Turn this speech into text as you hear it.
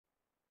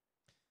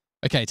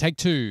Okay, take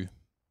two.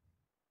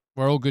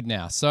 We're all good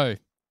now. So,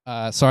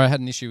 sorry, I had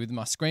an issue with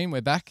my screen.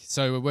 We're back.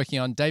 So we're working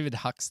on David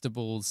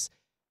Huxtable's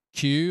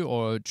cue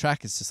or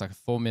track. It's just like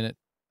a 4-minute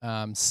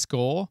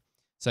score.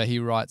 So he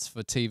writes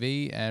for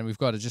TV, and we've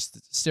got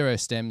just stereo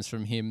stems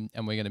from him,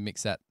 and we're going to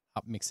mix it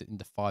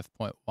into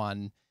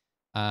 5.1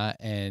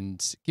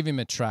 and give him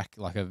a track,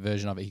 like a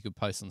version of it he could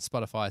post on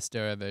Spotify, a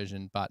stereo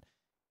version. But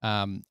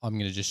I'm going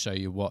to just show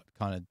you what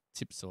kind of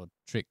tips or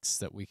tricks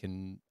that we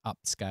can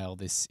upscale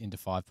this into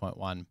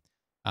 5.1.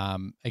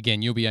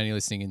 Again, you'll be only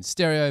listening in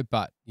stereo,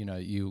 but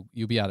you'll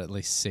be able to at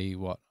least see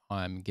what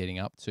I'm getting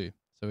up to.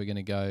 So we're going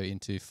to go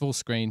into full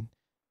screen.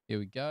 Here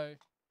we go.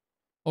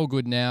 All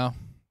good now.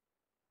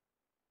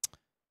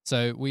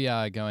 So we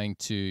are going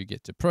to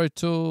get to Pro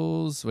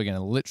Tools. We're going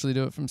to literally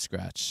do it from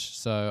scratch.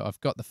 So I've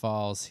got the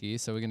files here.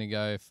 So we're going to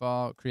go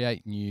File,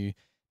 Create New.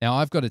 Now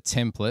I've got a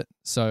template.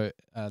 So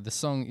the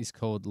song is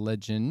called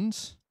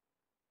Legend.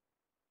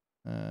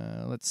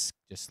 Let's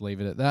just leave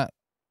it at that.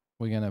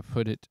 We're going to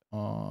put it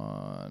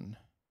on.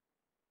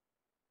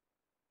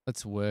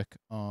 Let's work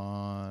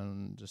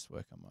on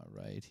my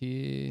RAID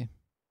here.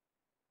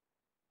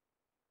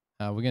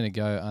 We're going to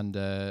go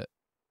under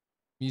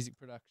music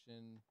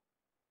production.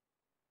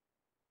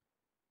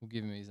 We'll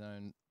give him his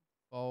own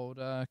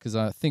folder because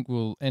I think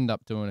we'll end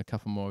up doing a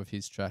couple more of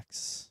his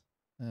tracks.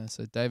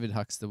 So David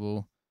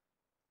Huxtable,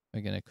 we're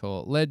going to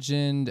call it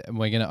Legend, and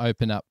we're going to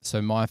open up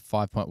my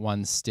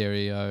 5.1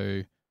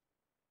 stereo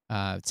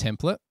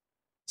template.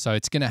 So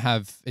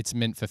it's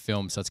meant for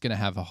film, so it's going to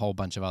have a whole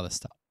bunch of other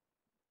stuff,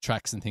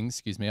 tracks and things.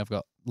 Excuse me, I've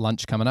got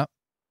lunch coming up.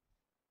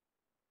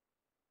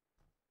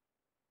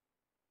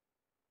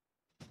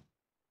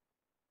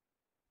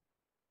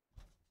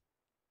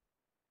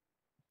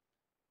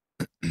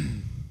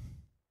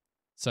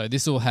 So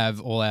this will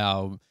have all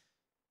our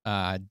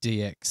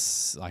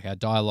DX, like our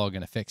dialogue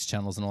and effects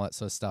channels and all that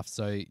sort of stuff.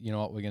 So you know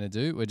what we're going to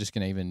do? We're just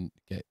going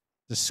to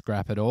just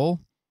scrap it all.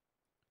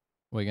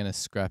 We're going to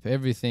scrap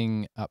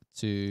everything up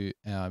to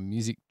our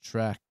music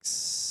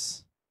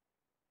tracks.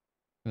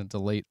 I'm going to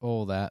delete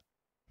all that.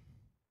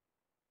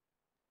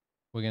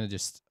 We're going to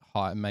just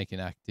make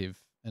inactive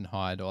and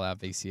hide all our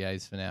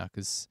VCAs for now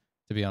because,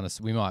 to be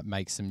honest, we might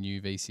make some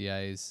new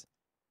VCAs.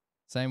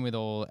 Same with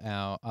all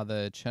our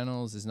other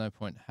channels. There's no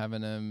point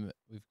having them.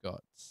 We've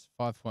got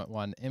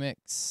 5.1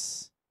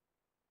 MX.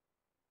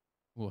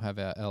 We'll have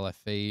our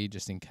LFE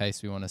just in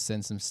case we want to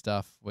send some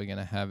stuff. We're going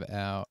to have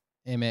our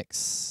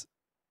MX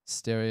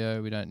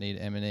stereo. We don't need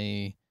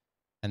M&E.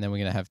 And then we're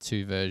going to have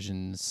two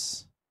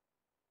versions.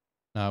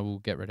 We'll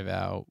get rid of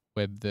our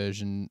web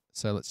version.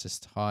 So let's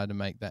just hide and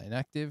make that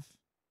inactive.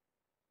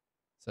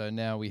 So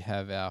now we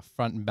have our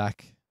front and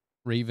back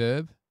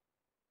reverb.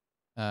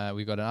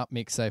 We've got an up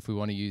mixer if we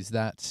want to use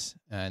that,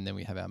 and then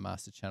we have our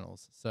master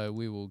channels. So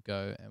we will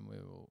go and we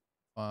will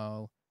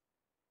file,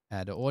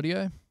 add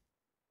audio.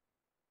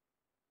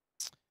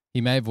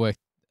 He may have worked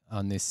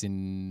on this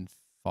in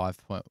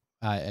 44.1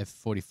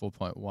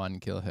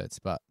 kilohertz,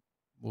 but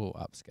we'll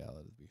upscale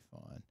it. It'll be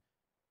fine.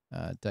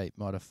 Date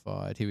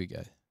modified. Here we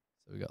go.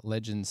 So we got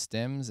Legend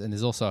stems, and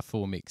there's also a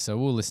full mix. So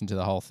we'll listen to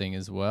the whole thing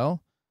as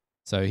well.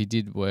 So he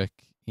did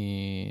work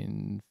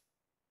in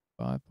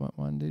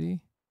 5.1, did he?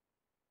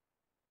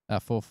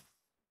 Oh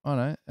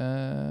no.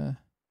 It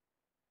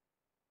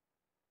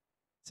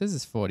says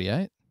it's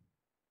 48.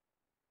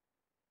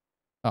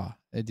 Oh,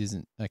 it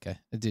isn't. Okay,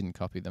 it didn't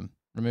copy them.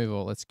 Remove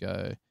all. Let's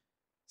go.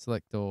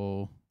 Select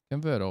all.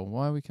 Convert all.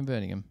 Why are we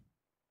converting them?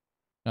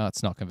 No,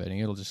 it's not converting.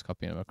 It'll just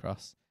copy them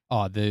across.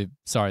 Oh, the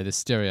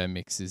stereo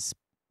mix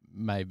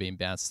may have been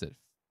bounced at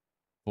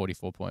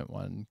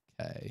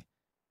 44.1K.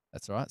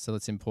 That's all right. So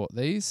let's import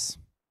these.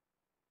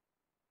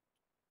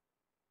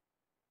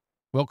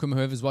 Welcome,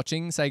 whoever's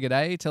watching. Say good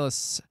day. Tell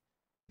us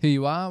who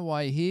you are,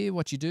 why you're here,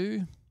 what you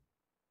do.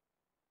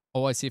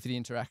 Always here for the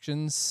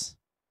interactions.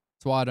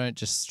 That's why I don't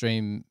just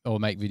stream or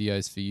make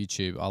videos for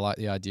YouTube. I like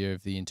the idea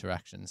of the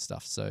interaction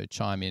stuff, so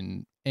chime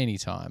in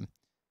anytime.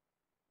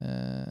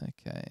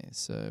 Okay,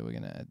 so we're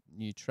going to add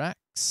new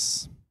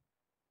tracks.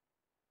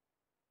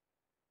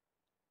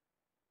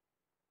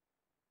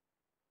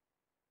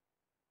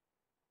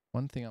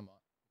 One thing I might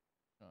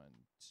try and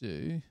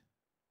do,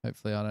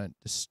 hopefully I don't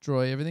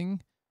destroy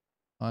everything.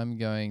 I'm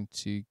going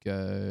to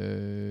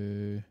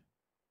go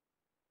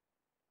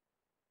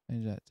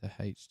change that to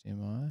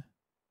HDMI.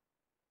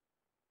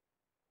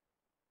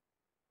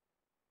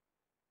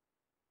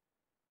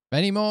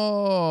 Many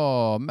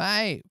more,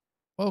 mate.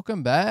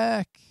 Welcome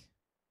back.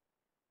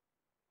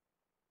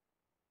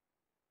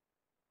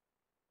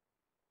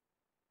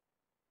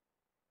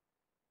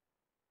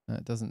 No,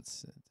 it doesn't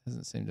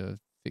seem to have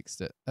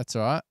fixed it. That's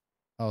all right.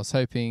 I was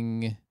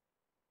hoping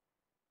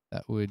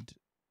that would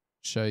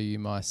show you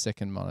my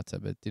second monitor,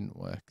 but it didn't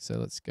work. So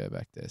let's go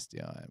back to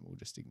SDI and we'll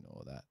just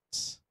ignore that.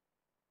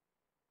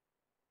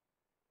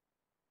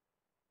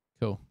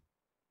 Cool.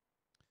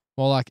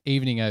 More like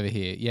evening over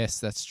here.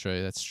 Yes, that's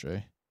true. That's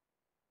true.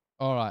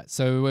 All right.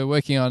 So we're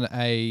working on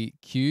a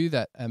cue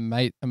that a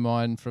mate of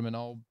mine from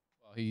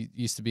he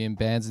used to be in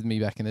bands with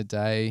me back in the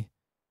day.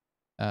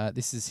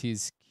 This is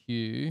his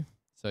cue.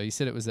 So you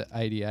said it was at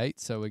 88,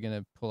 so we're going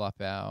to pull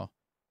up our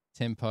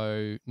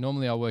tempo.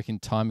 Normally I'll work in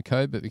time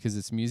code, but because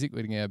it's music,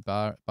 we're going to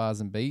go bars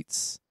and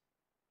beats.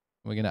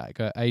 We're going to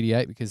go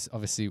 88 because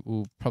obviously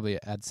we'll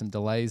probably add some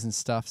delays and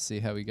stuff, see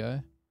how we go.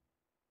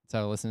 Let's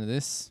have a listen to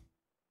this.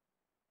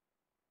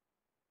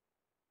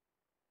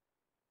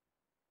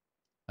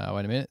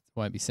 Wait a minute, it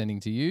won't be sending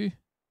to you.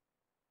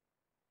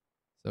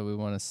 So we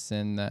want to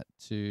send that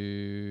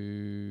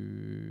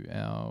to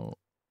our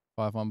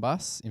 5-1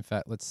 bus. In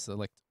fact, let's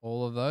select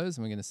all of those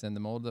and we're going to send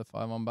them all to the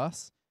 5-1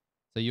 bus.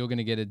 So you're going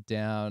to get a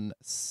down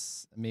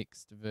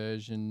mixed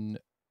version.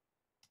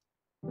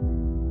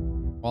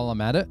 While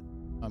I'm at it,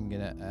 I'm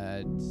going to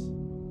add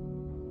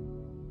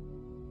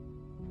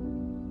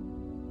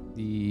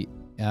the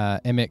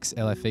MX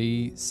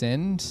LFE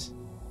send.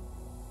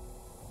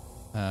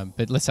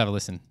 But let's have a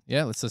listen.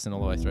 Yeah, let's listen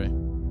all the way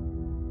through.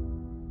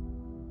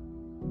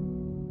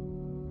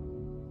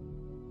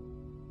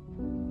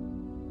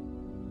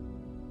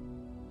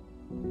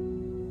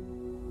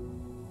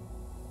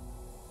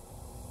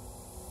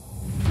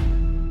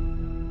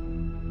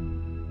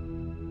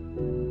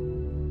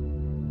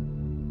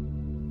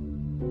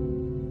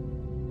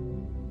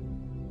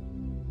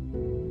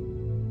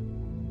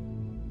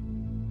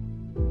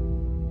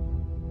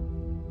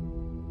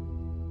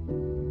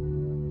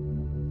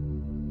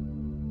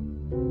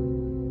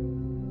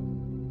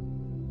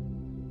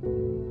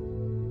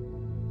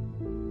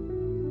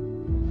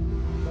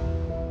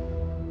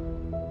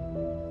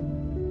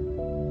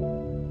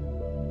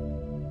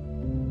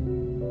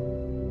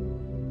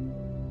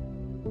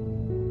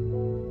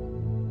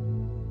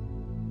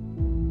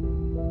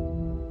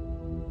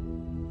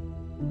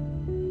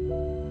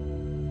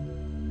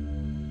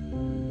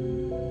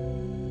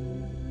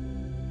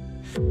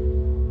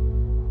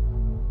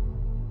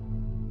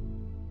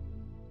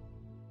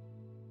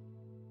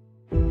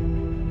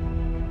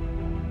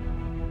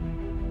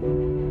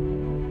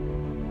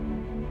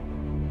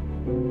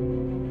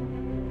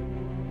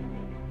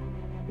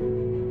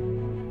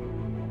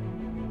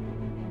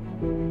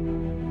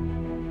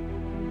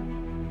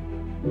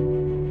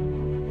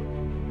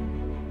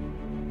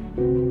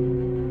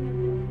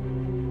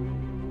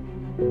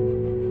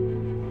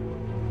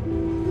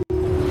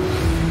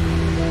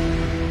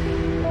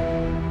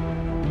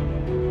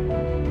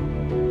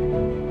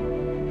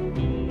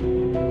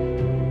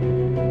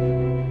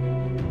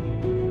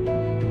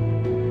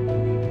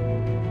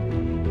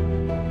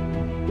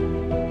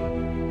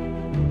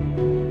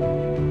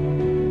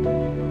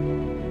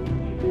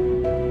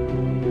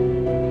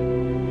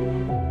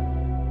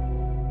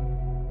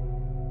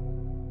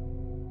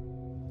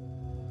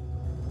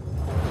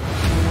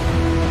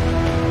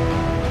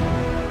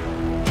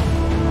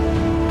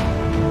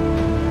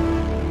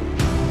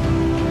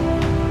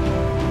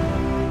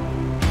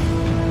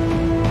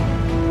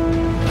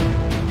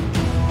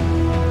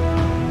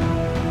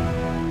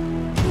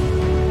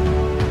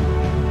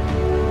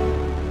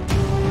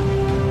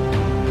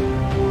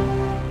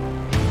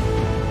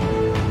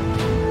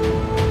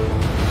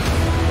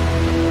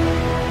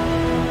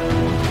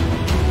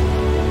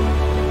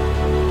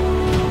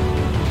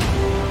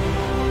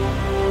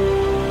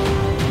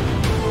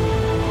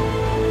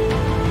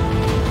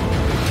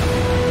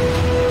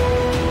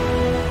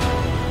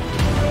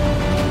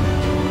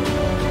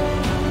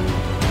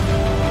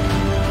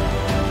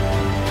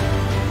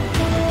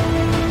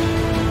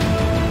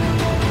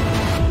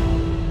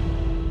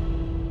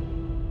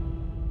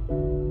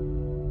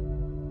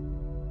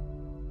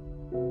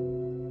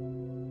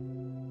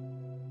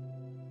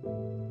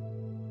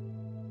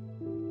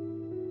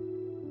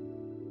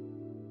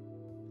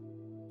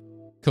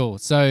 Cool.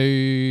 So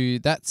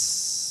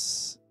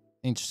that's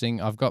interesting.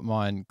 I've got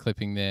mine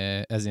clipping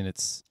there, as in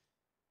it's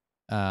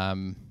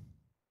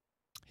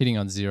hitting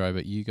on 0,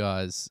 but you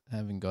guys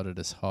haven't got it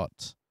as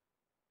hot.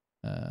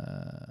 I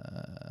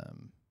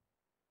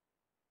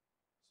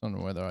don't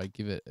know whether I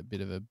give it a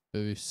bit of a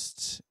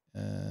boost.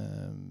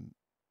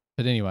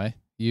 But anyway,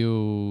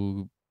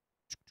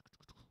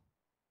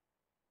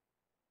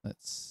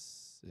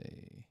 let's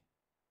see.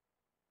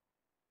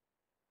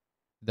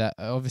 That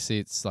obviously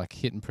it's like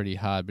hitting pretty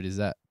hard, but is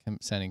that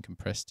sounding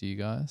compressed to you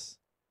guys?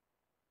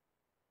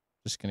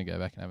 Just going to go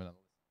back and have another.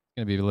 It's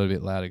going to be a little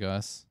bit louder,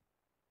 guys.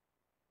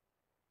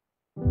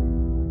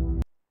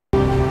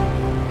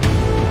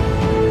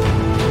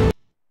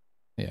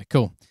 Yeah,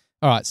 cool.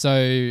 All right,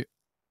 so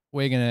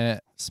we're going to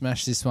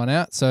smash this one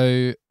out.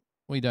 So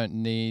we're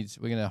going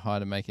to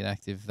hide and make it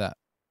active, that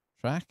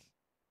track.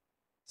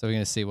 So we're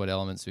going to see what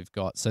elements we've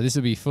got. So this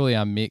will be fully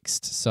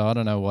unmixed, so I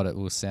don't know what it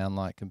will sound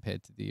like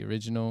compared to the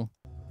original.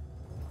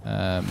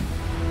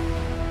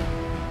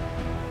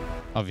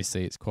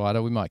 Obviously it's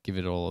quieter. We might give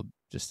it all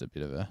just a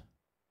bit of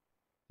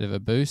a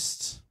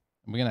boost.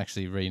 And we're going to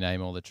actually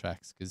rename all the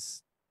tracks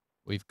because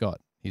we've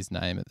got his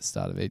name at the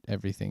start of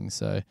everything.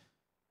 So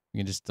we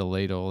can just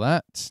delete all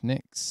that.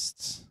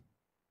 Next.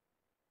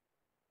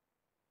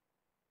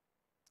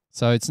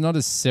 So it's not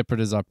as separate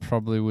as I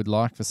probably would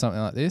like for something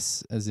like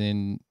this, as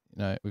in, you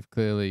know, we've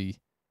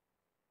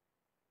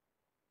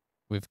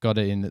we've got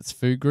it in its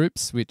food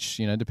groups, which,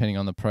 you know, depending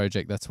on the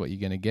project, that's what you're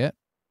going to get.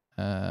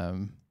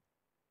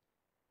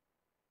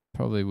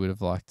 Probably would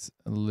have liked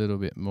a little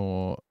bit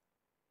more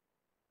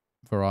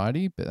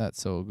variety, but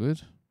that's all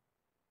good.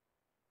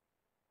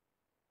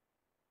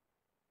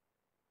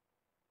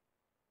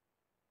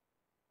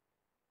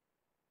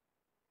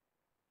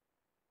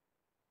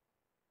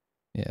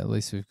 Yeah, at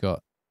least we've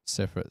got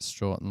separate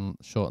short and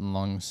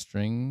long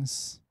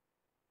strings.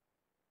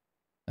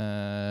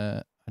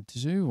 I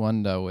do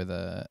wonder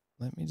whether,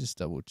 let me just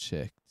double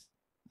check.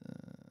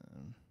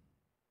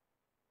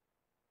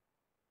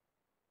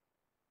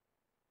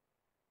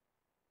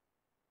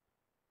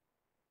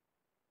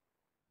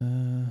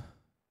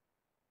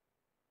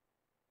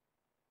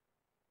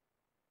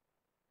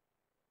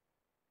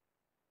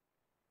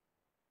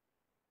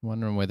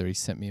 Wondering whether he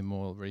sent me a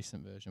more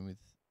recent version with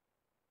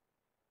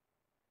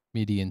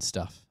MIDI and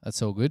stuff.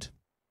 That's all good.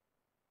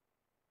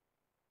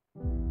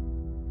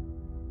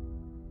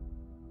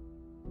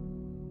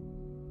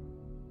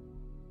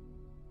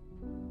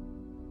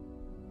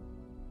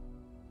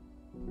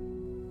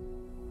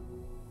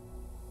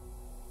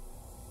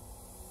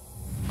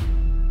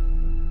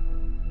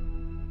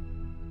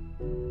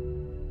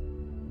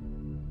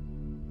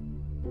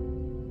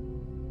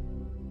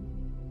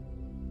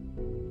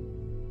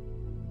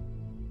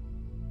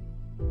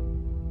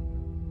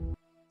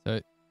 So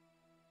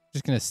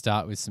just going to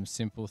start with some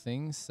simple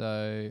things.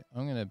 So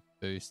I'm going to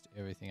boost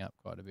everything up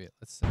quite a bit.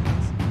 Let's see.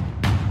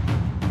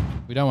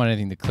 We don't want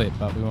anything to clip,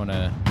 but we want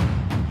to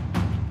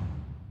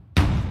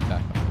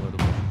back up a little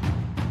bit.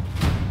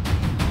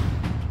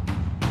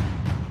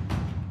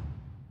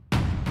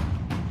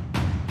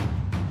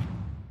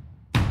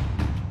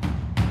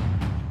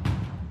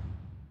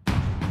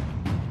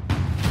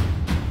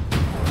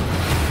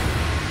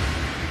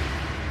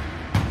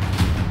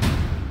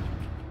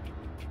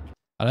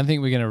 I don't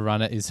think we're going to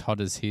run it as hot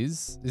as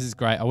his. This is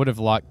great. I would have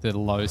liked the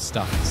low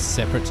stuff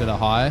separate to the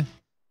high. I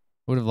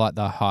would have liked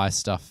the high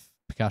stuff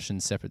percussion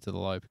separate to the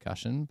low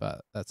percussion,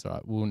 but that's all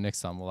right.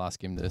 Next time we'll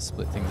ask him to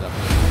split things up.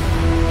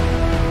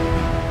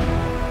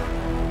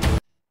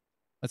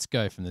 Let's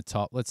go from the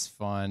top. Let's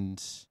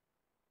find,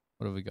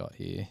 what have we got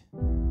here?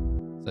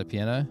 So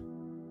piano.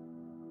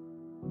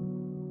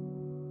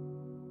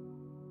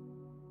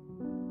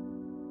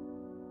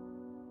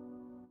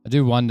 I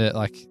do wonder,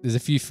 like, there's a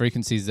few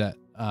frequencies that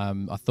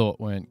I thought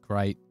weren't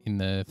great in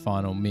the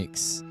final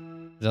mix.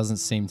 It doesn't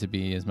seem to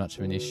be as much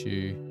of an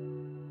issue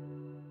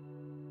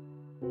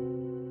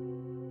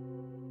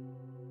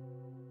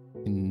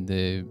in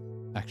the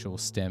actual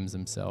stems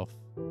themselves.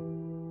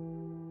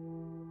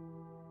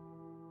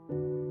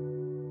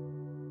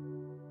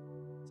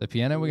 So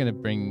piano, we're going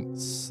to bring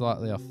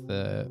slightly off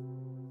the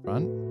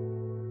front.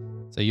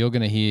 So you're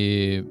going to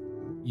hear,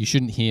 you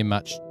shouldn't hear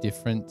much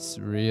difference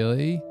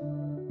really.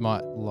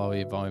 Might lower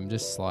your volume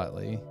just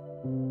slightly.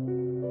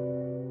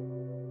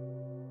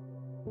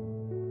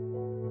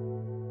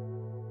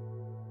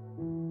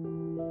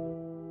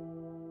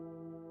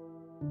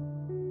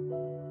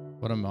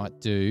 What I might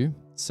do,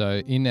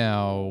 so in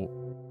our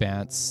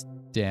bounce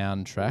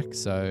down track,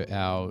 so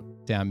our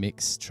down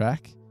mix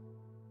track,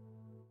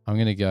 I'm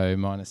going to go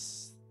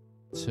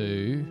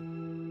 -2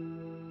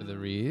 for the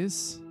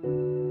rears.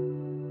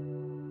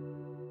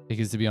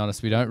 Because to be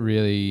honest, we don't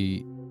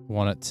really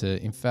want it to,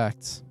 in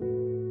fact,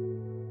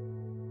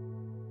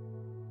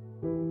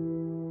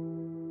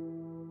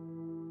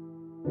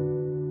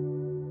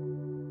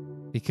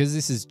 because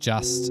this is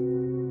just,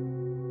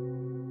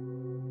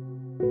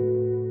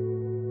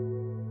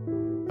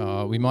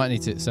 we might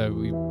need to, so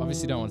we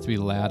obviously don't want it to be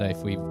louder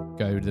if we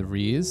go to the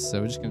rears,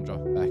 so we're just going to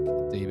drop it back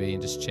at dB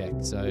and just check.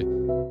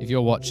 So if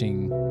you're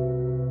watching,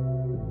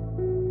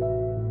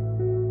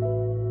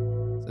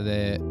 so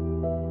there,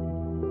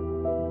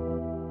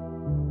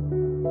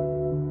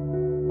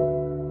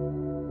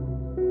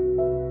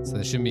 so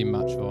there shouldn't be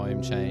much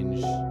volume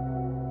change.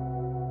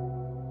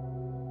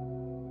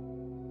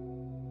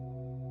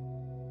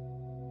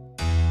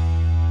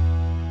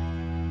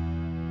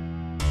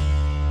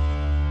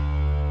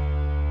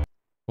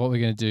 What we're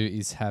going to do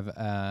is have,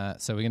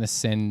 so we're going to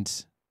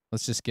send,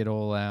 let's just get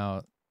all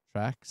our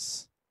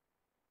tracks.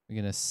 We're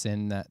going to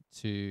send that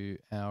to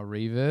our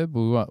reverb.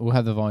 We'll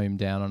have the volume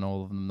down on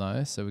all of them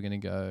though. So we're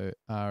going to go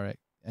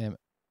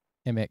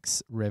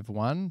MX Rev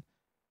 1.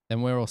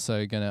 Then we're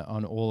also going to,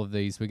 on all of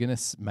these, we're going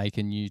to make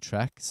a new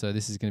track. So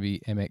this is going to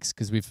be MX,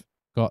 because we've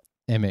got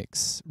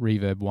MX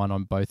Reverb 1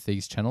 on both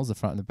these channels, the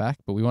front and the back,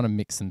 but we want to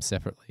mix them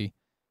separately.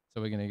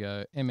 So we're going to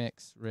go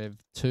MX Rev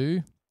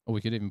 2, or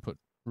we could even put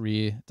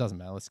rear, doesn't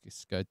matter, let's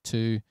just go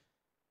 2.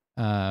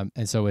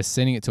 And so we're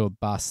sending it to a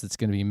bus that's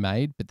going to be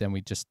made, but then we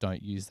just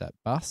don't use that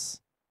bus.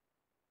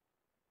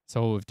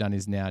 So all we've done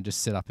is now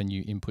just set up a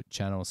new input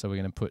channel. So we're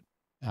going to put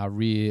our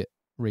rear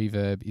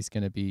reverb is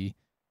going to be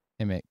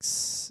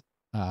MX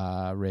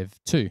Rev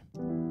 2.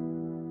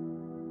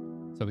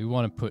 So we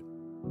want to put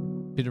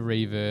a bit of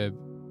reverb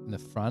in the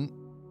front,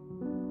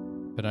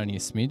 but only a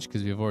smidge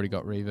because we've already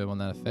got reverb on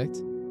that effect.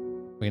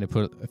 We're going to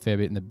put a fair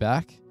bit in the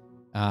back.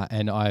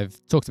 And I've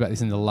talked about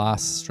this in the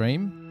last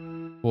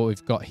stream. what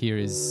we've got here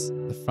is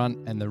the front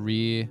and the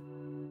rear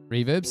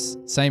reverbs.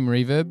 Same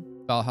reverb,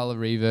 Valhalla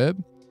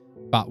reverb,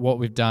 but what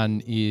we've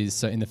done is,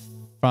 so in the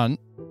front,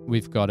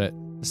 we've got a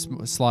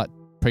slight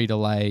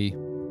pre-delay.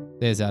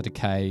 There's our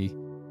decay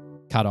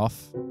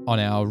cutoff. On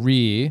our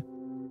rear,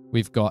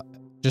 we've got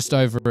just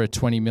over a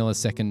 20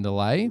 millisecond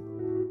delay.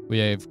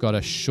 We've got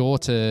a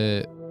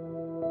shorter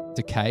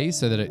decay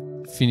so that it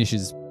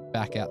finishes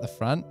back out the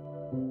front.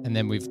 And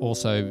then we've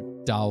also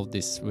dulled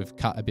this. We've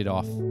cut a bit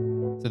off.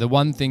 So the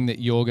one thing that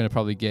you're going to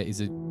probably get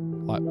is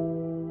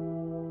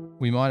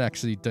we might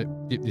actually dip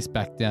this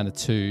back down to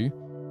 2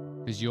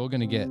 because you're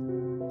going to get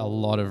a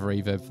lot of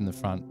reverb from the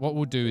front. What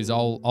we'll do is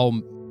I'll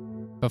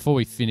before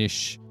we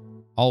finish,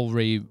 I'll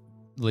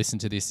re-listen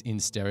to this in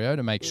stereo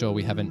to make sure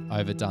we haven't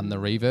overdone the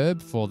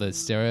reverb for the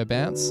stereo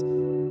bounce.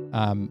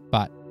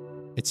 But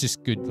it's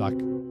just good. Like,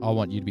 I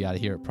want you to be able to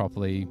hear it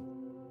properly.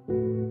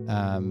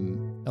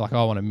 Like,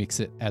 I want to mix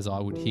it as I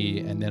would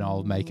hear, and then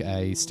I'll make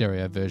a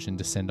stereo version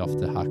to send off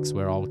to Hux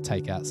where I'll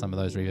take out some of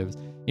those reverbs.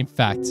 In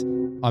fact,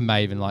 I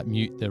may even like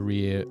mute the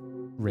rear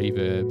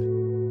reverb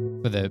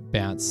for the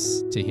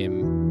bounce to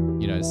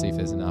him, you know, to see if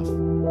there's enough. So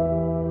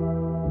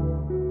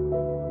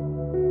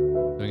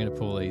we're going to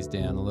pull these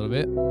down a little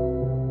bit.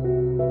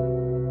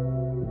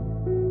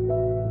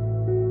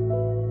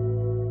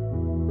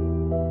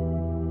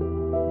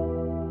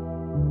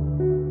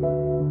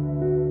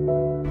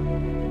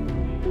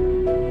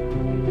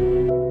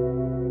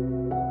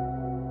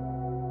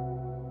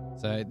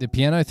 So the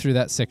piano through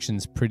that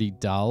section's pretty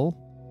dull.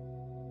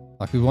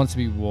 Like, we want it to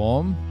be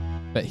warm,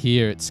 but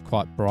here it's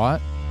quite bright.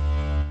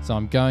 So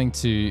I'm going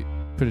to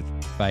put a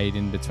fade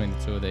in between the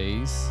two of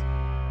these.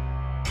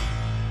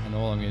 And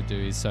all I'm going to do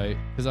is, so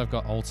because I've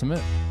got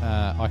ultimate,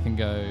 I can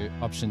go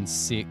option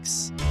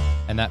 6,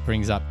 and that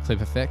brings up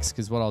clip effects.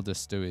 Because what I'll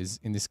just do is,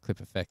 in this clip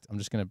effect, I'm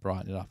just going to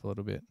brighten it up a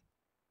little bit.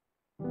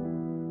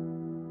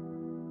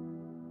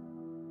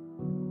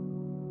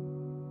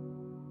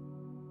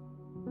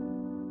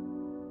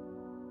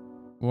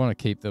 We want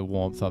to keep the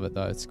warmth of it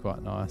though, it's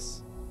quite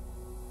nice.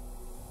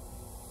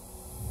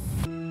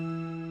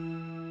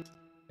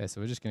 Okay,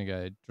 so we're just going to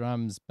go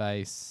drums,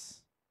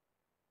 bass,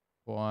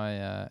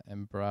 choir,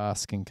 and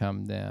brass can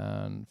come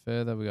down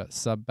further. We got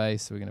sub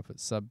bass, so we're going to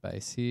put sub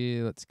bass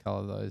here. Let's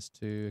color those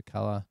two,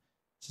 color.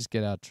 Let's just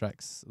get our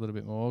tracks a little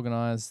bit more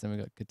organized. Then we've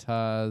got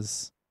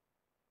guitars,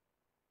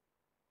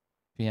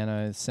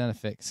 piano, sound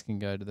effects can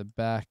go to the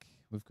back.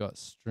 We've got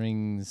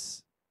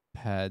strings,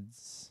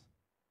 pads.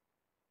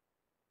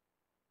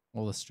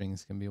 All the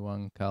strings can be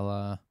one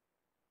color.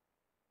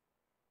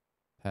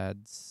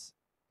 Pads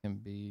can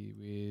be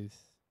with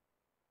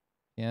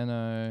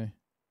piano,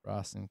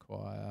 brass and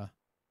choir.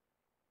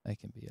 They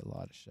can be a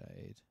lighter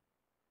shade.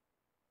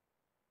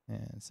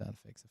 And sound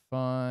effects are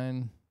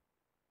fine.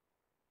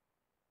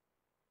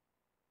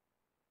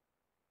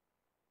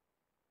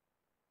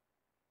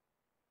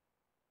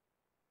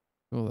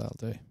 Cool, that'll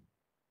do.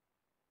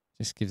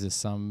 Just gives us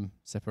some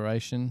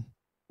separation.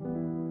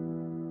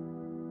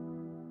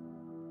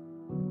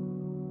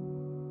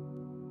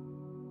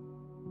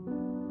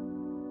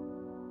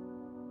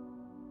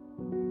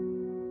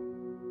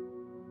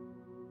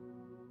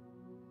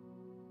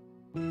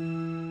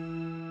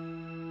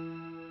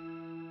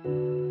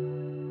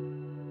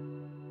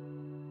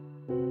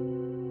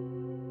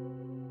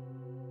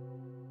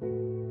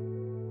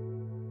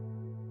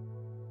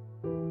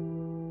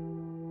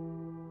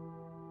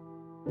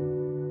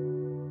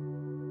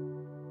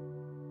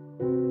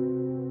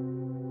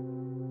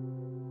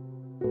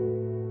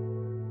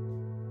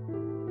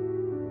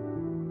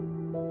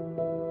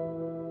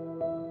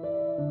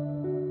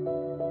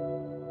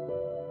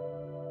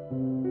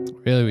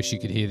 Really wish you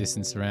could hear this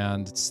in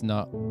surround. It's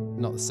not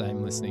the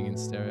same listening in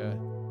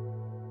stereo.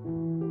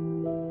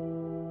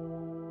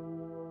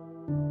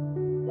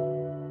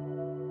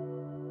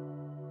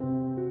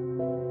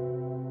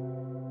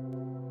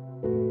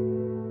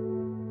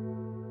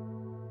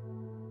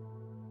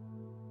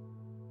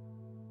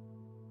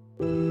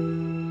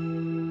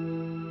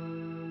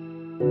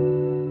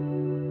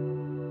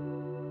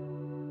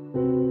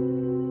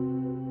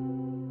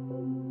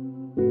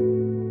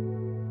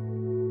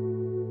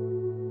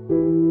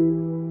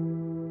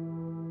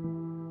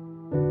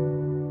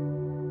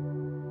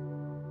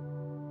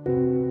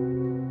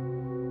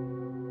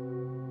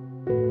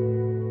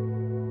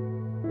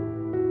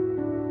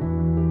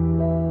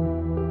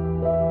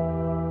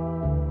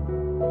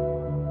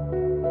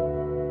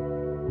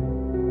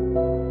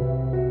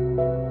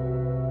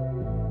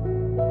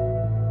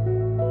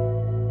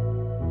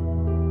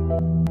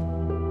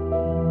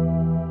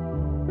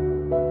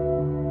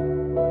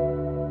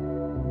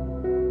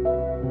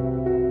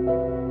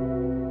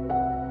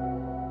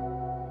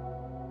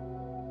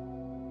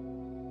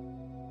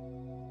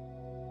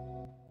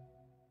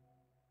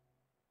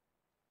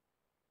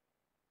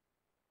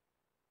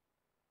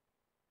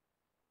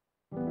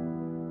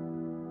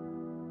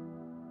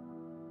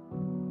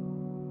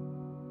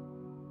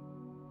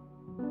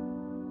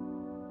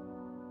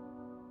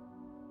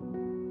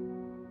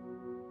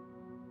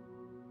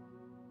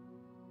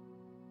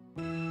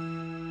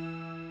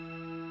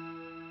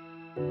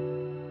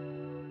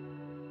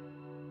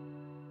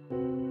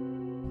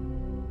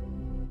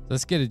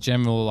 Let's get a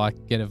general,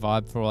 like, get a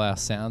vibe for all our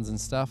sounds and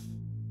stuff.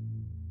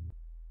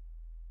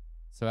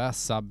 So our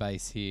sub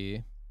bass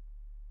here.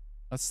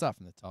 Let's start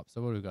from the top.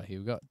 So what have we got here?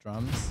 We've got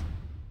drums.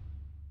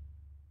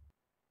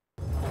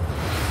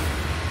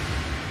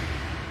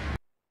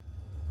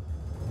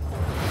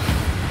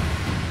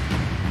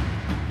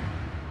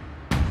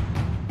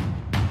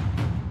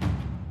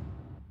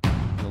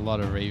 There's a lot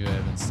of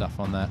reverb and stuff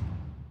on that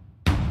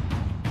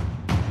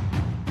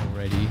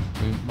already.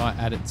 We might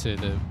add it to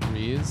the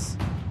rears.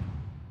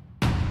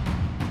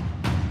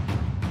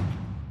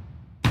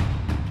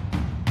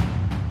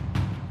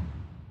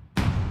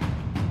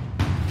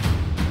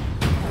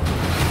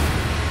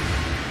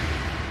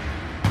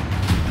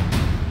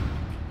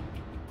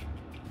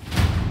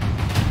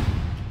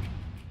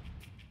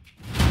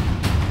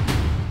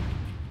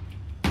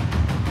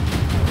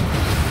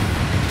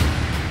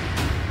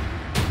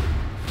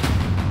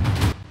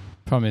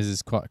 Problem is,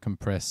 it's quite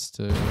compressed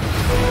too.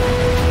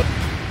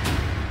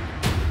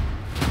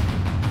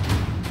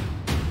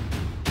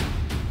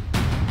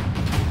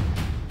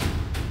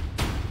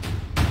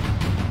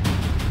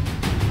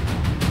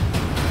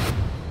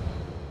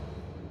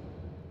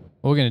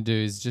 What we're going to do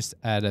is just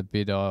add a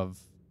bit of,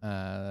 let's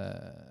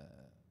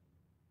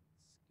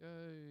go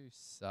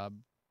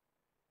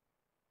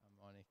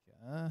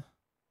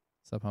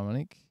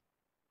subharmonic.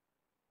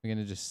 We're going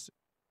to just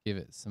give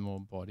it some more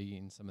body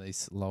in some of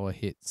these lower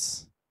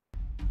hits.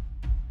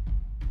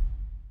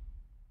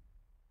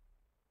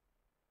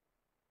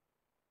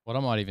 What I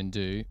might even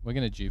do, we're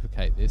going to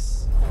duplicate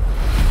this.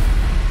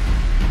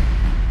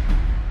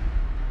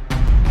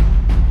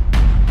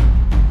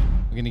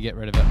 We're going to get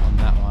rid of it on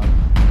that one.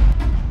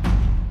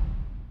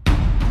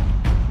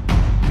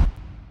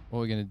 What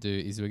we're going to do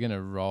is we're going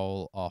to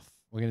roll off.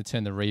 We're going to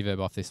turn the reverb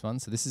off this one.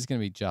 So this is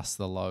going to be just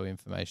the low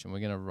information.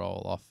 We're going to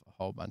roll off a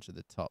whole bunch of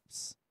the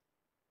tops.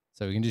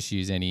 So we can just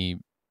use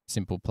any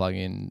simple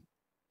plugin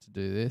to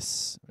do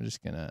this. We're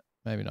just going to,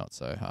 maybe not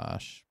so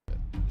harsh, but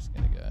we're just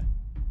going to go.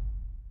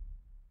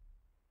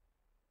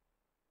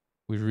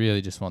 We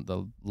really just want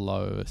the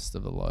lowest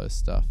of the low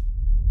stuff.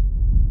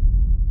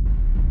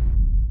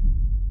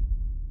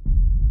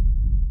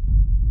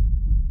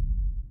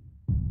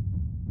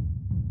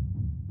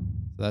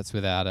 So that's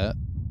without it.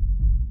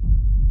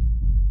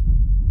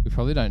 We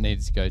probably don't need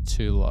it to go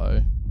too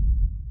low.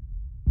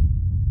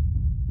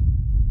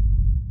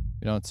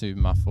 We don't want too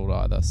muffled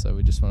either, so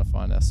we just want to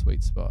find our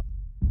sweet spot.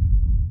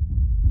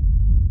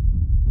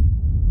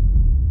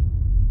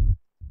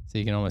 So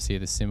you can almost hear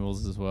the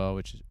cymbals as well,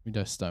 which we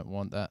just don't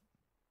want that.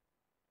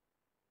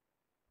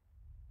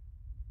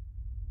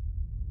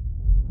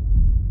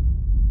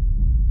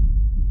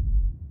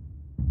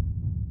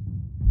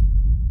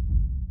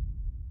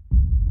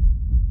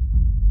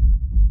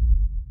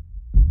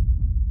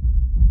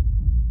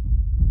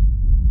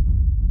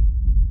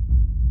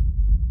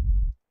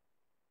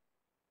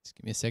 Just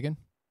give me a second.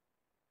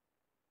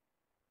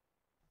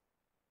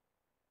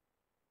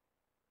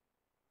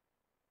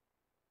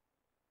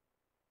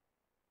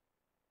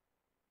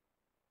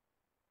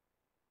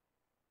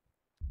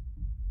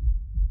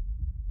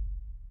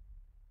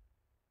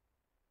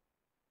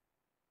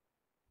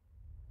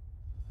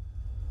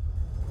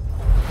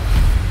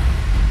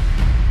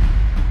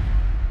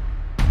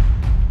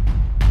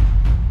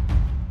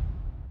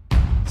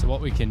 So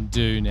what we can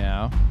do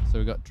now, so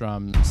we've got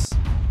drums.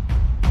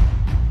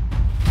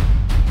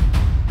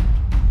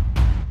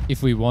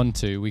 If we want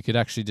to, we could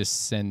actually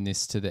just send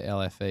this to the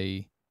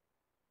LFE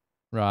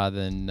rather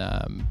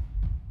than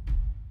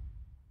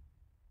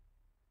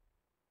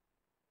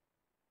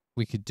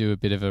we could do a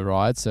bit of a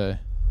ride. So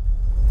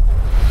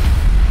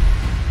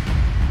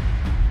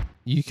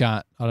you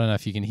can't, I don't know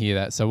if you can hear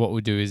that. So what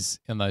we'll do is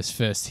in those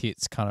first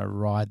hits kind of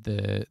ride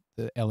the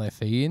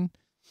LFE in.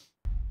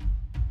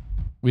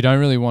 We don't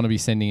really want to be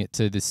sending it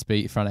to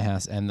the front of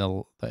house and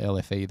the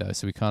LFE though.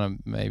 So we kind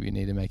of maybe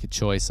need to make a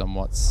choice on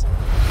what's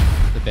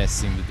the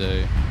best thing to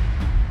do.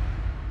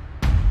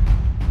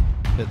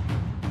 But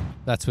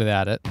that's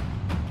without it.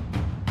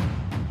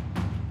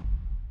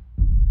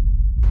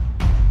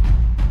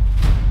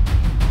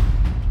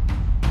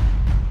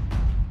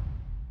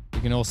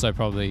 You can also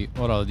probably,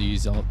 what I'll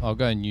use, I'll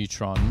go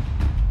neutron.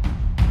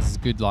 This is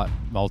good like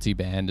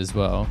multi-band as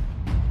well.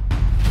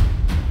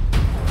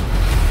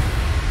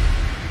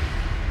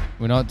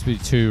 We're not to be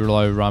too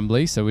low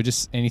rumbly, so we're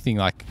just anything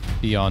like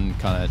beyond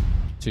kind of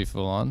too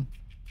full on.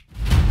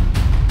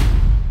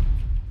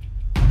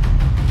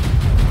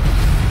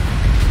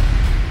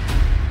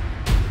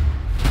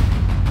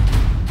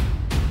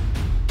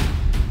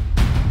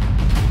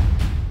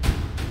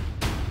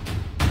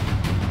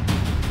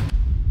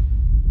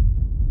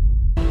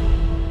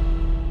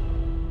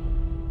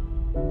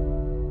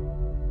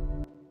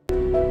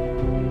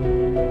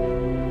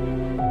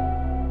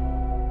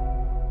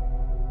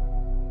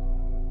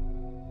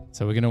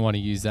 So we're going to want to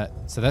use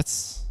that. So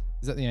is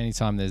that the only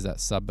time there's that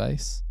sub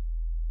bass?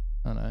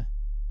 I don't know.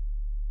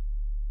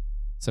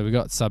 So we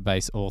got sub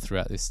bass all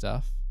throughout this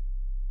stuff.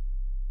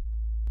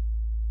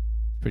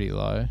 Pretty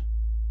low.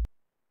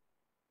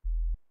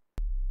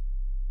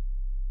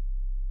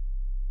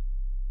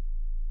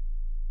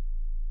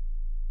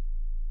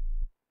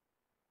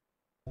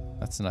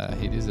 That's not a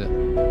hit, is it?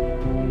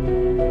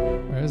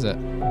 Where is it?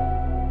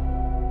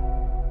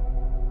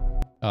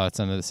 Oh, it's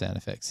under the sound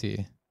effects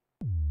here.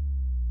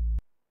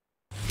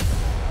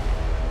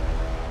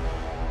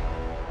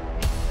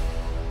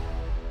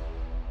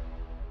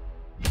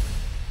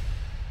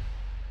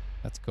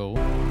 That's cool.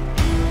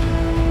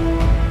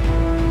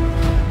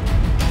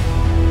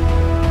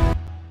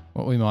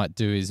 What we might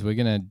do is we're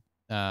going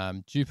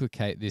to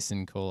duplicate this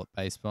and call it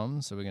bass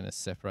bomb. So we're going to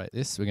separate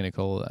this. We're going to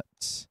call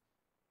that,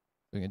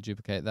 we're going to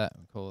duplicate that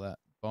and call that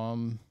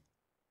bomb.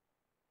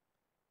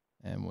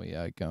 And we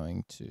are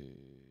going to,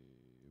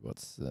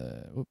 what's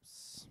the,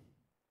 whoops.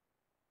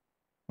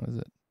 What is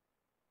it?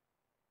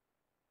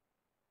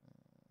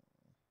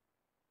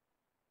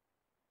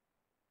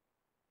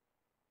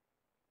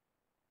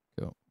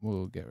 Cool.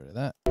 We'll get rid of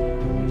that.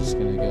 I'm just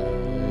going to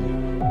go.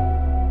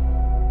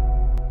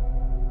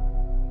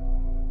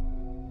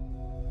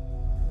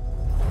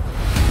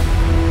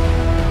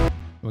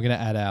 We're going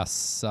to add our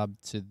sub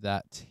to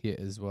that here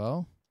as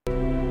well.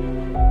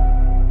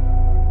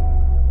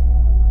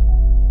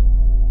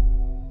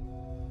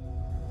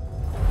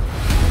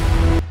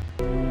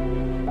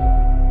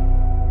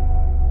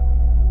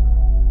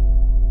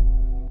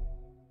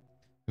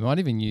 We might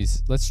even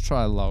use, let's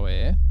try low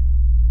air.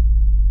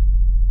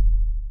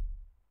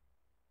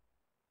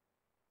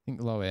 I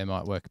think low air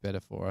might work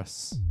better for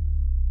us.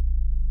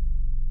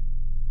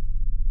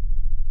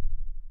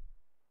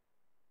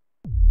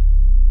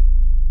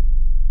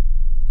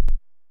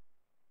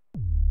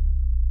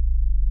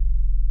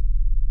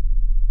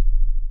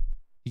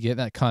 You get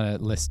that kind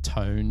of less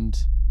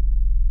toned.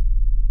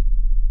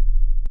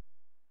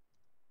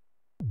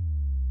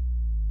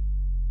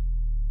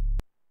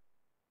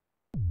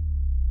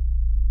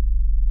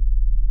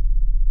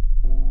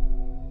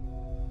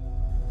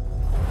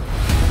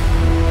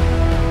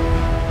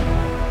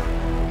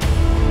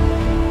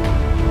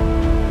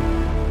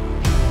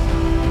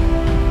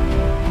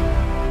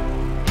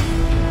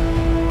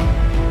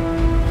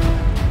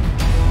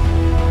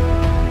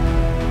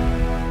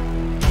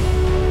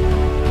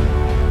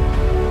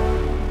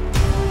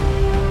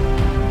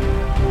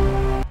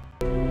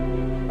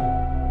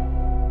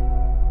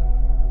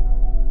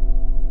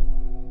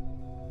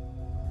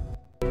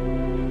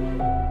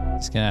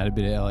 Just gonna add a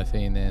bit of LFE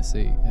in there,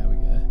 see how we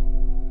go.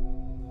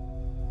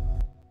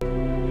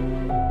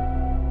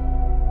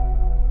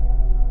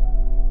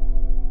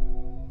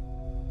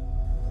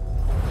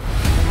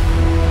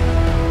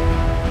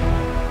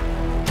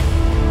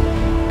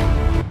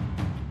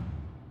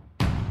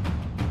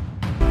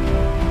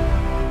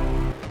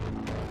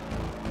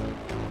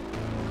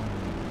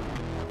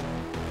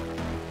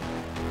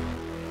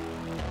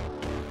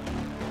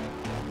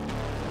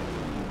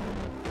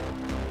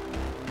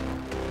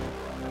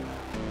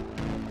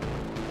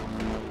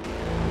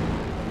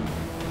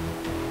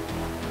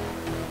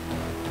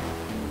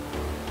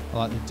 I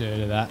like the dirt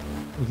of that.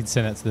 We can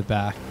send that to the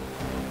back.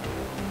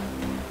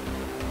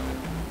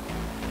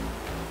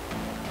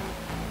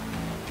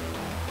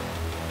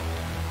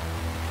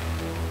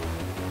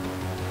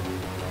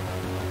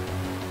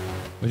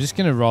 We're just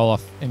going to roll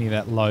off any of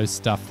that low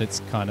stuff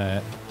that's kind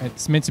of,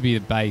 it's meant to be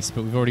the bass,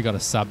 but we've already got a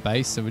sub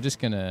bass. So we're just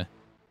going to,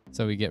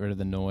 so we get rid of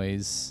the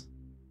noise.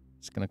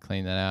 Just going to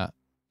clean that out.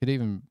 Could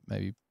even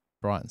maybe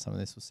brighten some of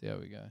this. We'll see how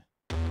we go.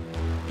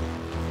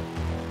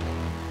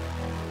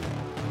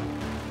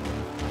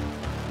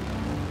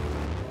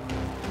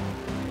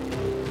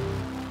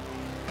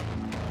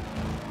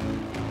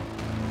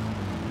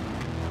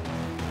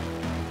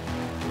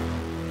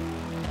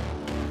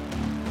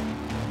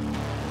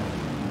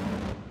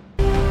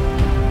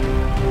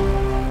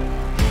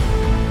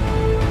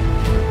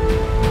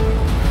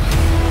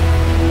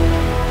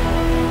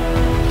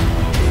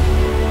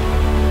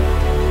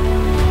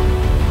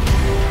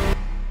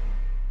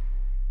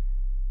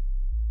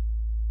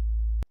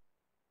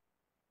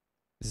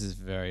 This is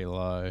very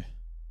low.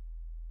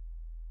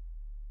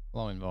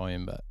 Low in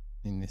volume, but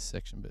in this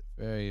section, but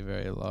very,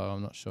 very low.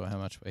 I'm not sure how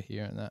much we're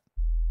hearing that.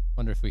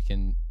 Wonder if we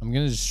can, I'm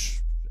going to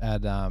just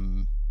add,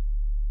 I've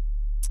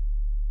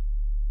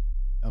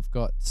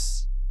got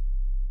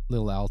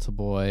Little Altar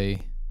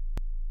Boy.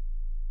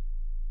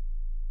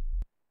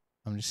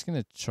 I'm just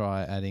going to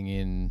try adding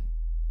in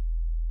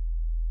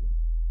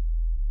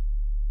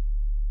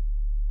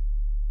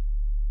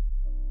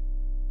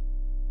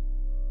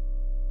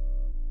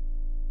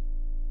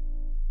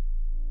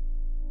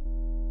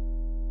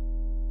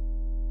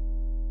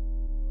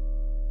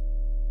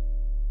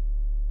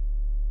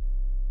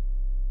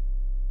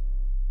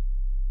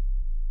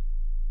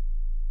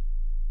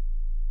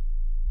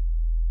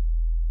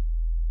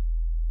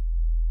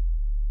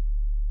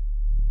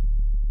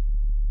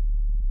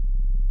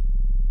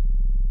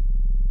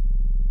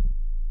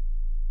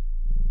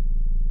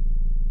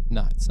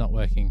no, it's not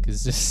working because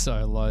it's just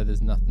so low,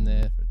 there's nothing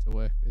there for it to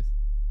work with.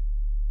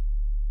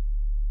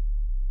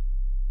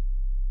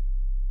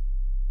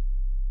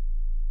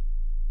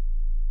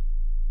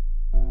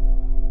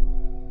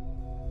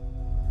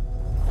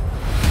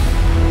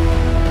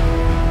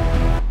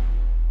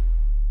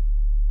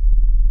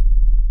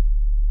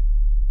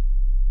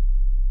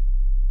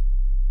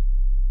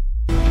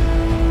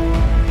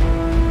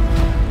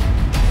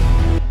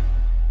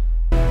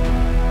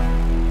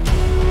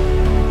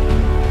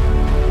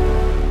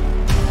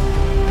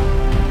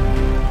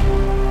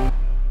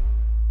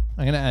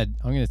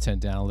 to turn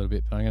it down a little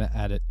bit, but I'm going to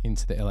add it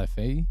into the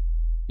LFE.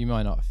 You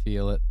might not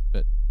feel it,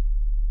 but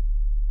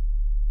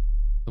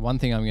the one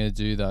thing I'm going to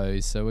do though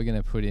is, so we're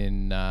going to put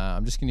in,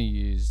 I'm just going to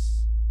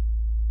use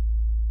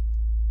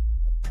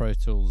Pro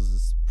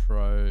Tools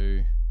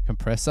Pro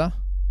compressor.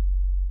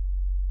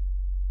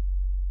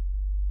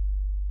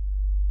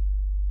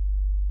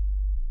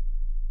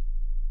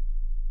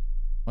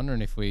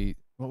 Wondering if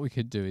what we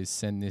could do is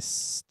send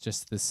this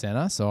just to the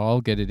center. So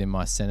I'll get it in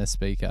my center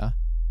speaker.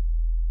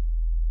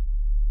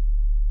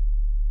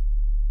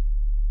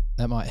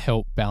 That might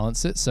help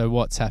balance it. So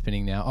what's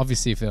happening now?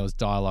 Obviously, if there was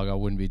dialogue, I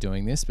wouldn't be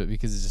doing this, but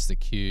because it's just a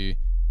cue,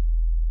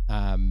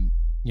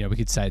 you know, we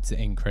could say it's the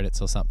end credits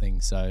or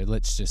something. So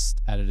let's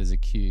just add it as a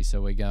cue.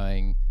 So we're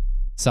going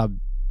sub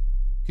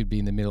could be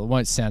in the middle. It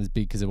won't sound as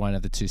big because it won't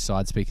have the two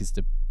side speakers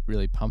to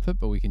really pump it,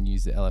 but we can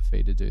use the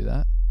LFE to do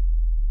that.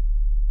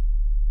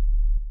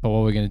 But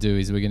what we're going to do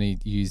is we're going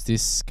to use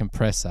this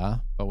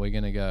compressor, but we're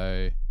going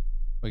to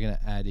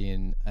add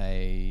in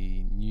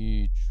a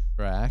new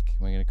track.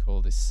 We're going to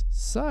call this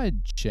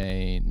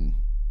sidechain.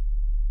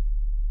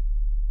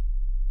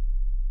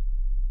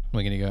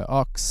 We're going to go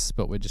aux,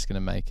 but we're just going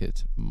to make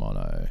it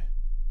mono.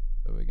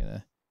 So we're going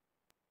to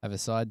have a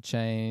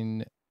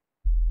sidechain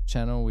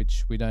channel,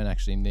 which we don't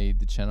actually need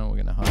the channel.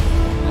 We're going to hide it.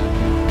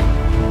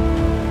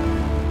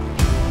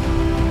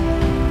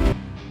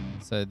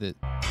 So that,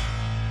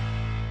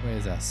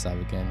 where's our sub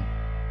again?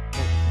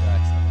 There you go.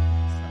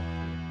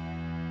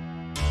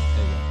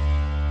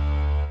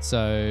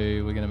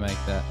 So we're going to make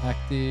that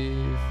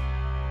active.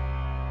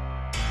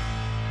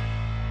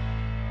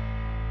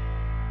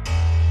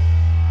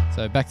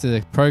 So back to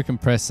the Pro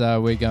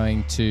compressor, we're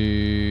going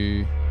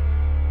to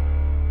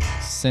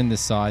send the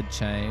side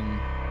chain.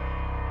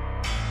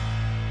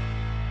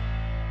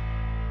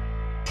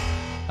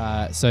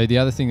 So the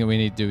other thing that we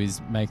need to do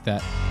is make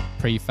that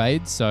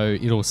pre-fade, so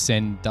it'll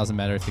send, doesn't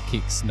matter if the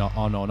kick's not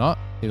on or not,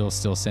 it'll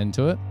still send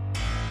to it.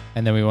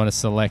 And then we want to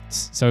select,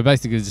 so we're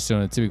basically just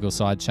doing a typical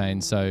side chain.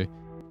 So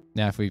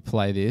now if we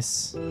play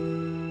this,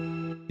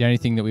 the only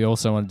thing that we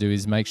also want to do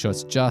is make sure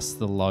it's just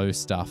the low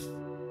stuff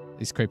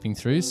is creeping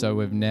through. So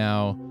we've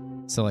now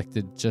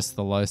selected just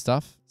the low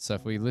stuff. So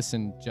if we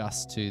listen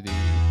just to the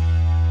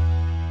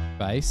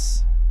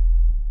bass,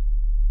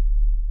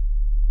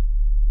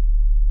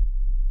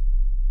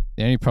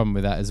 the only problem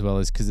with that as well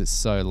is because it's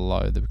so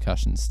low, the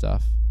percussion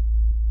stuff.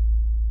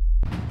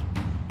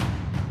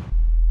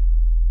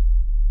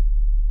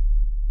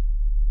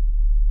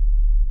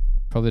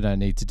 Probably don't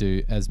need to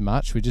do as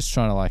much. We're just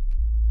trying to like,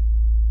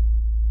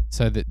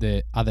 so that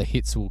the other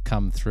hits will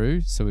come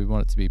through. So we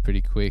want it to be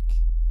pretty quick.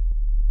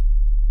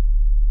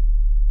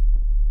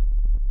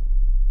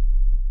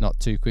 Not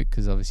too quick,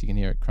 because obviously you can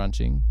hear it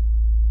crunching.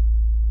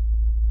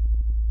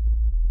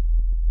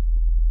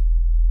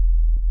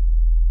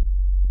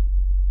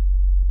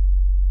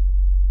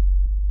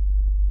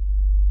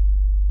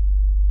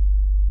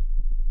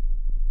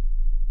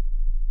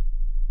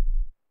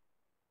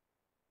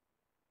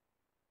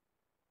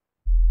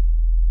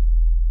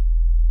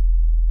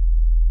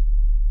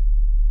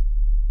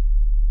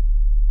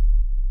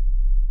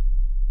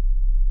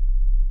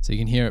 So you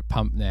can hear it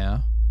pump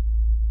now.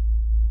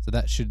 So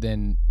that should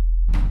then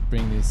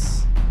bring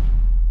this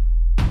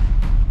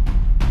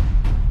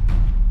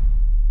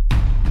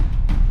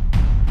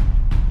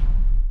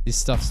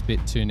stuff's a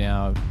bit too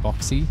now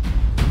boxy.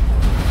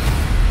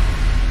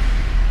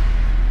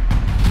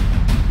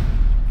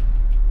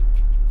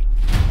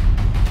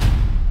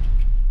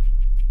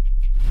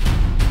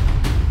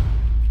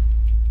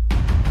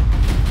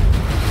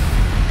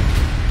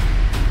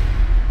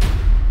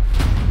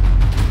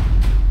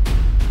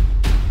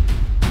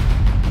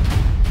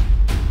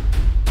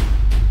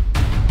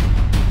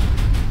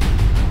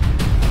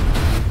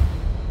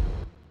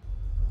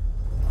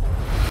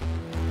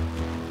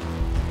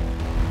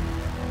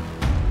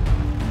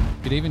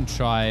 Even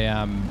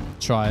try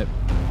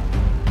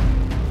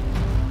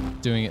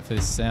doing it for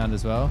this sound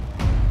as well.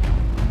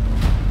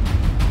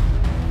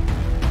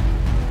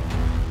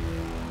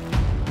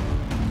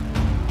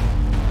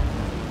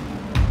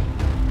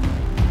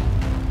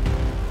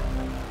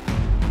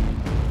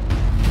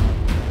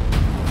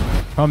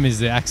 Problem is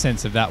the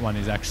accents of that one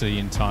is actually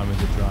in time with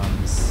the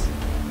drums.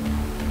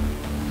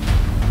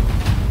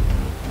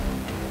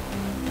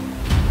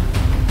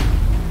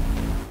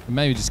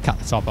 Maybe just cut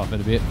the top off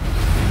it a bit.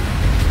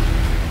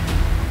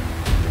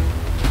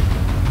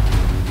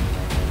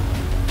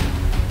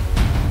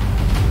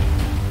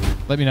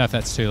 Let me know if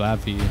that's too loud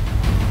for you.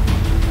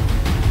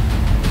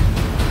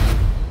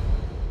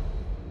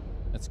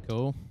 That's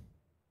cool.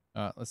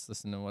 All right, let's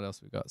listen to what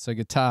else we've got. So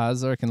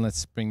guitars, I reckon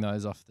let's bring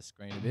those off the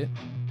screen a bit.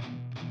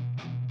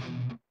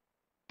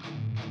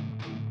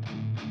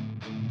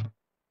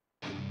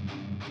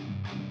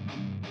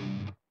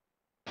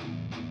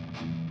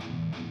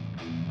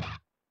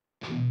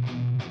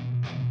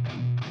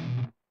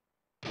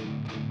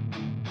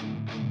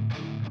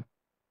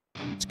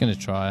 Just gonna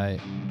try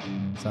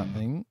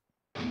something.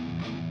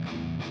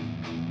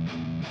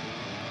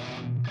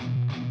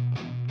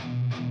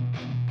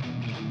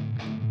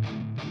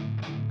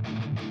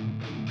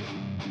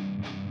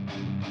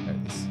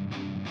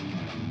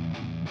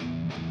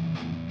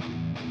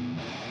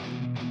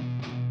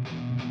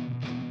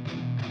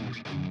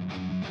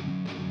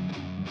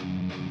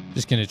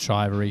 Just going to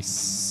try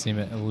resim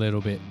it a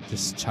little bit.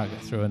 Just chuck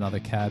it through another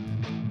cab.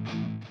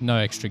 No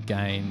extra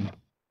gain.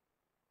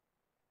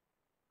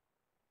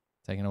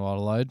 Taking a while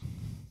to load.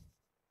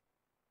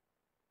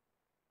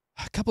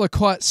 A couple of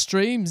quiet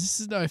streams.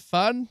 This is no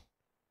fun.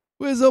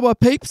 Where's all my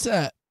peeps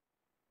at?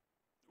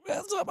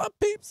 Where's all my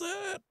peeps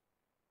at?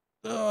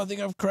 Oh, I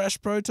think I've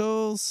crashed Pro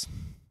Tools.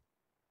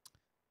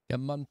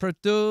 Come on, Pro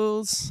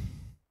Tools.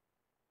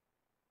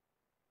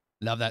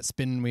 Love that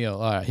spin wheel.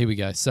 All right, here we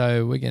go.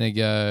 So we're going to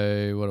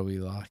go, what do we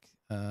like?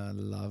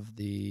 Love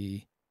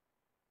the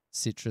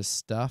citrus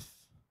stuff.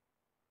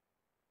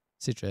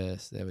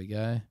 Citrus, there we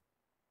go.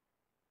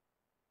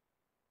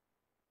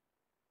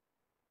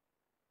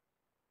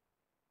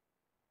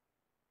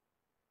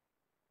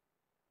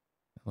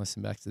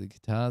 Listen back to the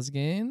guitars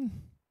again.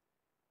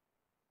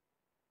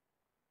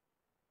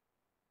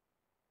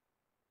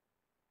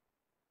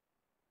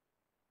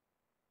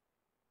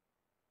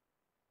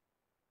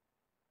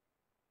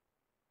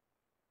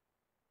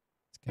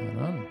 What's going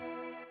on?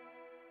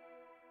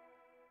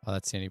 Oh,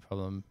 that's the only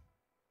problem.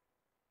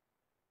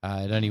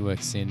 It only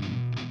works in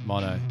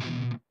mono.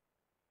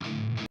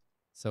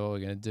 So what we're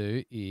going to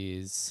do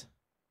is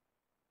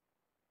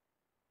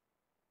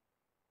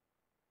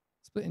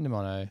split into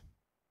mono.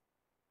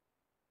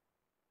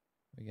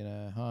 We're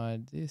going to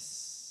hide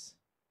this.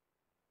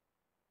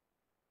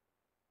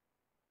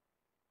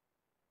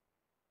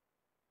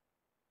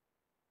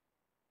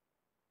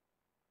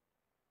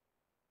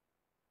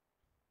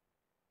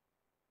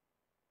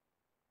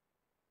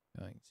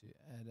 Going to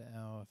add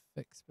our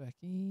effects back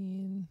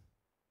in.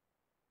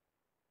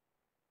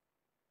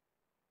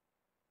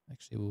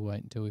 Actually, we'll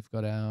wait until we've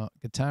got our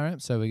guitar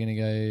amp. So we're going to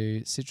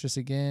go citrus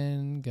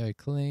again, go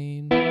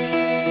clean.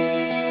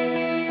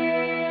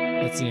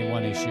 That's the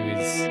one issue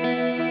is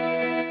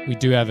we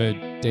do have a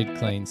dead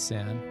clean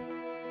sound.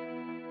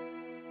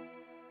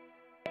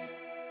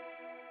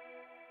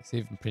 It's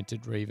even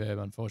printed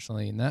reverb,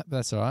 unfortunately, in that, but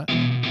that's all right.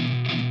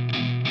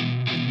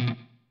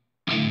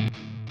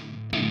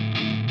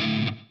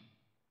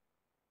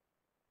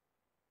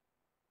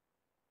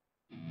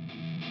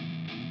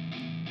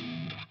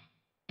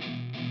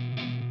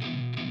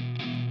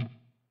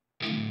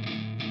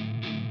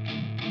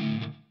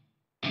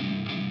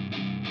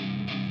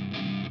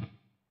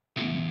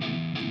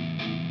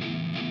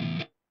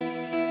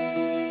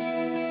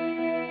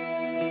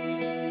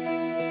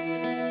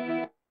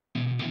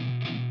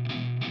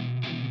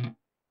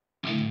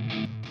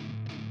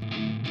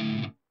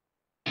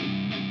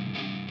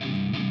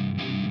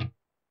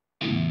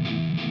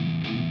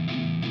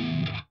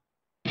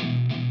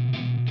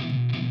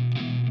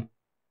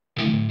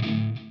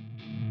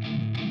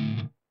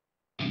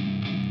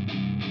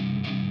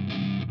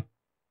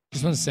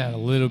 Just want to sound a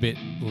little bit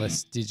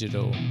less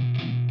digital.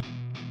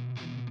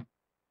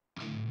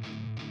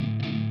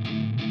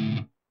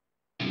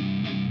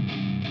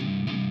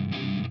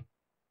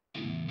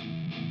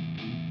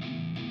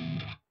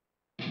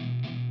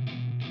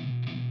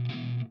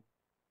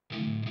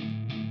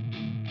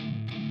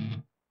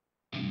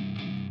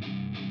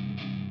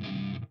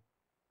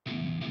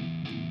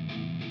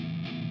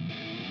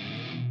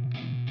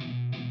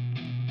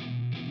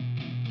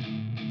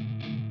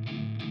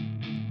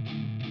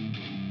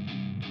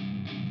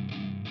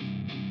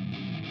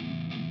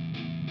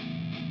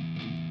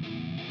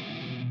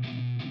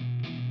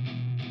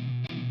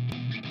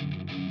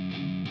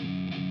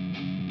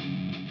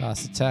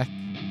 Fast attack,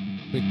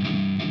 quick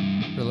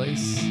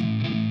release.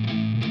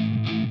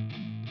 I'm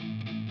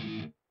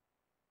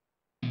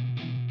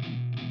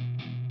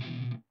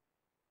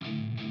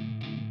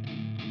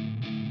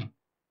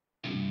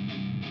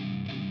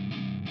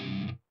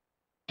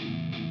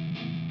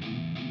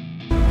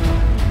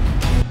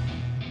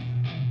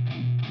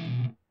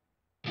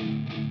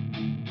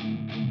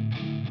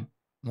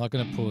not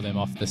going to pull them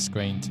off the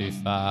screen too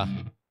far.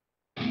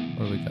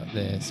 What have we got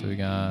there? So we're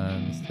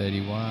going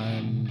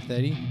 31,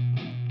 30.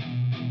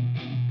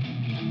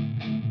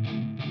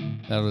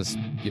 That'll just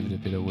give it a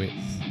bit of width.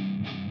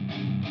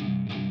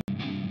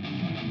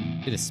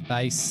 Bit of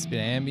space, bit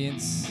of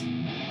ambience.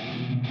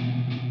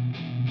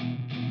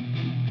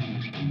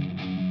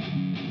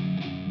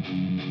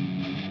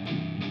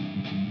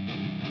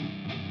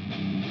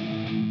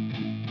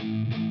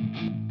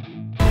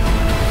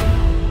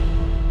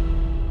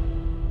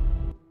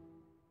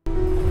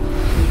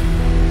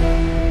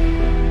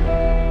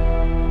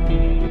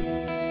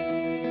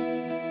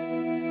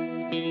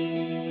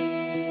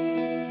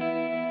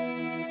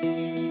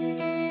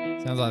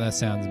 Sounds like that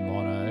sounds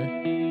mono.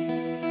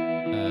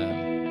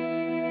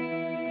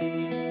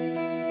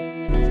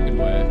 It's good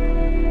work.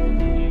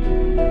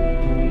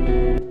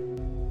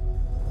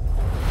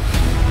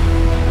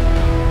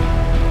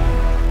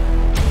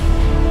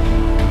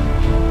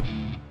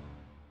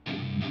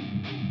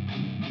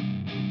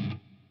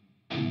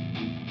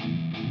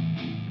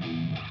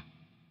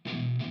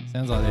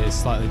 Sounds like there's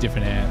slightly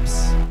different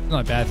amps.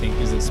 Not a bad thing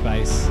because it's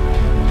space.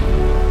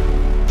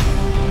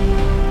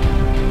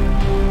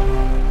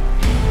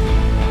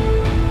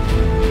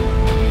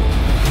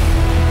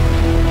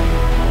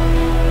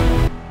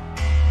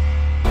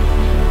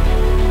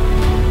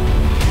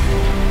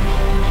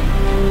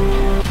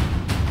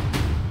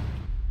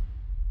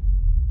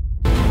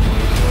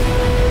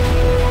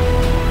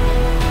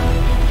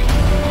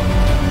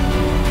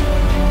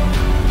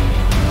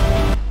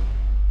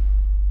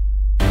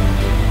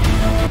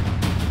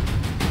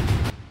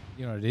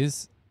 know what it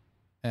is?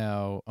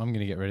 I'm going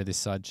to get rid of this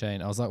side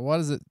chain. I was like, why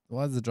does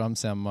the drum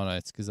sound mono?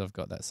 It's because I've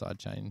got that side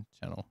chain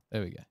channel.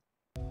 There we go.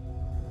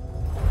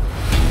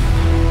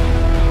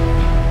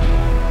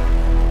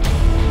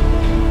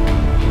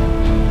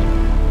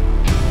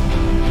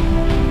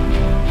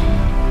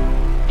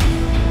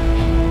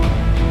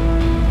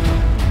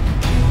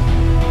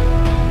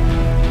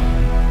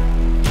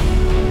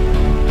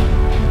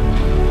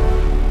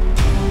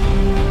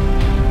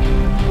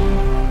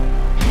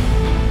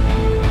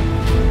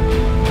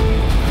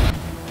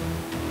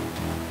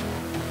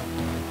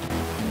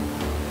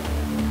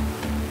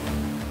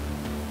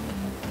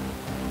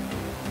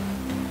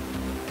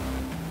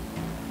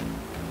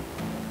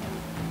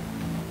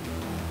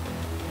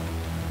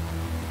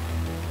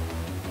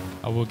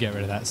 I will get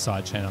rid of that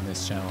side chain on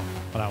this channel.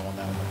 I don't want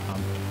that on the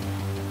pump.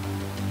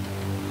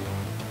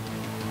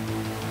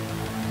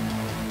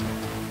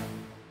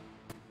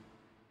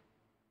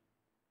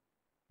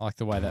 I like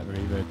the way that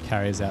reverb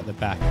carries out the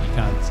back. You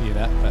can't see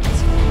that, but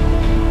it's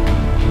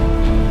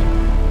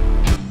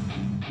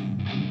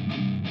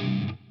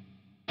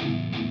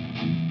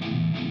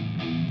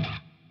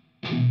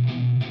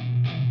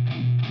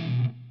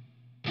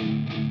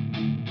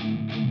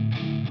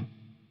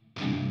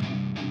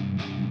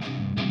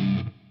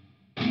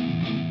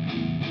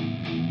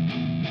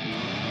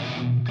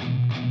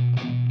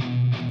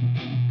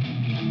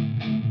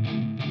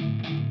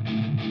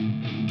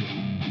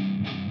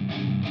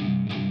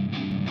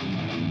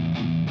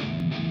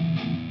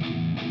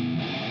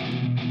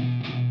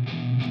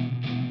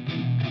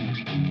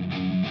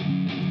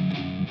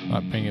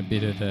might bring a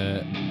bit of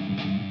the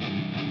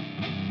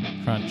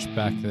crunch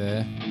back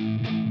there.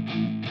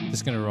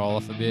 Just going to roll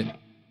off a bit. Just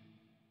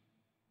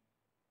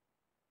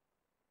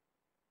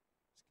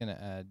going to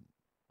add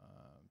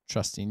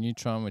trusty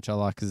neutron, which I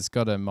like because it's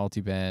got a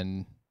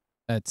multiband.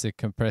 It's a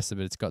compressor,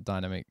 but it's got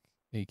dynamic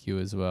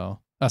EQ as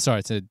well. Oh,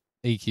 sorry, it's a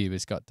EQ, but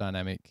it's got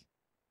dynamic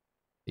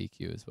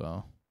EQ as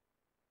well.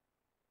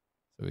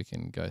 So we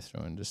can go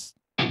through and just...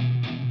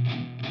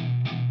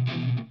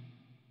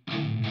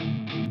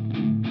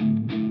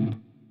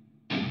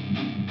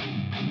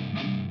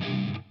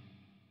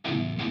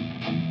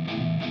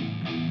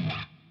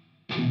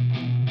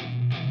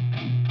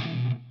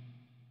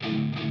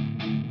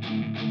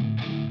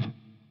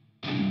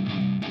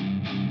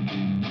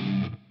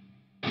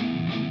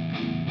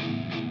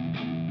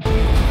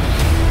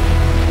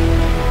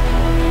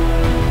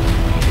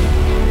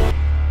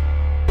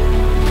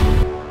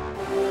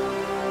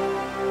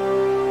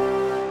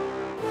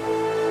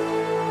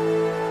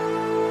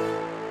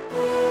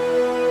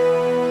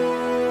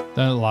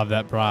 Don't love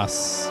that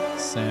brass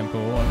sample,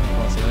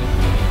 unfortunately.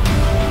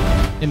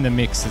 In the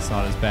mix, it's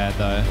not as bad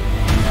though.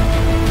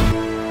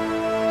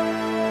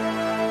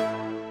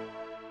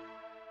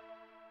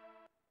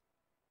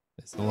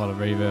 There's a lot of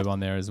reverb on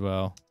there as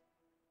well.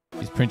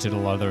 He's printed a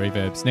lot of the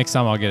reverbs. Next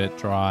time I'll get it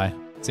dry.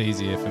 It's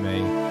easier for me.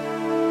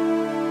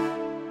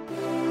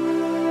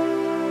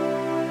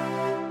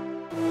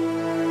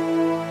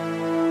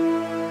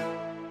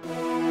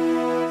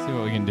 See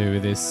what we can do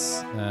with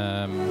this.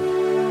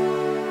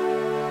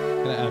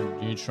 Gonna add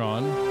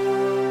neutron.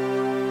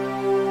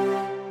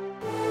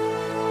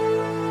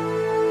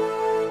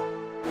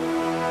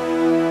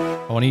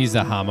 I want to use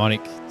the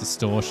harmonic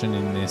distortion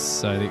in this,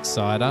 so the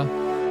exciter.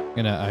 I'm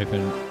gonna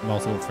open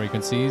multiple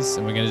frequencies,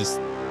 and we're gonna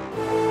just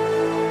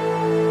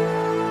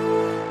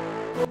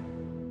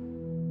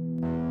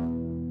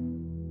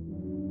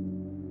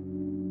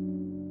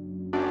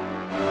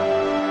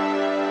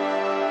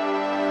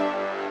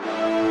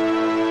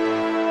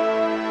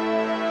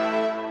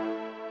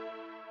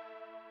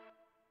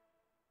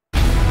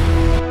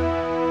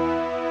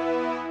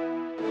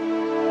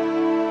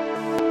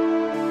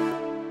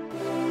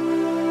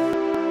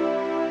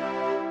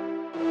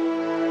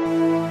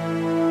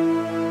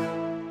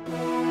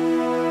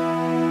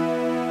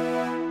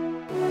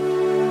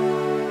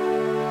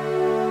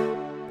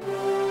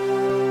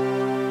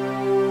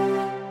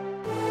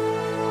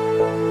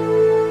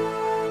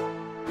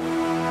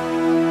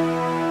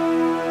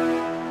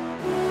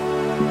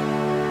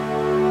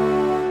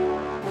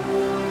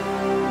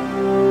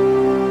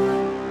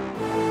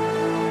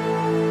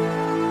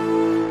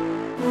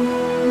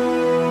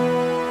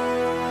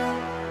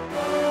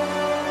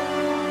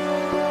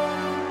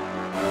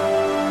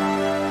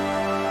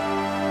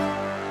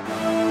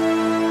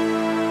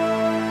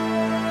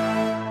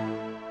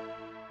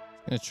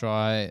gonna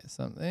try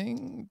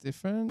something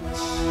different.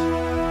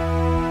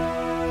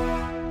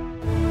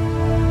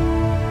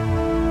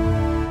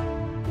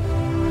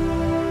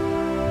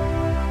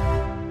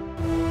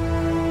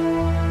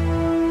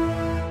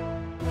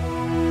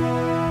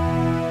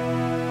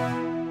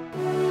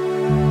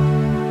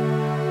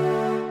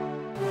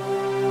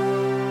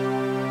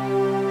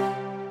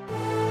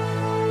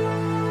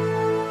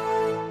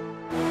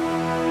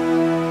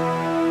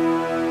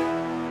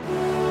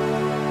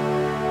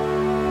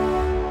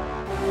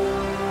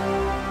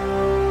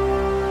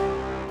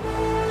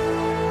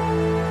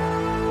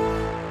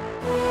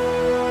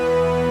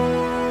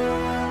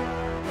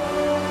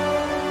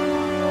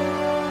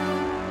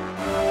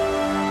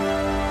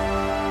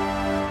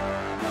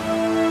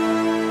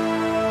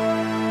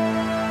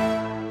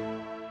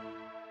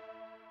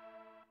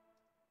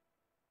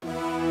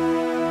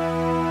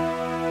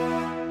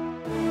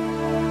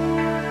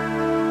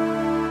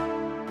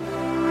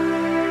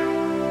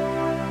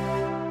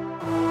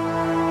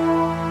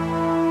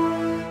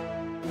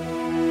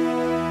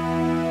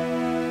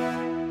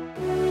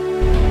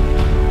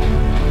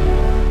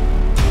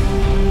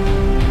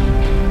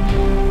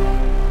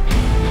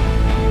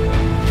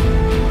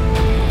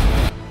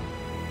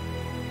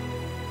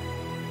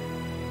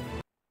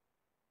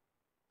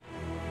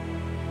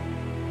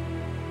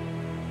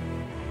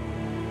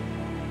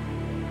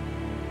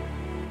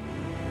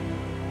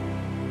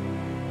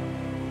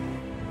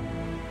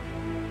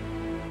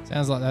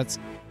 Sounds like that's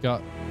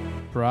got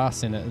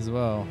brass in it as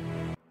well.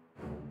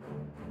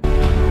 It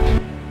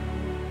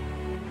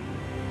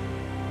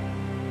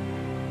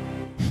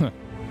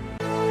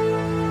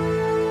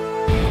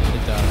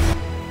does.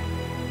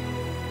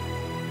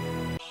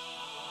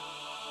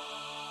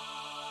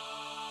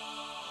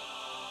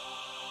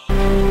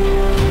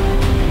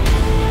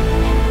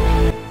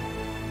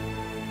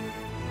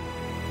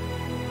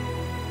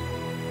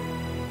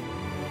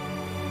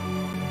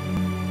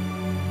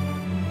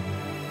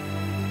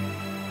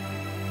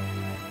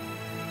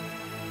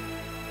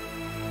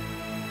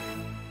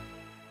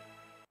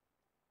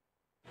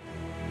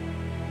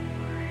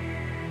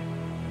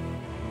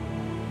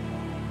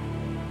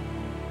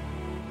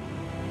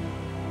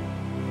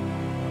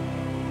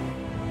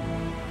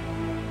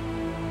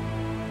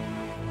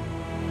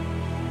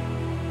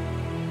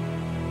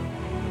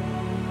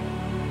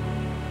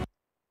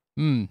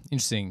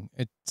 Interesting.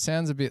 It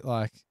sounds a bit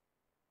like...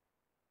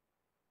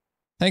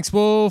 Thanks,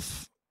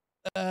 Wolf.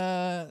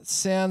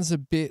 Sounds a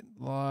bit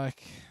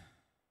like...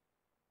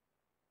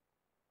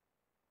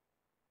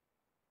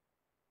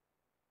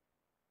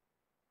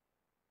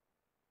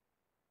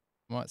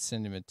 Might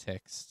send him a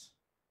text.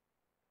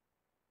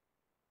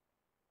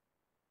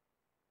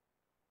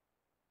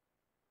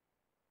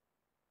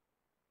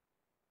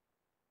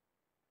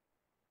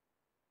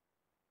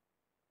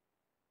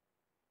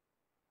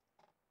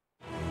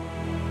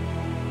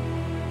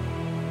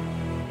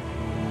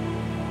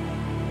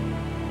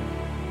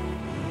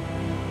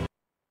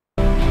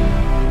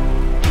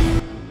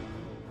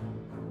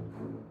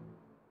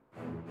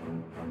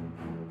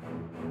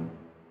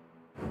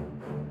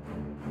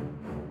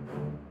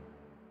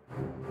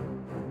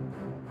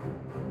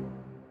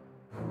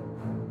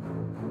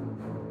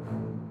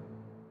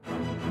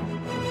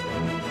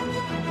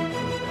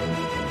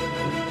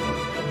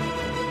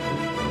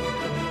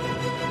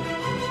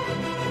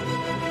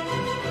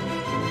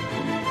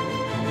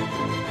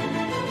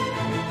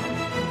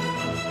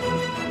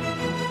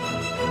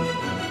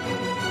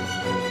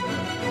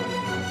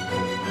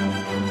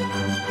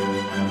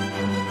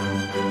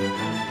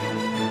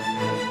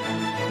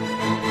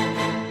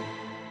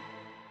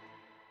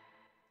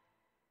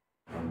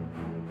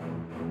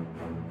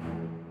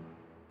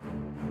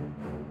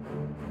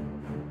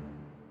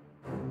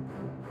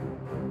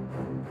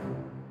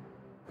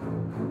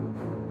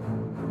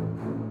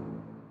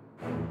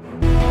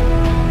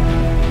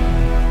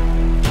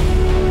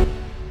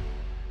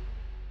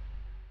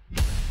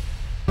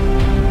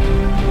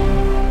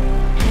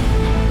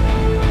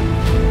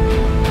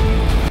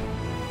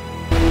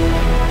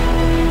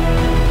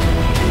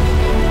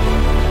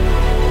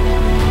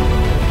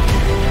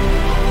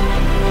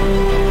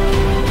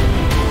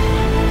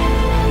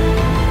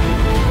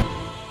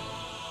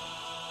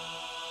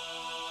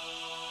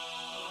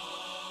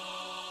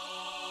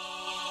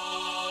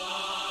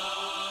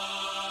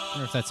 I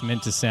wonder if that's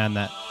meant to sound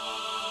that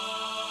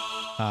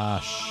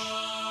harsh.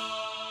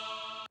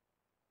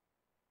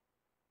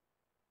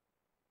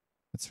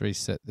 Let's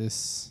reset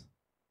this.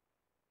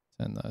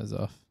 Turn those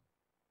off.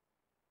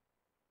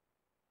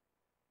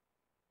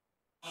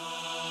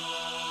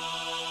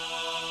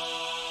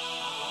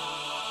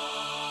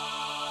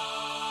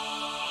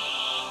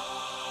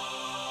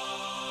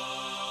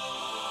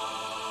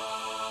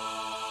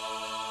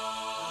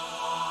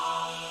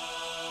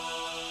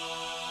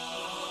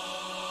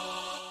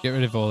 Get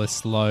rid of all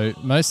this low.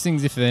 Most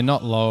things, if they're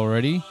not low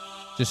already,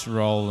 just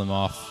roll them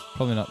off.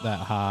 Probably not that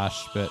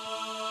harsh, but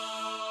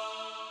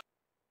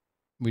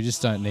we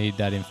just don't need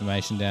that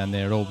information down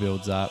there. It all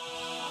builds up.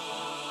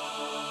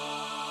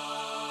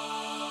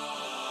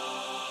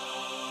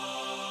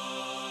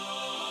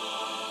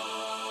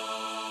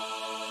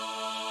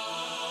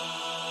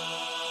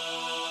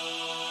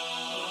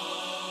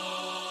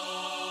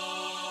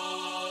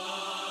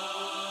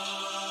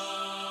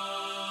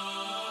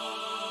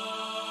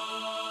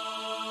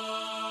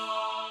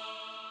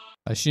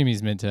 I assume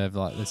he's meant to have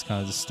like this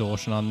kind of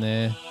distortion on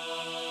there.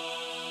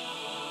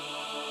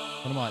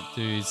 What I might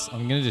do is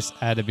I'm going to just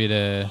add a bit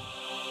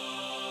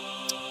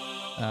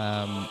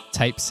of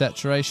tape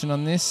saturation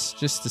on this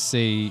just to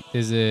see.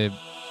 There's a,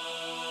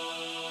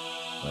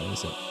 what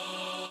is it?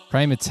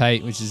 Kramer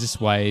tape, which is just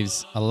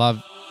waves. I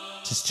love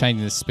just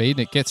changing the speed.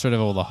 It gets rid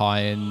of all the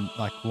high end,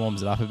 like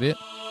warms it up a bit.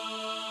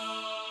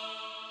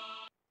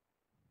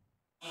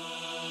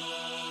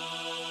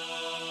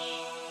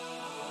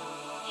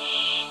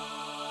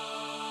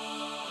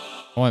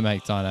 I won't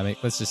make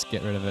dynamic. Let's just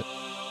get rid of it.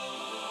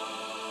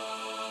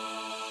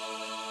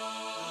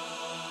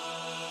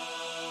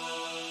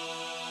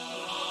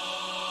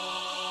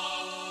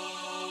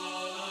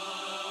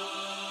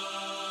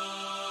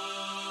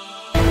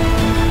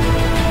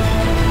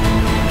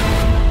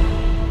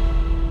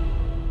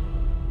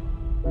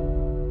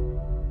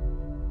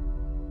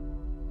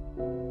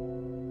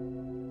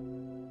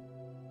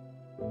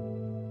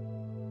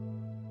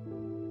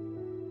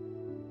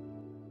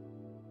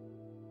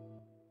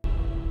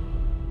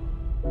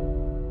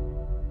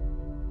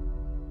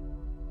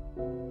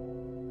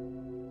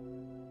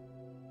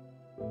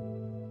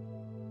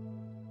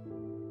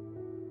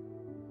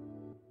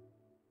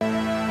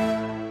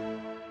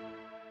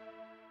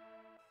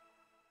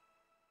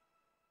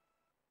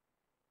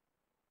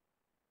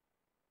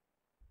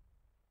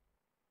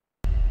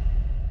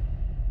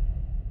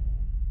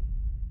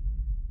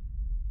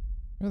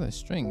 Where are those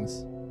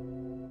strings?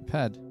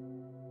 Pad.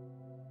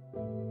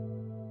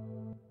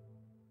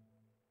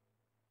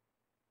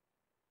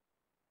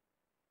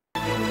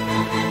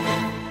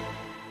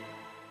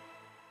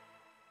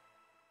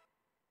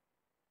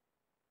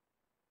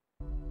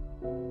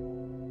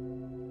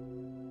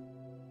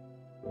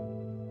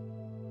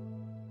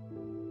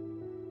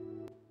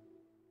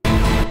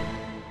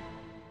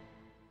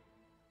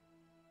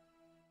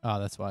 Oh,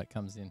 that's why it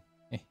comes in.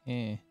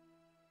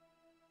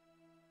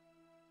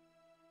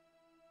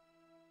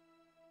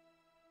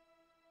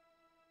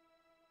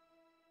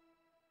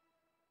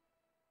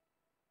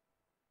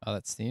 Oh,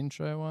 that's the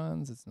intro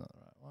ones. It's not the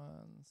right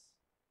ones.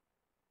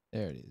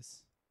 There it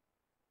is.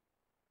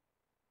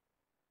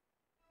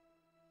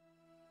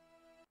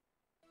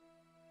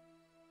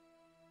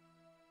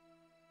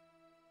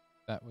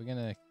 That we're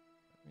gonna, let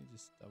me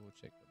just double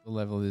check what the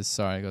level is.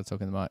 Sorry, I got to talk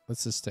in the mic.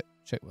 Let's just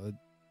check what the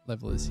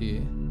level is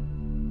here.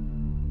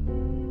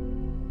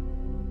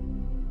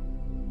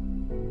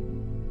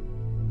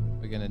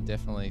 We're gonna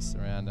definitely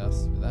surround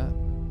us with that.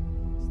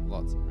 There's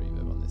lots of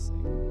reverb on this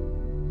thing.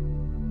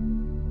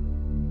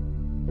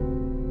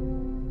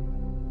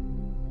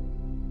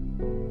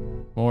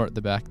 More at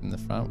the back than the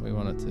front. We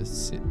want it to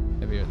sit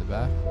heavier at the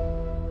back.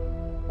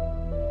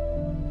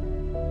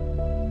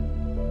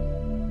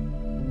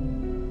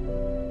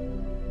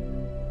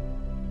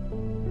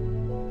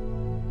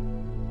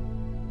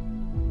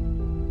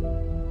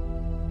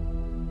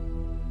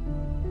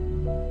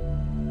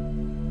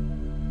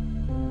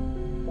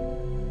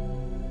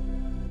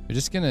 We're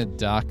just going to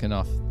darken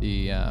off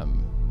the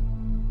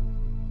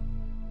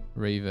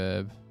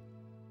reverb.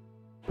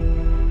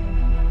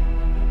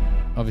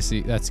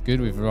 Obviously, that's good.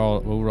 We'll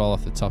roll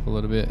off the top a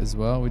little bit as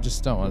well. We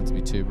just don't want it to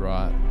be too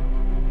bright.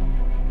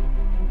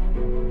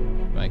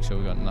 Make sure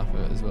we've got enough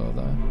of it as well,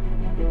 though.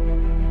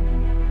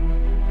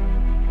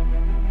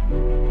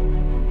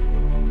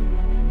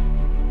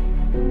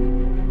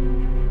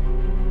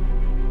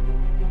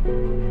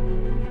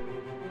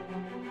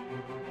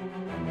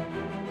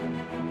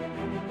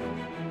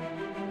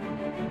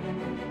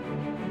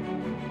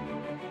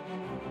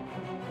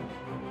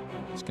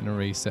 Just going to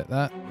reset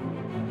that.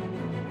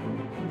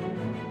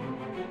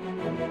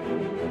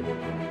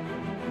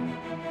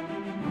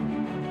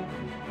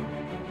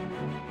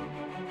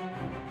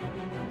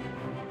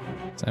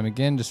 Same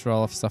again, just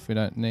roll off stuff we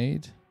don't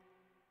need.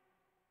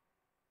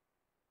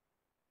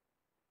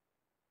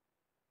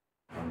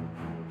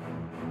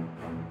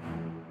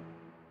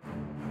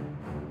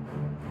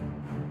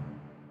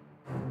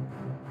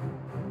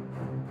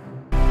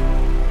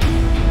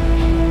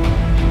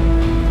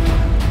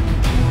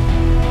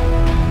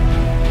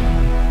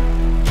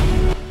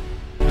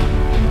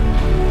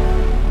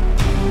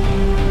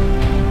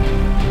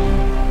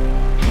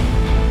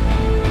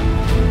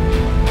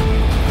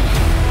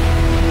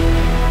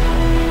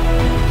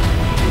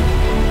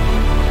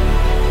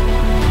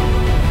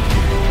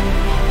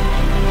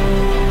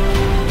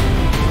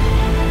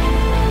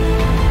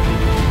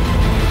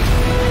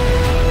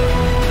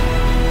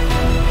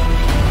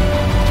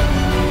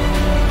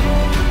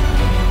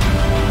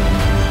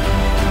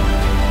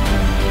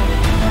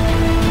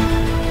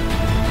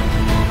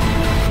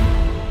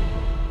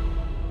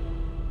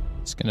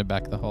 Going to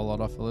back the whole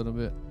lot off a little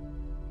bit.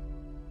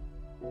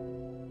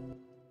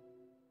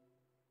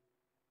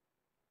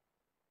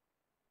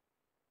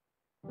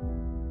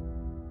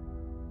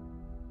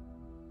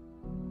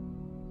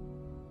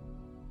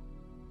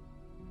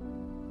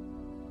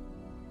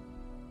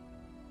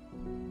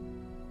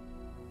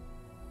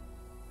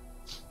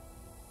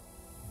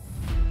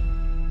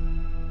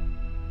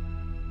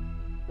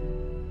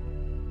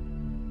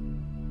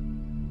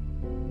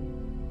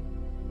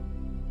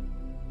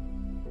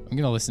 I'm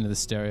going to listen to the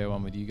stereo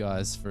one with you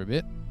guys for a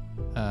bit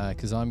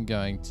because I'm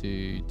going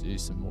to do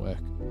some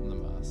work on the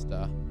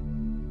master.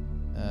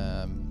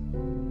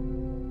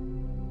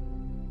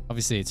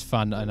 Obviously, it's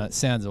fun and it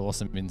sounds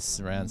awesome in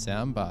surround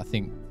sound, but I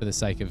think for the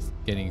sake of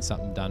getting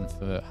something done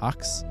for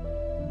Hux,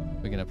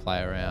 we're going to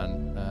play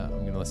around. I'm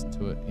going to listen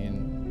to it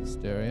in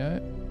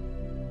stereo.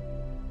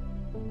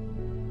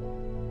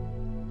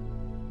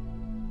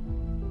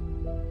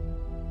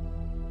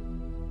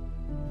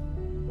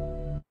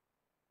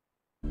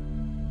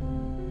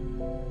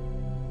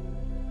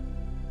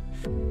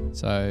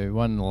 So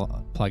one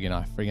plugin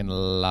I friggin'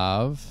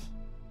 love.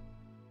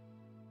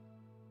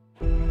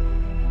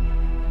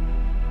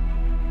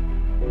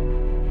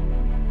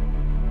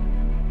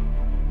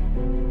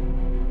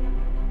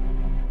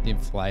 The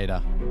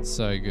inflator,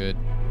 so good.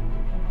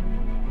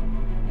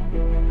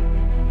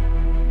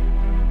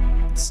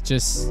 It's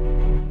just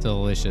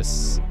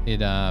delicious.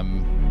 It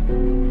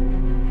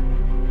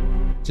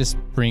just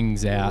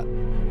brings out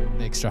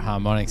extra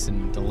harmonics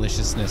and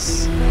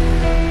deliciousness.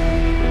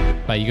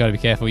 But you got to be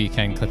careful, you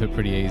can clip it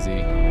pretty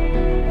easy.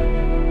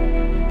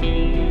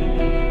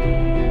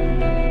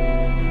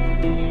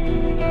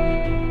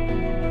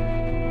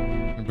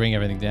 Bring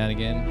everything down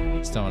again.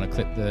 Just don't want to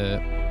clip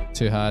the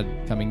too hard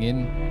coming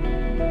in.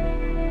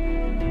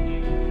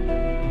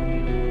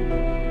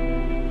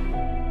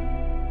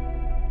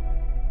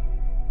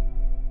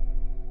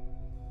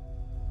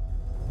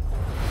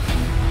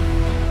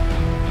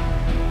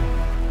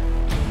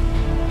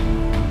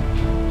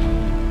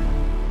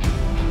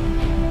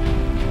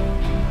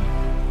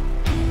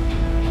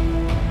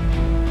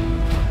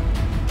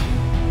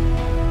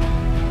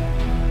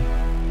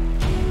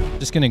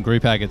 Just going to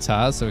group our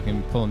guitars so we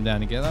can pull them down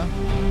together.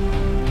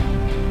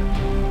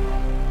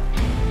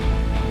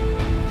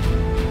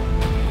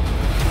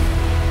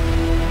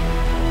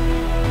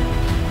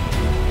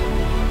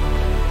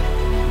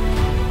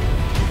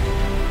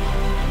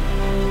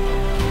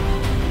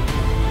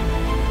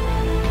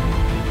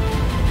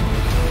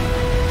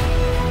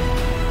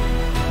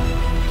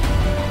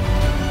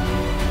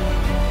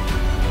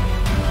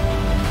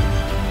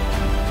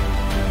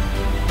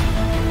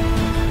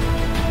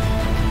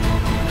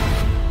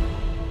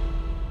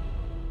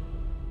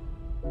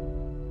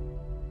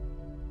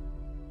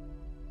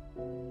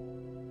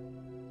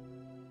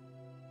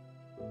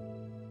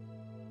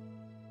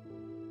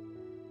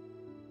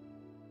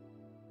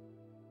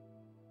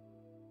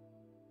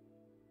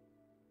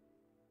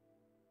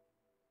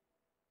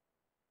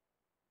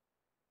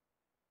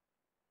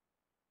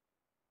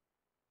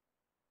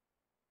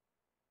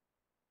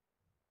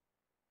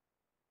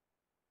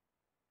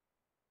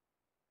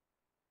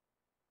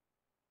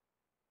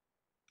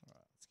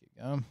 Let's keep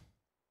going.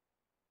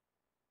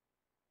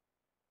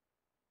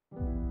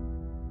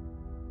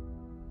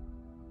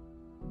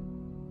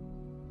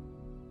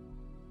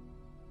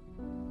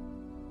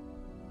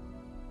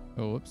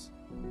 Oh, whoops.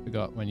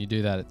 Forgot when you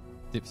do that, it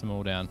dips them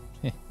all down.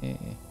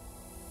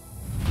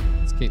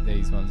 Let's keep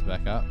these ones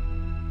back up.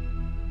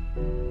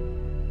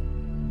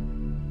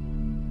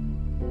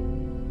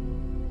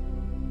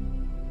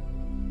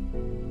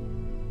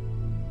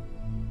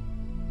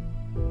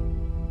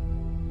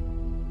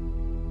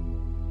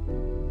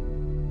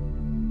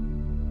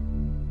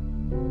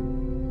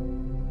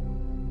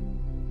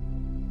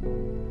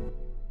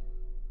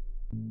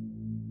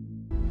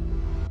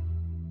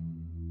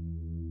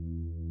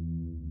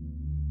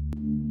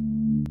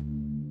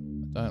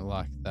 Don't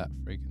like that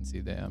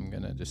frequency there. I'm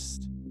gonna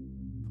just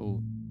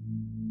pull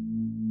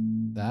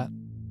that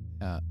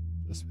out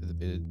just with a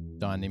bit of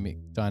dynamic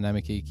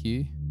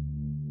EQ.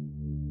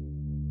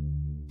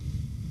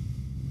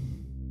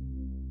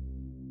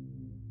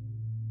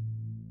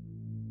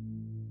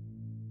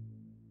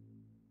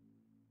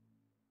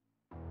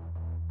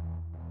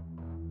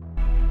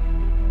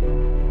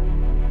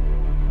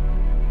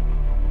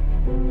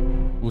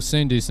 We'll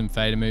soon do some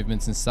fader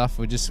movements and stuff.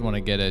 We just want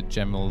to get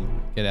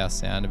our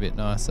sound a bit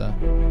nicer.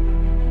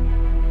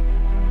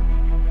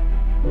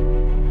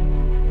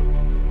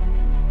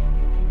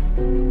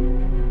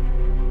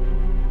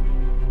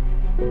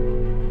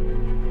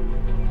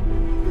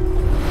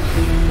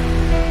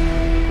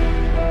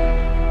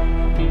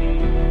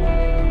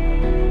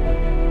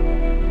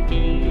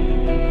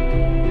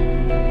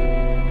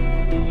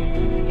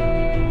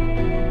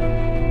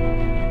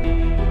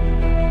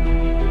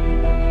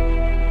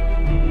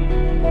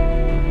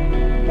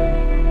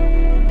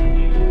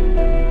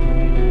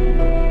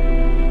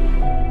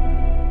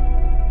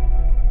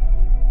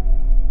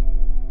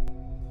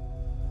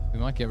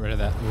 Get rid of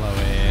that low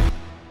air.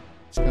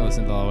 Just gonna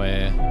listen to the low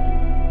air.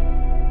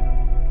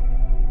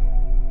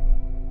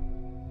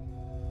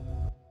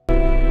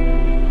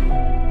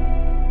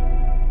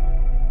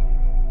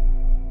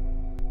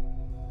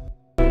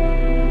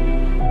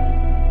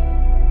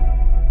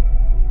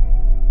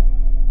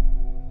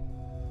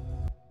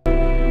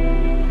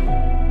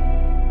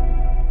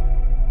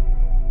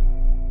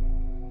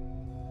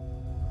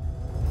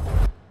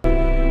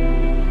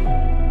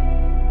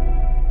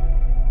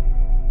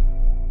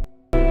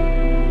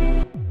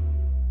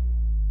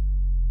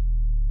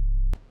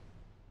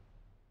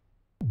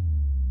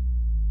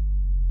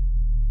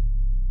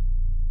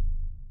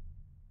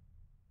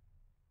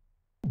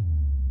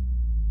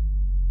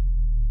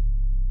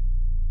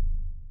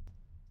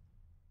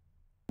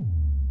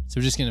 So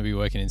we're just going to be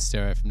working in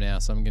stereo from now,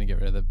 so I'm going to get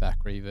rid of the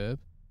back reverb.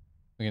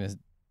 We're going to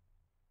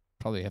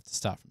probably have to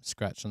start from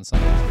scratch on some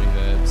of these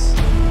reverbs.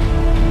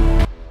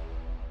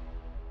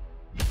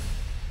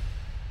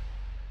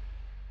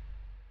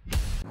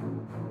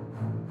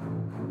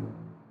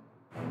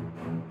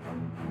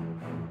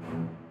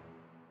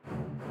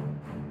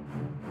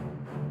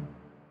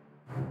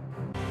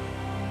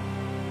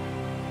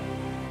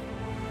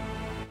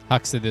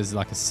 Hux said there's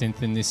like a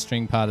synth in this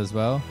string part as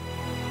well.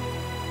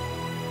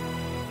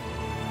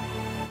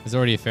 There's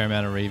already a fair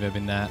amount of reverb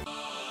in that.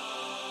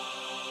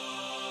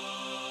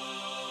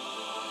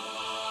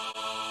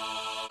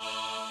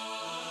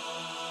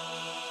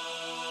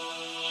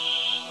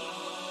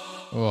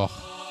 Oh,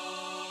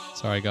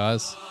 sorry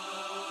guys.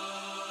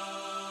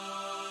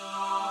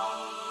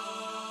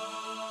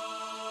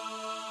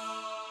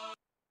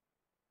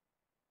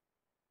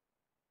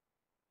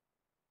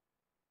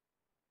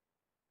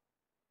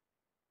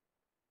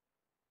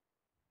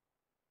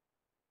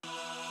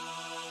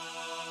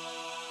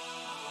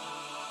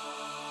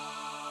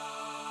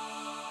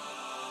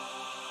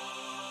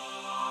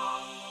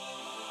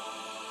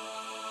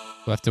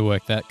 We'll have to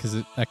work that because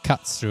it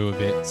cuts through a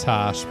bit. It's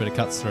harsh, but it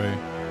cuts through.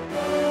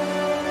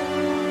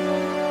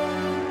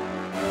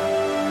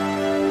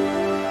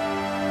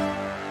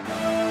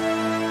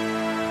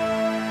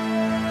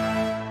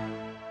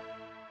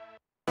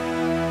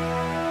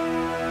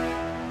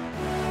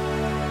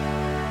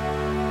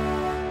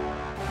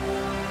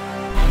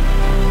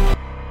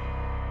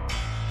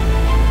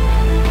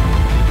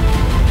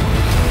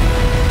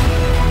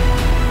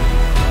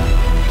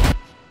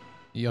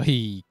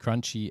 Oi,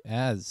 crunchy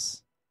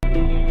as.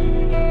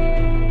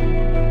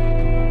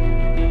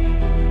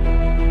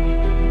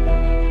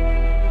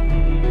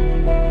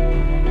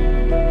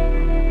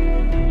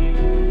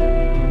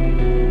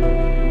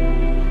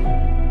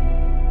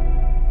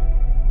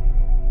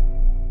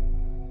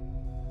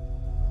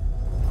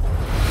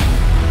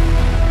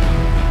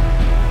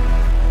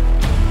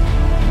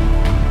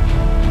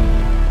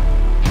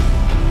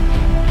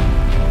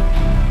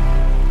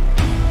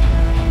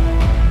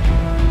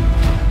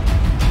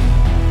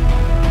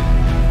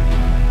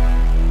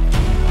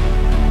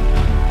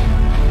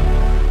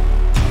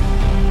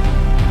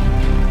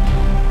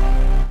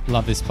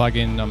 Love this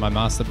plugin on my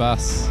master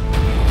bus.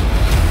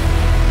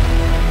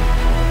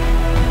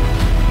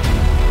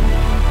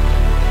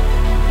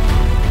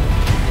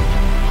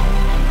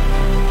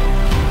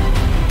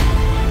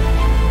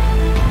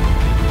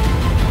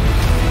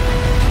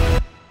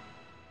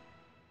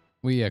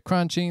 We are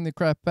crunching the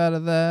crap out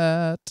of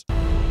that.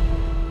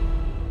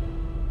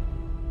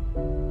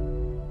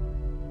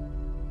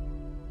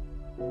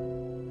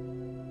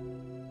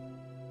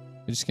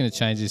 We're just going to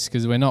change this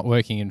because we're not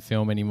working in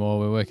film anymore.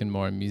 We're working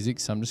more in music.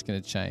 So I'm just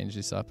going to change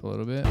this up a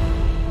little bit.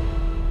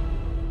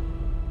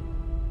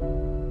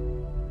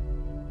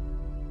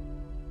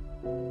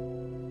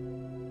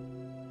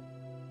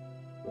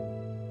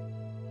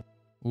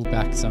 We'll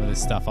back some of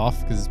this stuff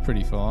off because it's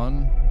pretty full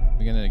on.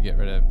 We're going to get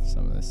rid of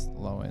some of this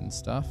low end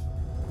stuff.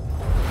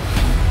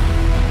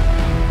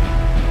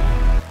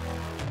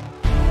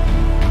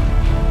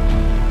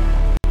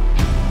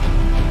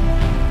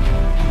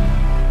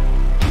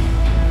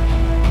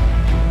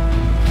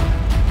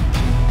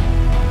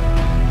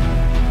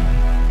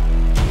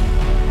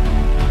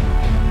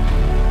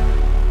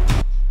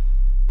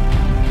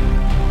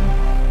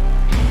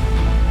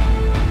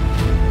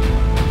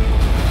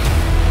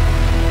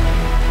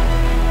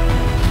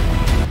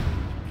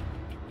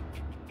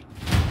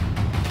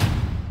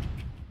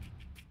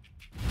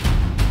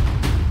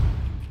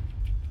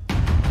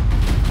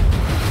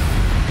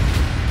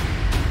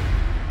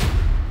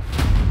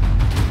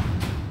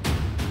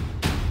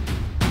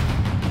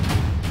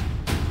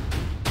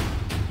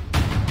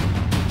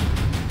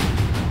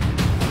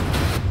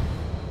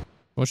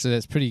 Fortunately,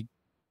 that's pretty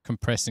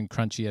compressed and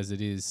crunchy as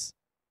it is.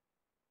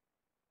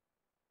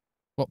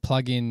 What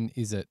plugin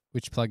is it?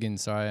 Which plugin?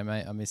 Sorry,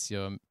 mate, I missed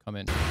your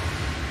comment. Are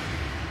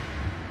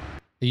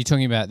you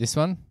talking about this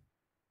one?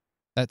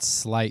 That's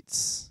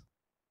Slate's.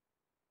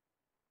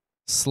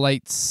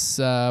 Slate's,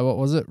 what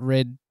was it?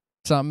 Red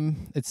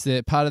something. It's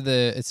the part of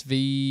the, it's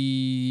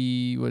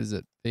V, what is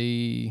it?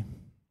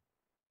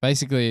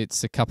 Basically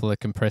it's a couple of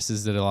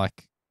compressors that are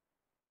like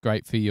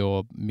great for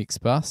your mix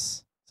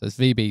bus. So it's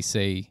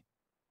VBC.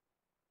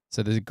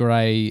 So there's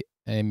grey,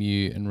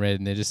 MU, and red,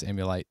 and they just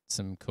emulate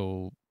some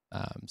cool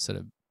sort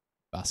of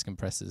bus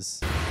compressors.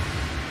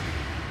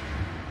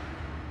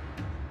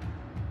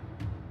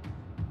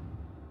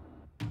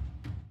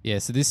 Yeah,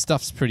 so this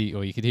stuff's pretty,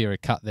 or you could hear a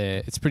cut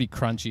there. It's pretty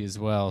crunchy as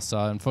well. So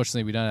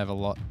unfortunately, we don't have a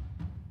lot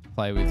to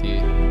play with here.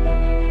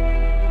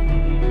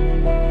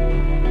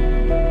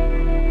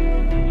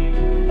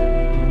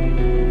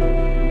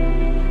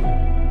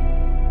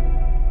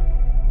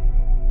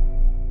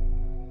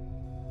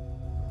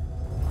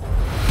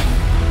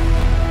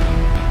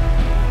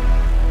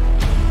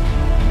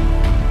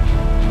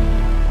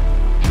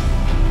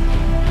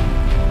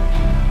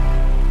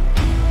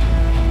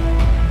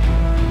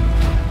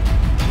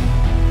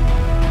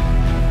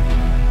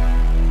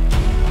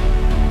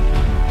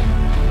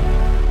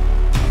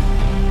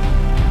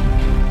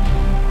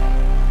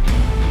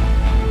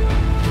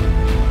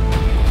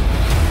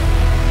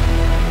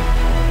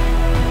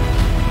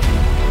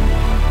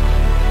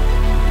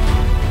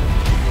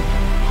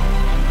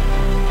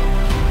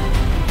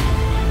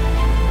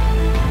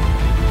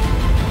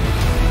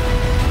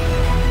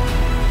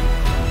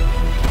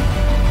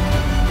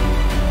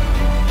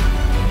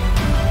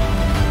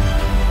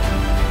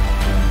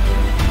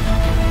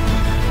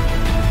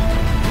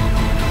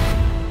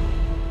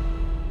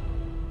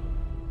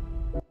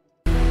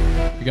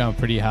 We're going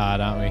pretty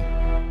hard, aren't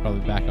we?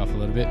 Probably back off a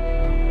little bit.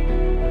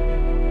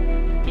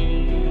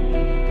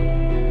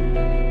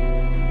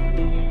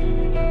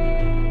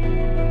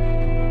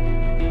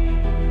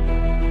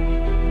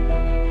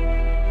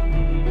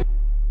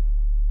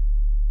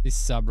 This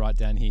sub right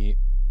down here,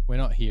 we're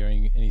not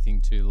hearing anything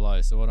too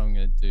low. So what I'm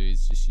going to do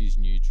is just use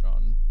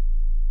Neutron.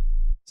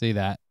 See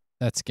that?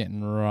 That's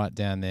getting right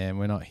down there and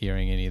we're not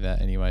hearing any of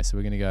that anyway. So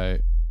we're going to go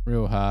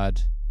real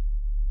hard.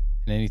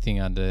 And anything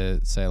under,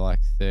 say,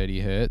 like 30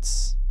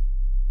 hertz,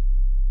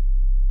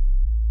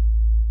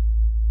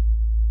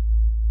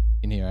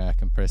 you can hear our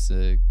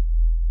compressor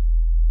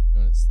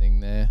doing its thing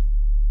there.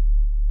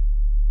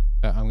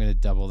 But I'm going to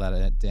double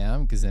that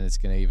down because then it's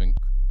going to even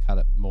cut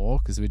it more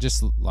because we're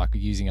just like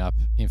using up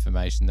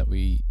information that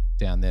we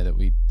down there that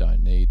we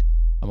don't need.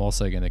 I'm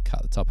also going to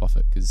cut the top off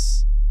it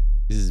because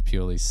this is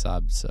purely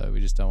sub, so we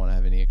just don't want to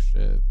have any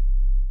extra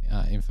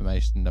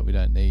information that we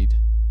don't need.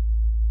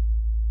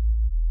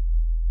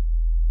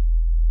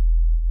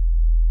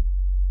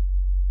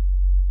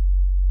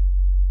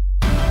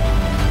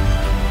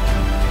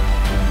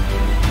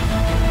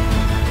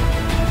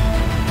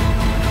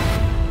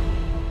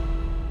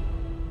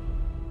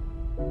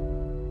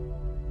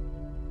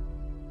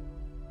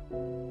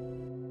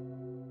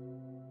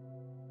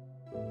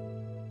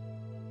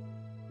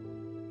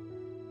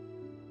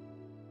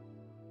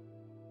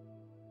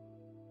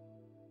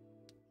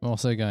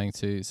 also going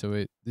to,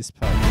 this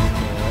part before,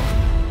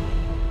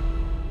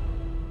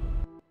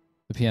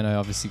 the piano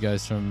obviously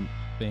goes from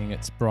being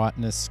its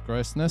brightness,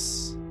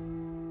 grossness.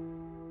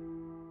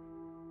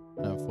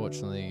 And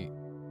unfortunately,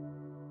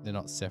 they're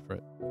not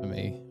separate for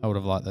me. I would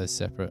have liked those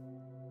separate.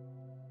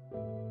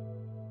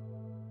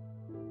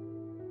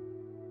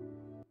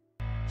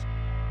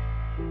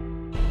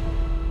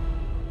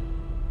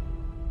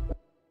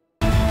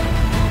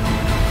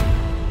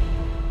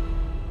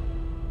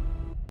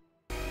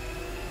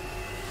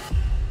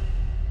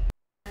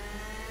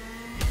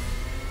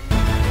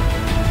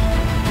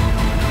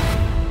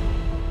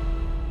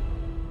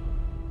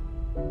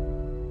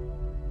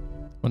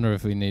 Wonder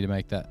if we need to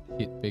make that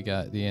hit bigger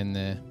at the end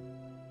there.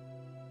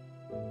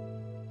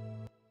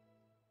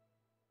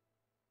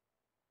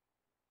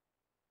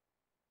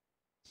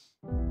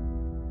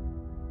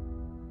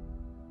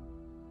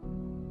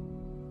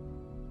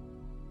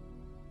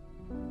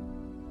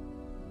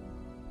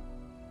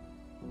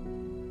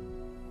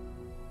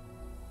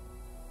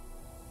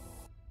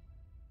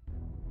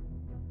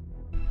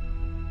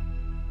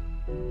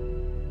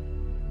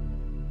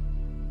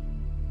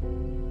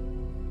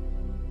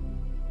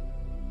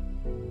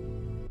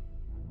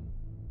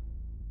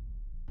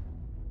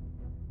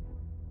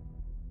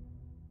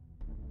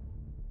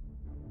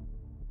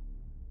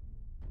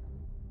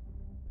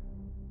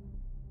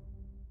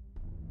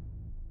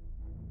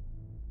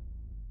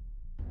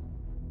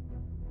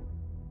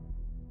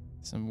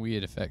 Some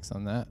weird effects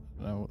on that.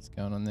 I don't know what's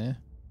going on there.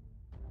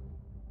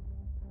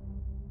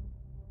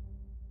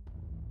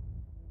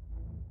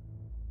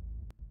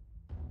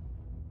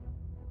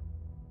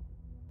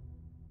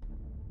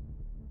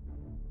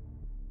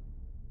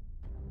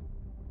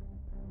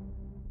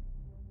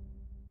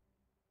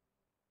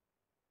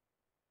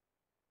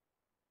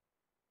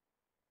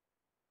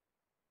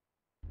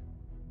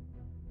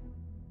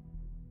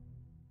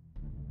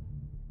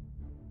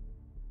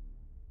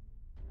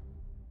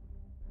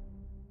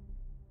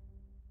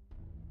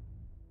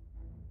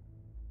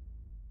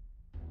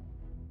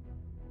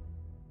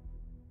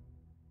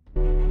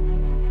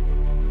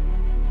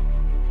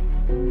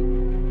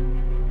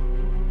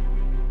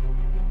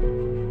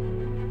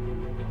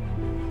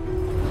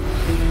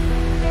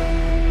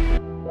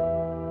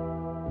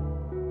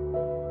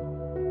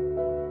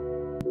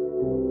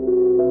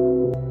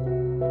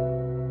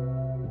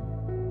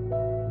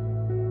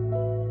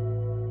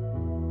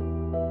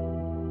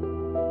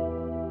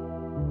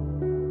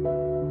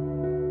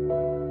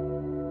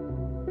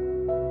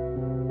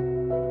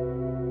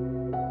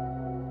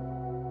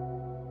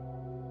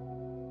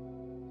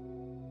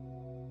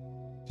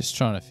 Just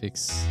trying to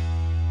fix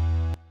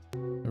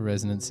a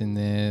resonance in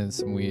there. There's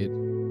some weird.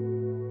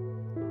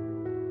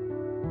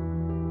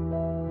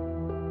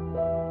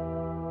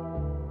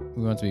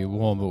 We want it to be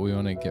warm, but we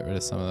want to get rid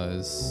of some of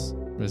those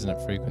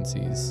resonant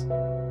frequencies.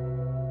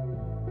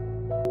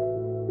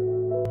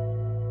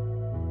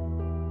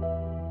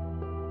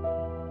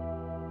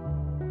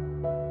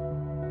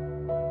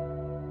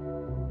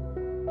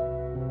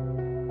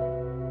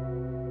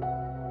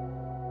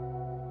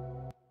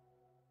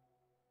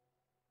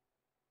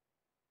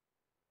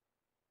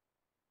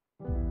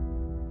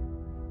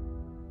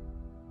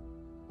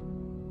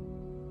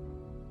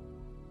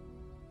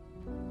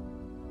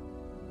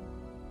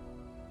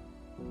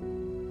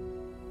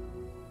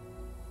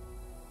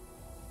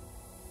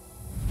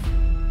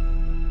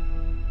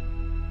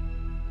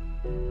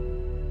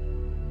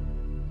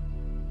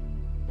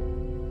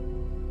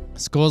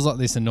 Scores like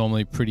this are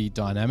normally pretty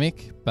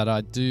dynamic, but I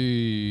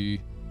do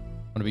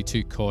want to be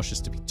too cautious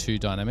to be too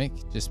dynamic,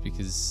 just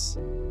because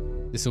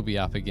this will be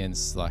up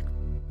against like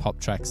pop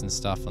tracks and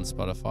stuff on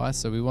Spotify.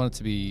 So we want it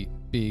to be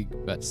big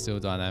but still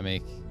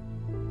dynamic.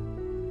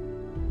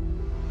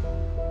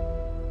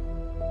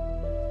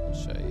 I'll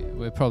show you.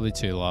 We're probably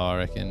too low, I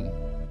reckon.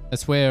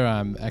 That's where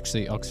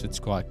actually Oxford's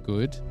quite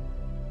good.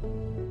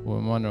 Well,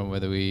 I'm wondering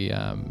whether we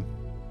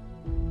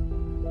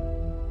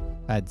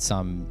add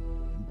some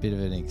bit of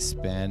an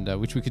expander,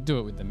 which we could do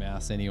it with the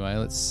mouse anyway.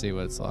 Let's see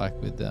what it's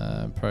like with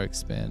the Pro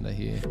Expander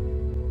here.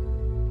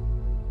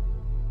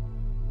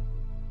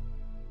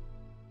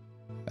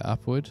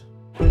 Upward.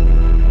 We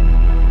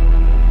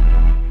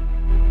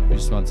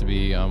just want to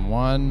be on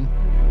 1.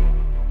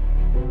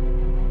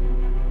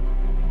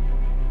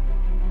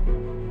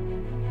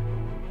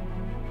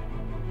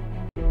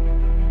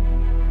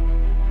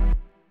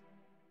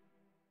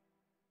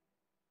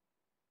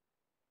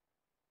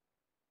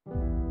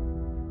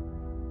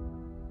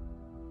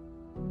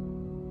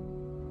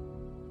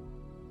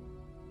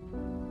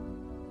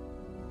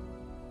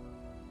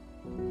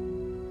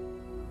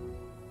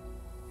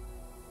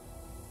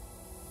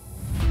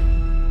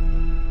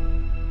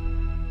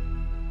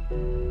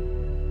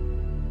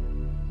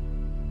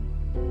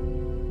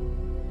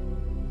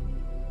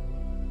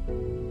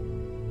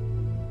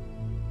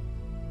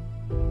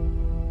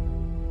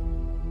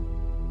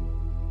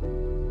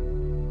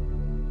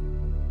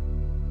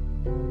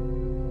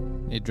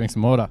 Need to drink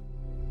some water.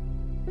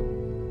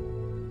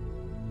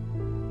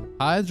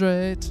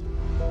 Hydrate.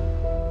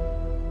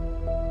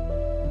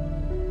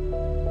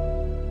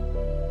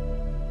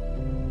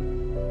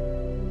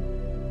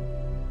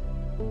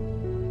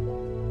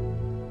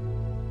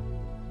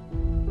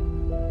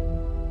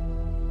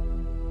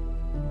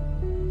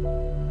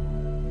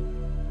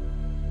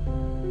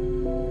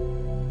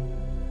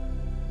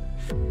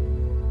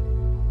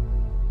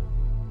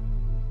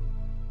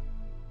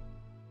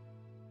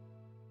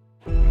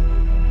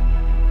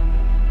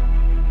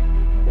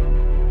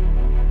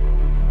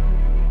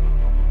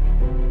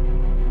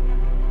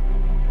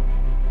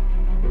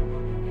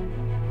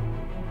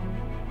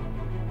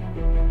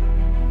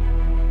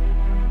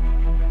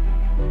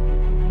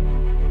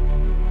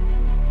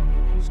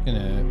 Just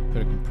gonna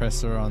put a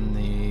compressor on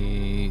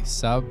the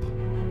sub.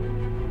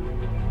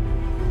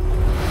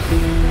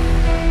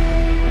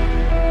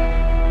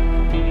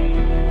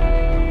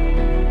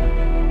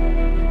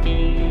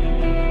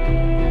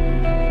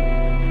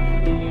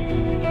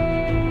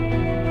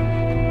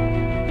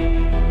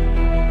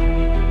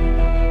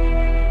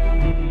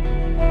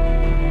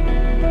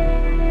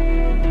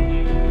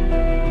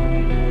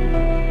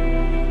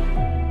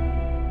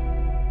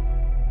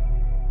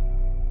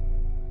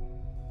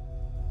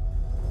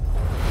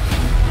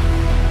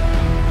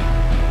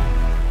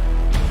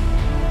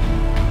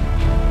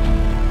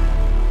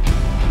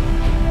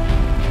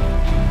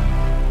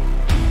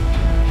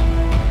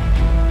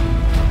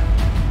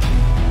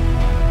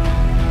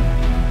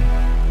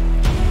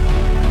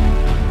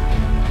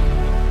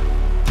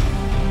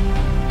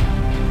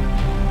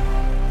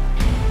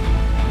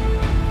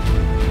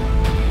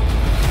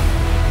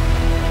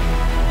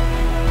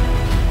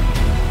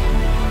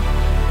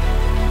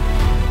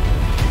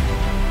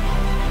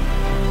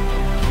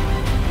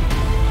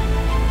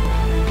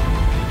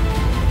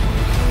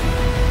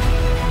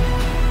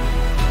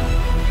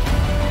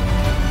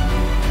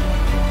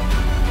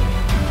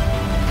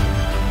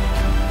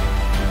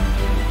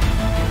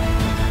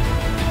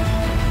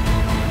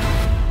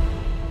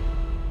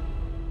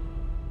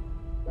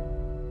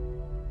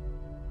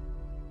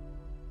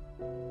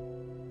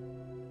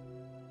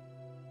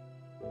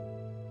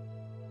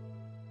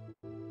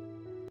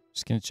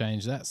 Just going to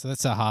change that. So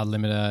that's a hard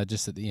limiter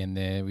just at the end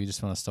there. We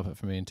just want to stop it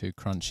from being too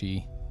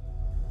crunchy.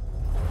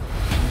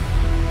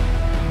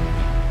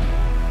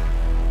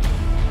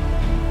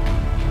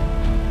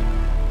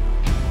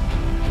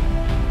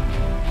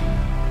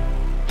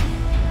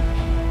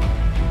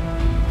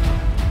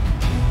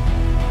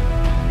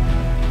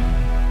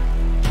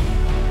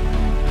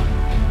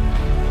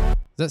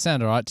 Does that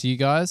sound all right to you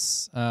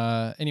guys?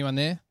 Anyone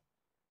there?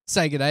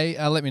 Say good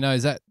day. Let me know.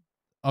 Is that...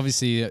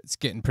 Obviously, it's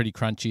getting pretty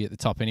crunchy at the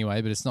top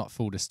anyway, but it's not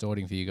full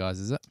distorting for you guys,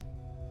 is it?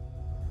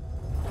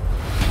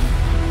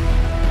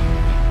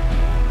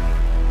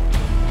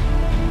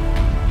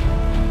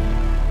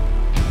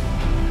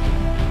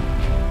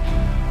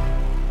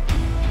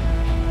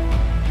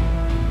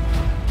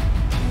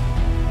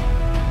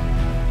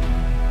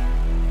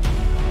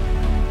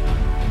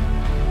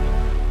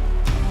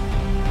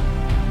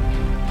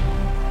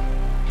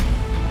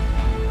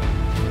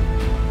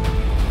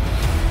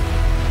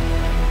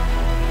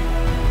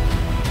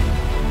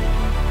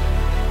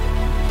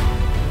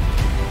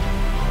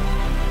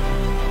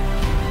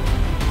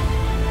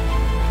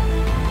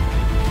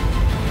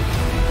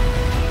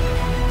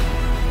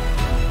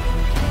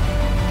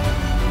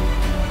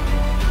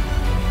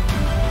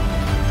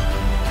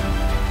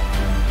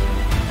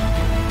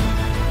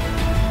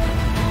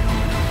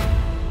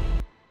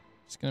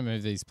 Going to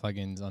move these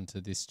plugins onto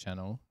this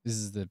channel. This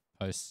is the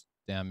post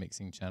down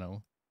mixing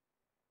channel.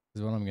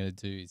 Because what I'm going to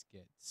do is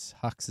get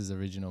Hux's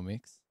original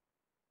mix.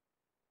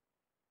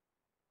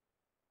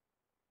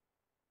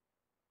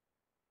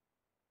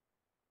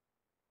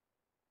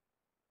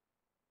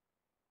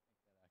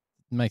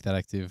 Make that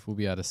active. We'll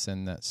be able to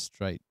send that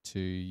straight to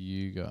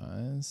you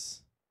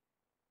guys.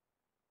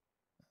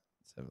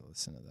 Let's have a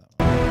listen to that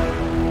one.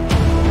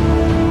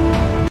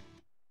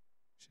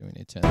 Actually, we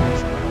need to turn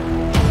that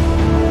on.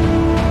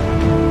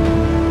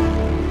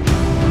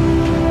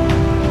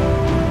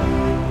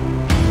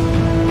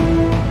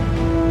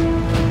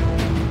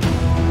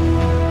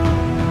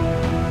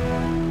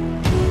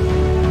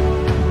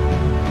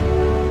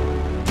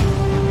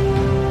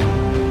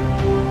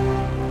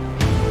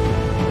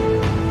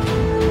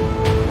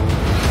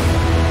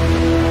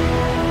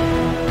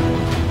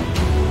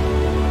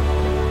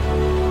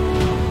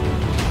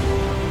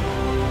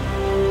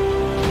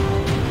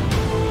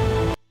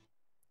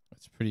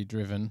 Pretty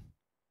driven.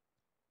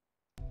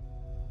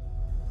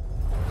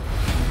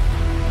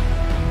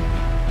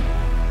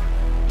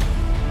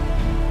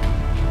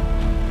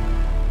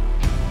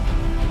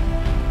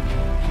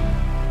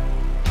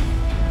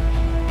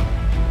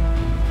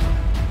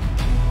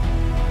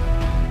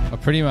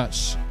 Pretty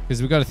much, because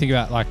we've got to think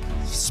about like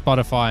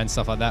Spotify and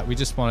stuff like that. We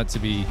just want it to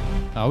be,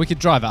 we could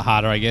drive it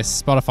harder, I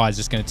guess. Spotify is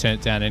just going to turn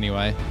it down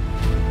anyway.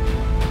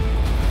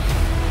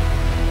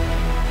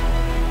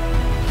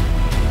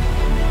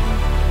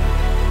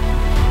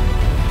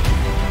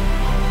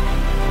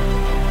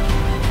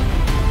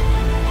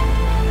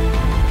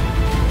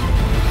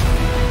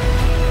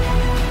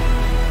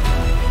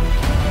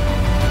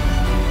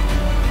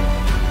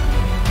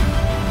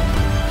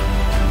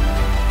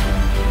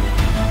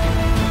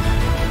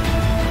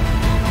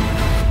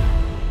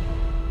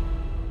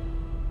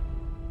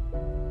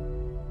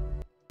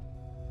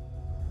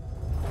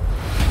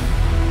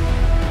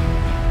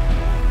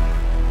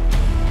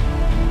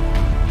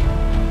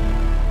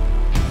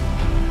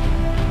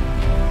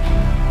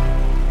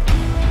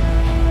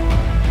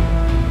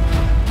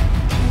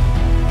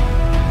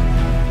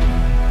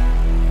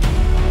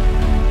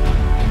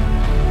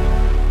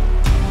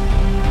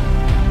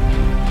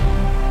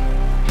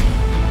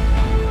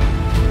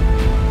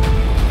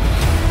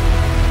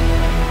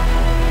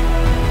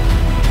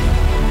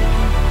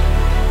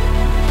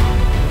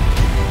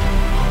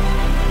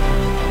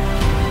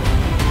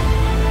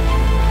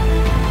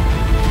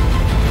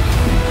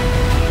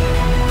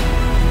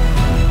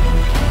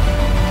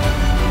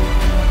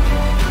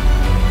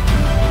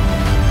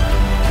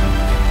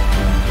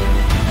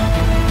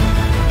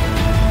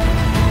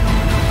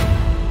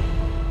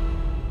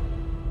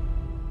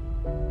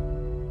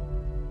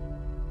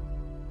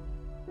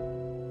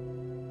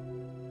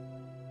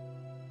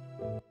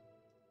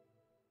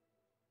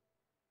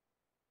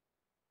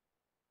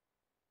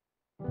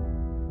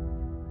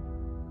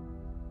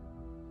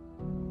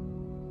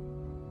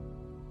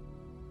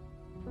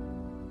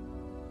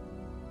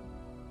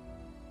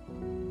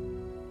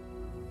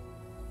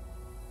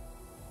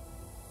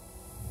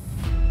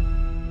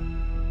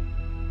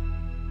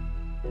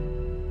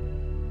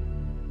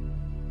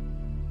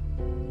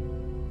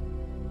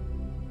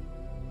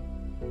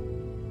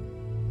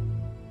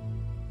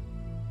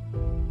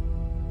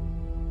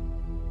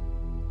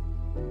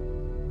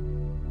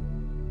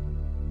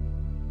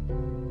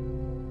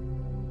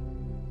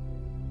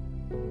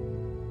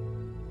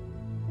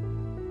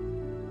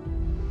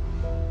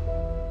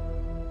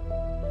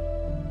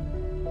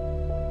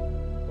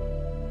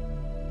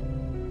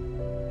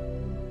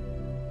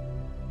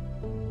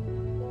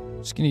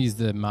 Just going to use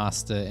the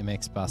Master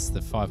MX Bus, the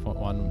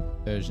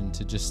 5.1 version,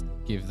 to just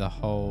give the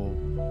whole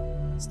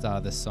start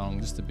of the song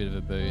just a bit of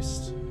a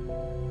boost.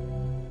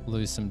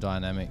 Lose some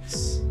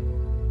dynamics.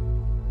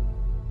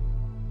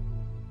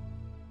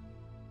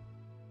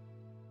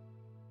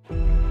 I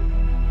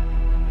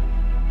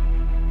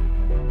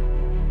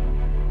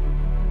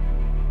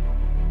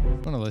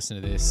want to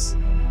listen to this.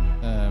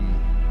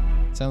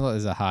 Sounds like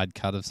there's a hard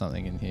cut of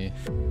something in here.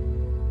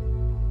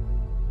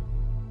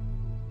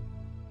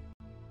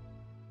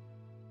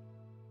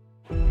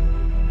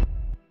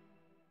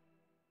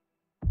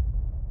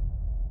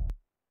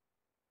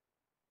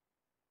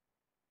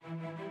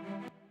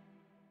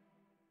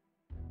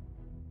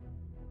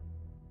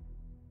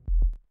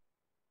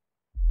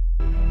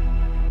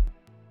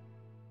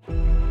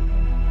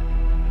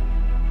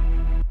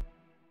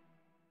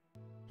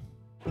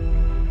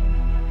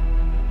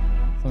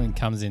 Something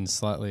comes in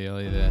slightly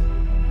early there.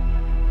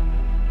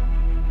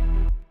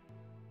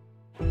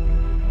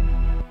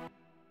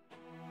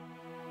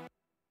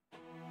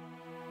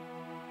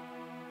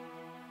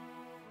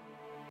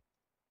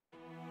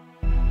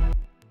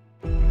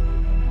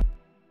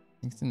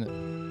 It's in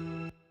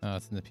the... Oh,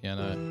 it's in the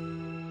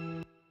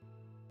piano.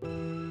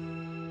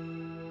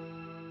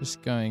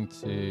 Just going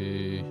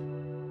to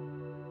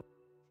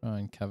try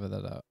and cover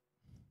that up.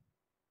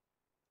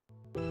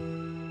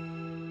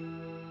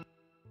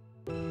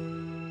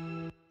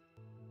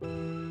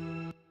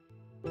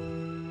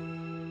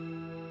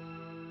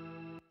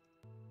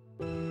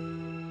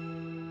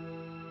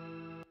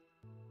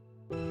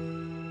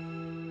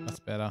 That's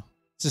better.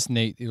 It's just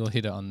neat. It'll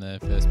hit it on the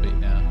first beat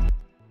now.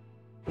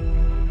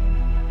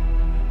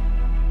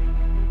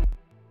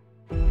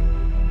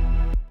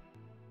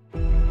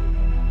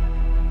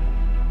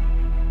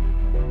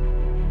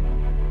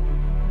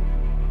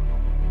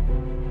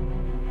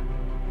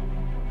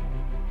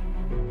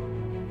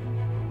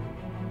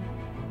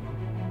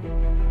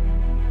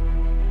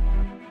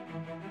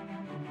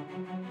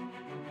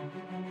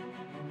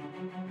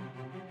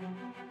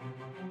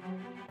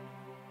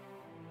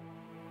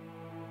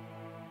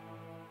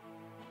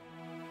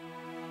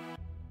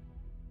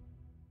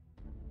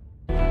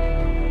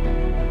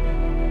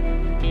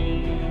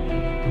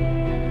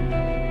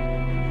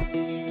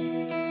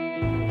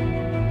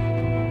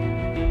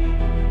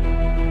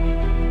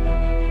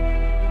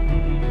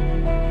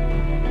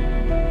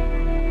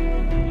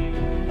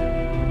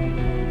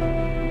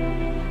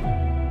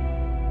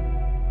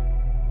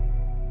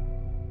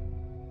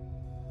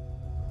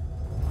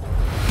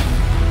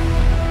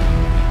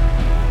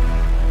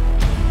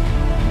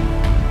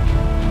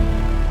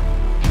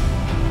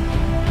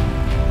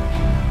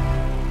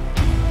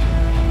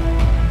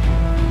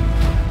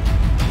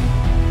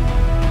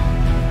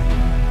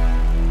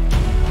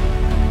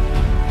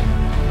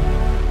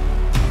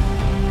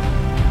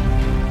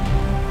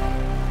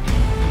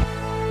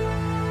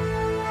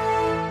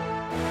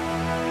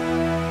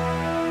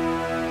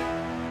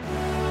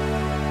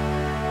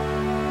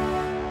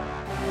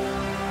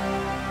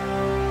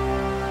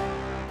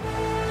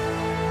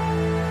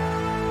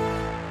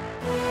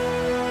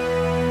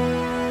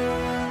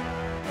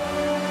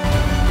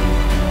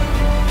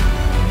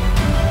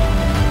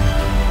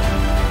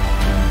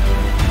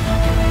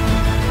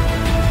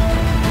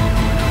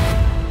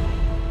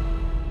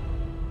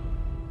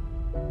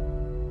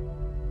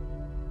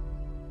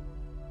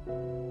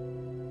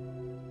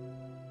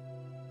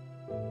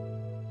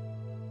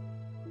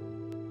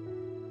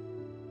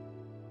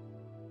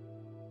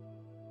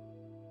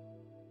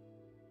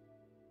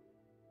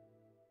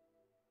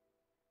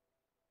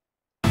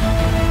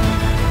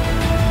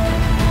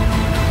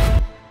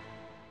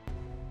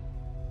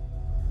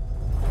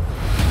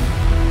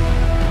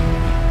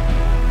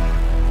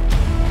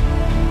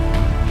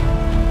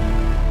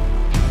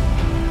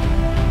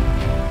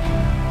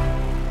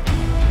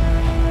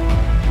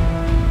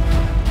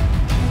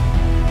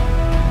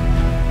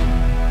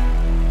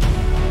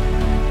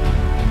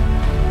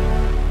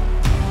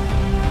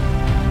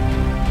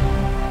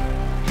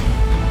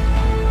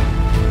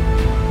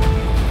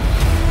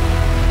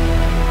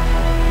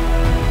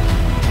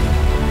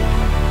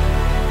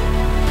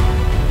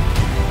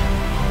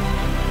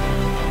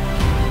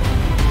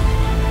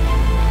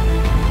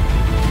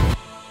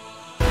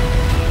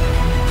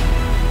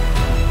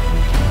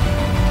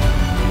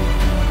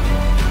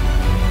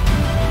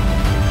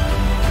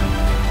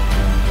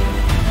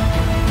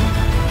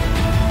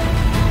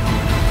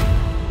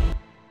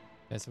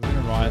 So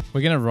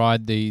we're gonna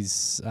ride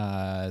these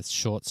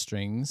short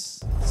strings.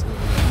 So in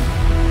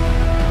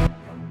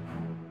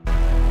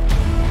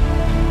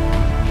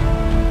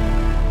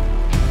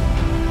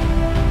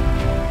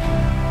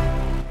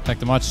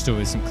fact, I might just do it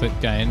with some clip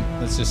gain.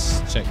 Let's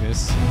just check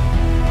this.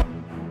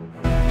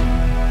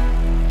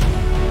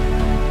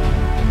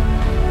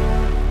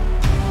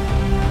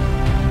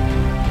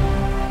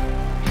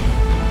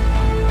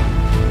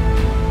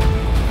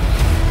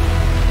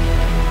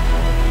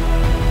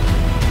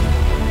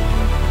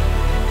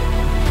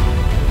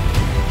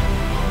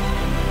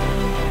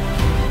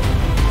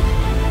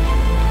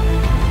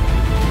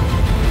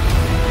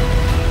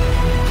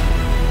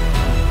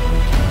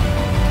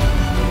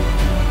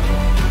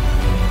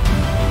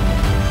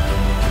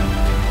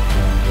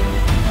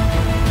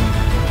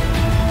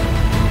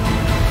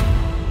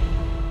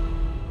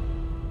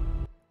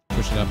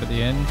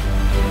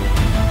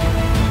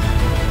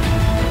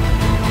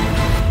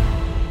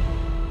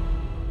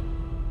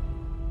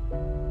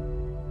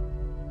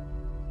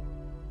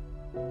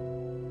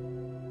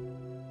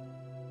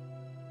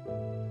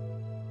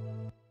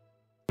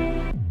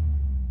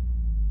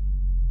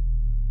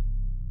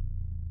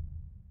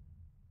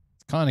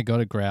 kind of got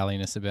a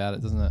growliness about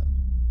it, doesn't it?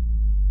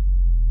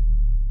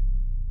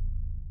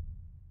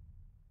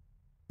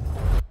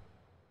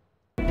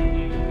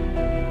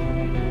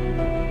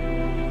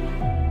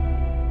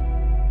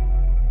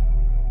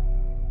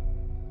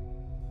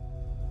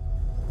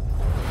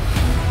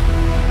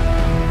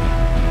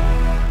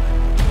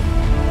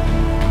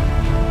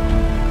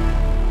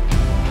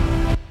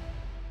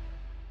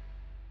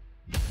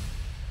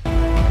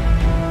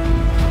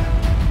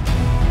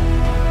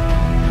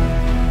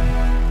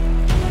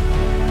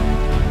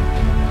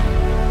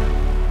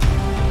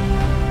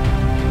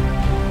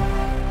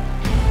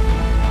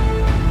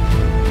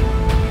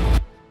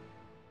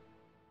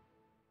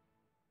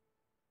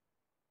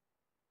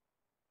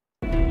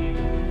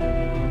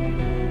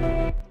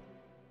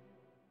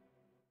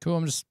 Cool,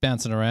 I'm just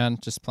bouncing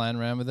around, just playing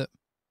around with it.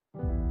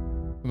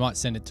 We might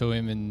send it to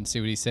him and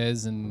see what he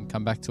says and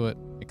come back to it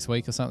next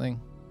week or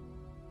something.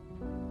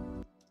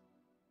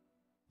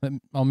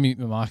 I'll mute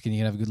my mic and you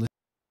can have a good listen.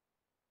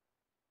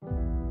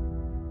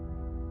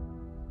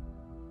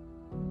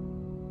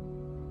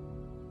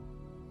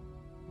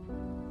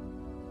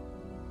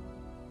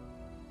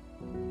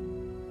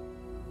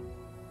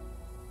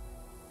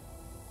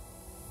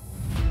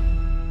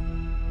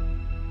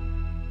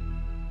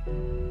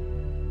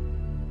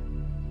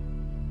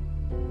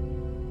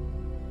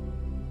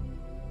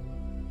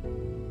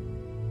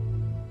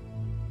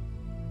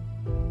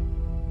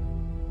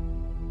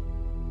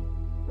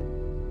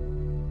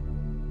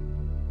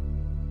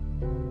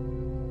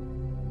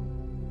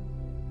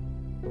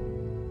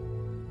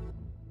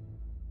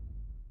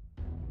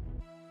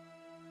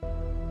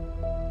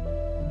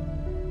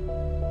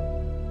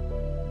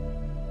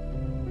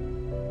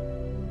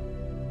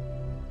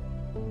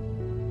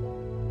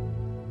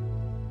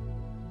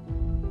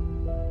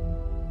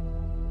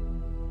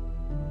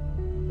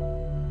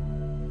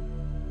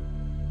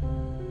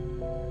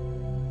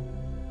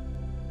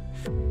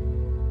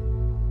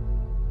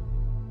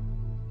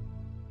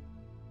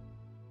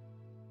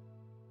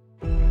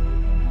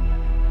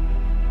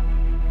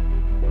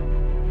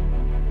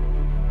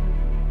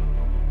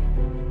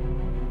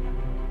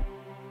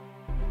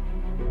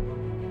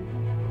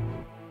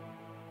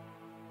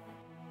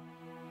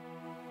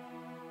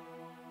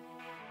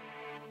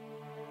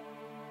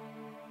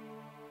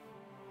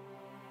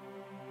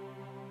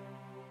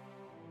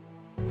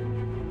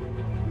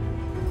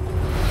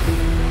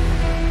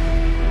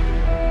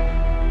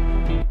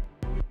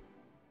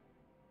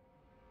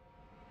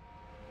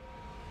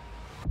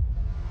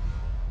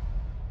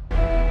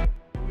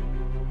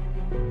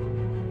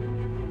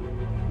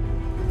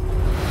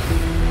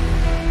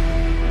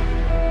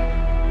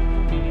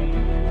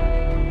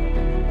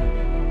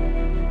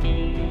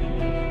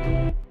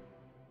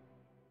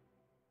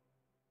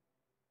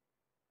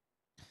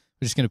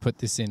 We're just going to put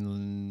this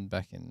in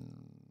back in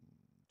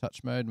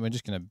touch mode, and we're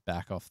just going to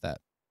back off that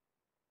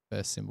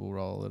first cymbal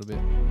roll a little bit.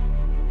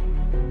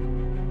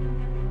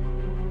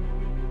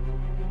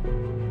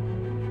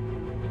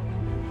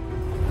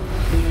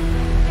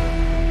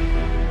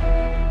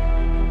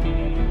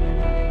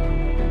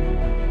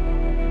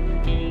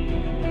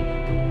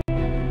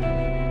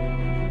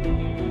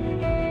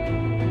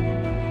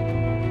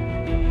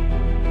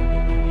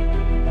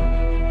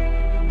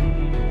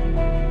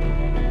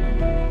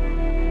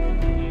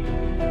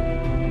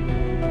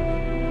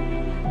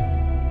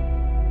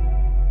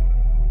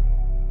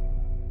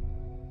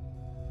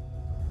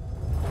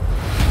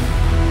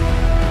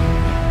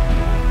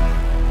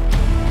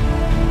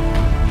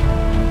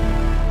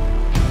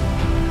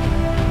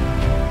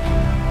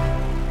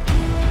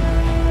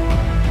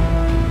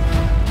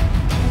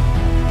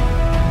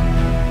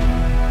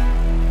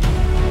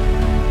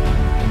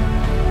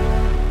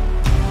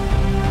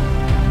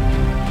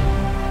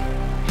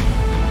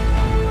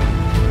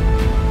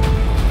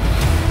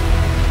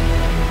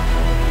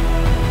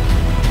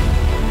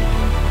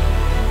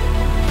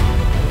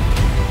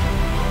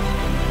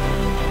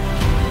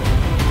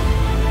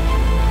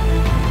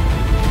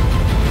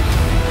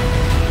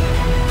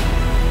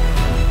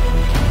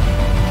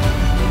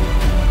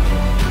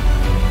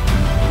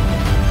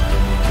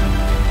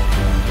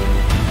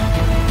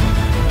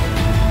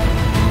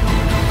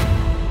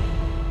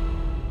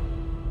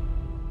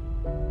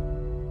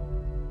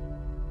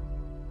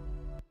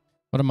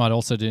 What I might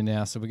also do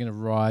now, so we're going to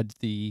ride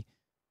the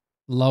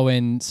low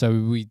end. So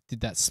we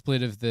did that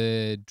split of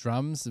the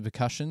drums, the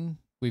percussion.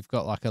 We've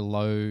got like a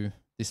low,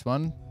 this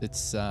one,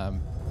 that's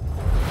low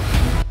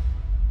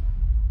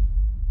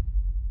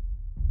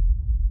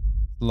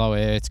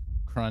air, it's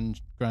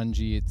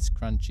grungy, it's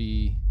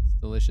crunchy, it's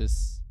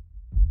delicious.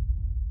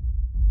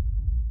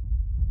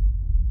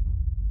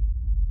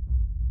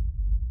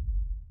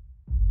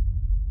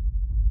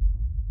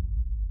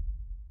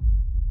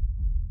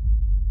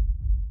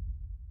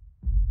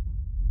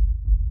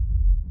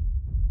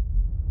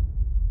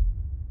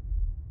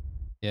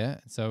 Yeah,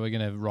 so we're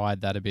going to ride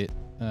that a bit.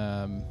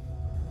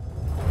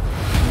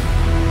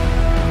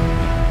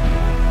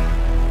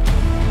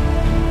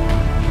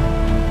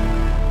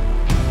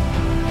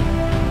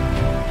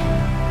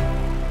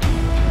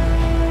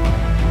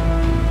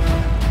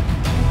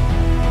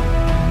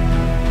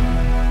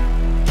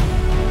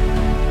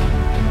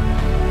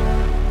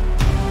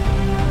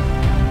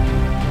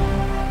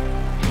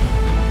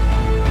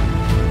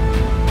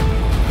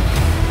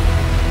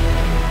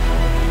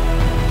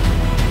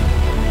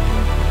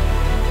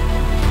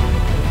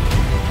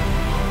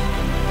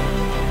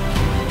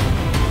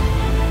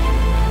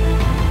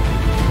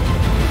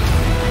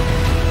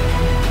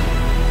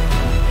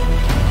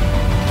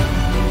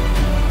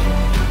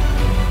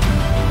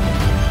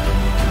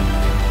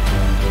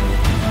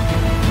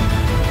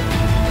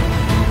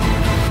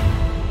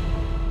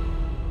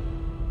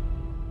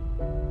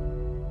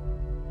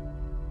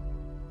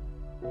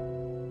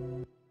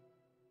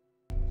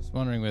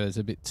 wondering whether it's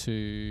a bit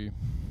too...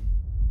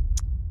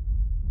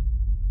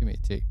 Give me a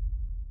tick.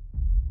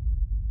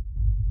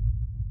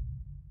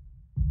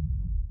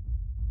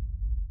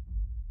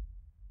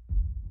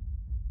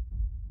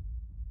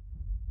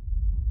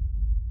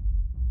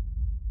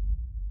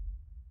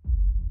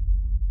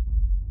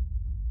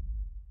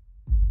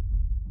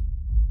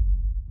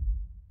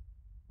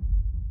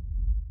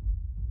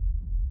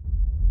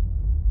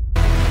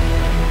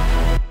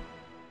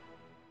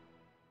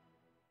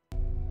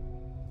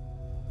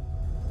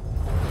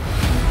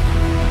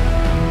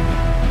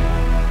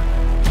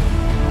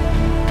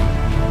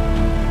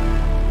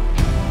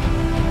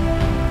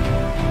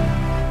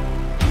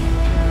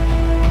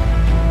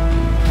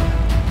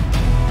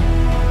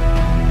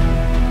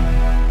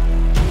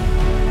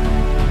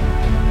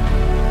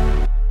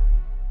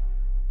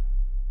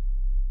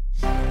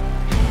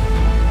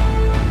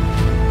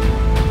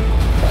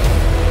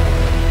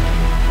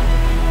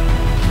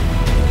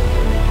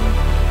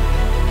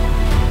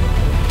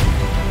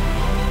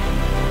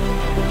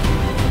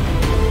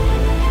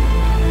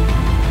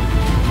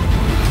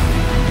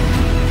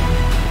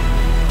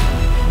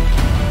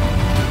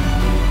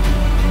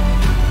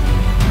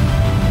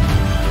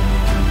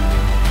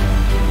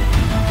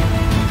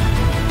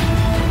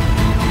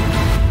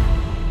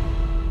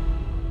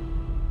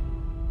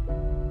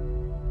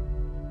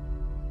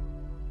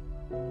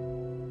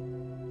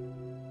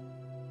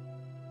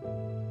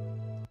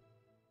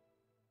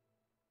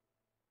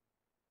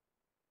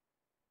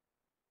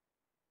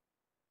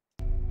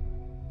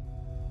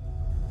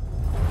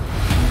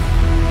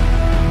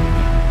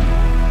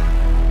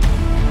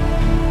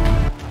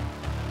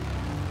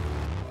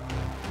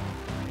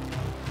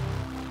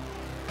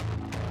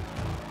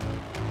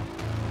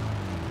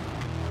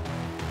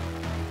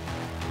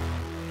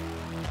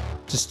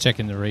 Just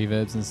checking the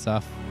reverbs and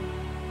stuff.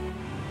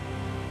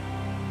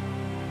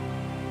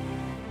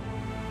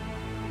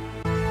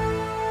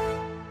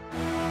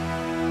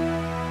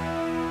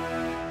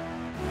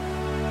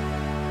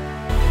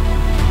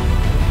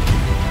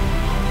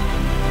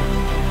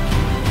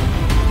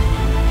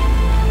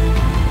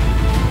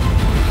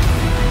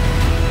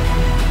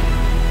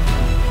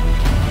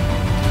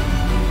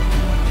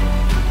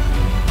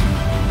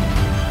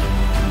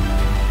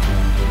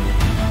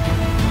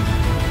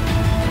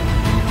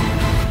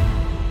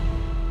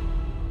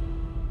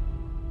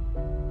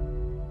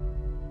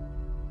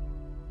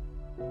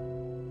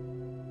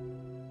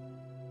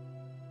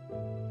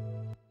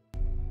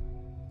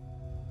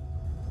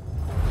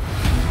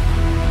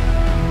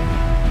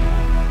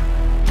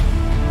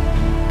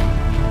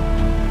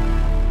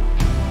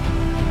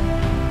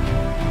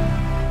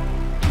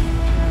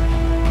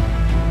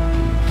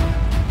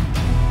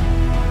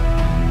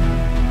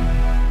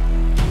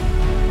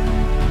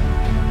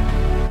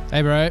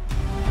 Hey, bro.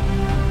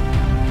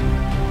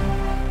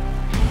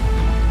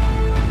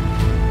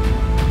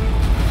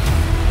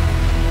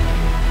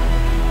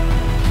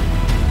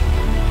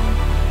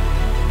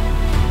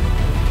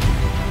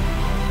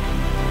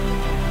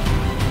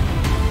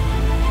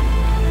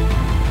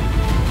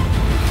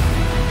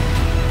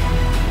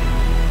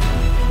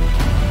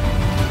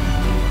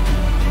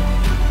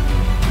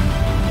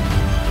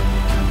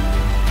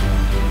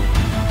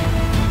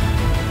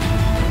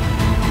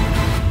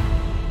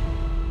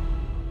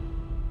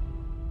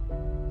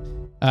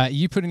 Are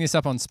you putting this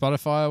up on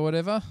Spotify or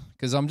whatever?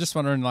 Because I'm just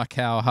wondering like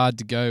how hard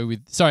to go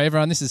with... Sorry,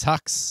 everyone, this is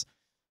Hux.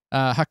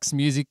 Hux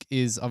Music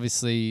is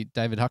obviously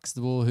David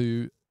Huxtable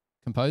who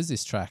composed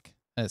this track.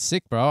 And it's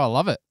sick, bro. I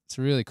love it. It's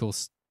a really cool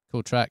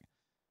track.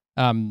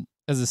 As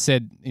I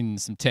said in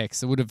some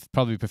text, I would have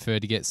probably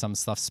preferred to get some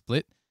stuff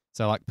split.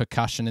 So like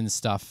percussion and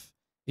stuff,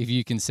 if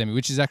you can send me,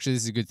 which is actually,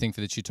 this is a good thing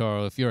for the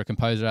tutorial. If you're a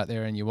composer out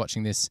there and you're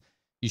watching this,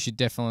 you should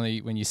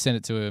definitely, when you send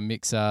it to a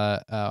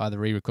mixer, either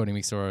re-recording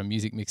mixer or a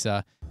music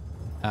mixer,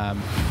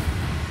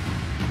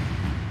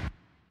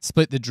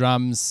 split the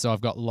drums so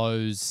I've got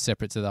lows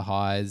separate to the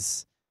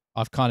highs.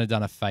 I've kind of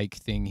done a fake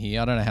thing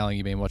here. I don't know how long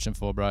you've been watching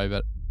for, bro,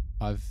 but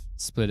I've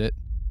split it.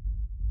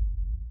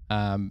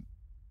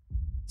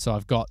 So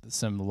I've got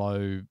some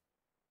low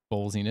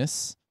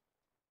ballsiness.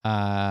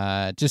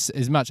 Just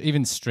as much,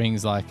 even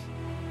strings, like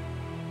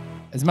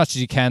as much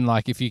as you can,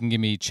 like if you can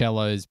give me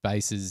cellos,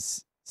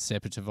 basses,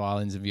 separate to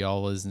violins and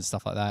violas and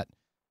stuff like that,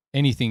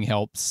 anything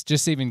helps.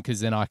 Just even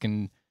because then I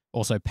can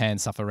also pan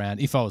stuff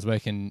around. If I was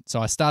working,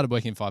 so I started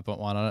working 5.1.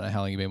 I don't know how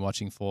long you've been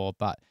watching for,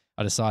 but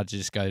I decided to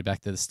just go back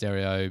to the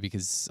stereo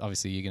because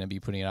obviously you're going to be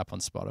putting it up on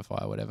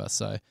Spotify or whatever.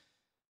 So,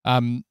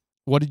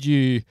 what did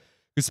you?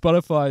 Because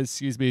Spotify,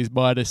 is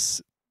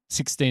minus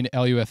 16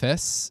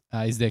 LUFS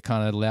is their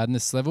kind of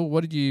loudness level.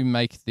 What did you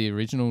make the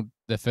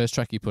first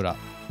track you put up?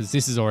 Because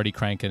this is already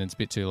cranking. It's a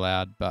bit too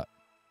loud, but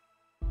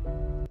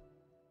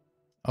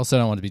I also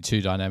don't want to be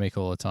too dynamic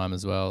all the time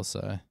as well.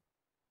 So.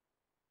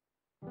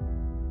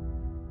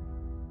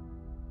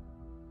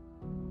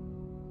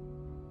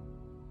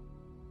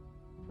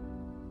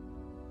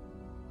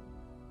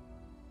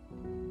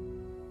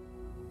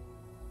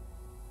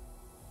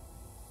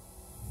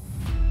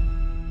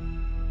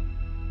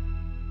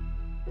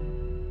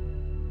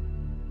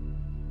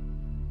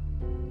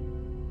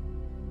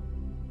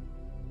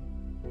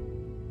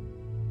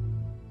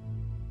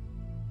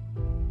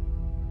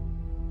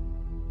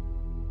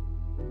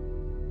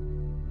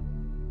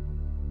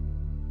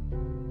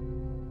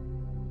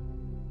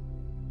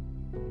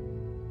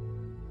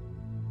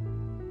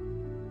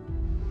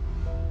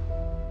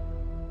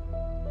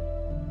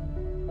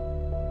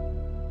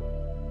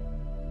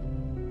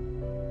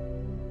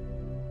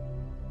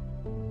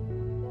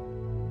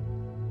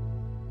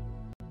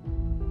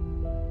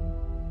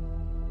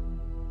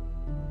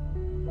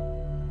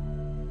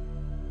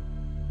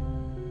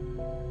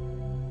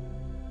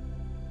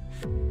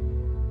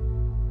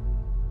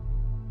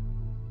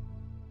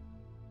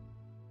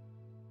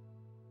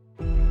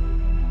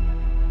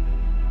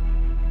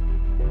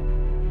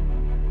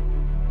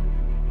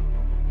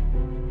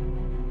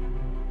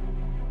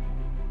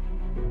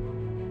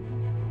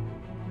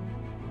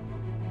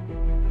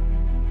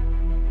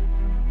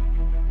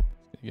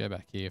 go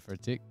back here for a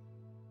tick.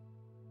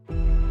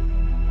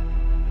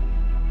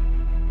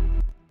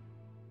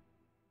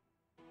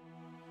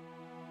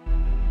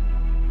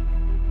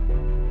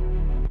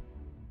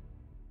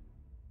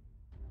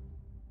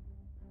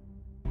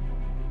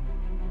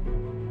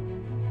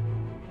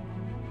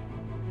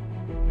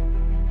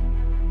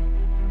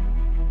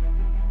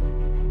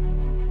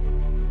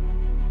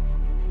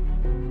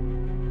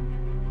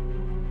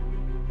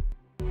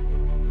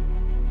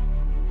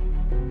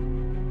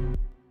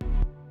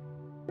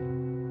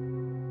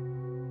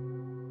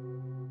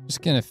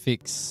 Just gonna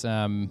fix just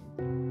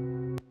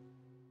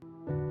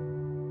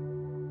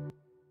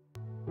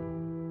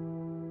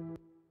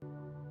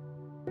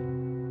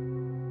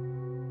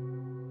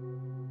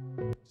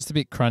a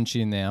bit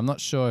crunchy in there. I'm not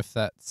sure if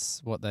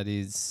that's what that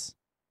is.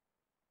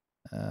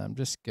 I'm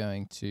just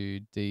going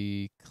to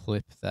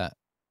declip that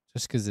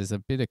just because there's a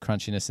bit of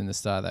crunchiness in the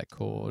start of that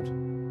chord.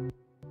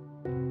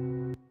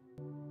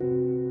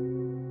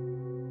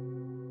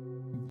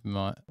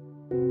 Might.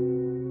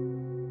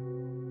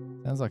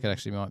 Sounds like it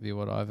actually might be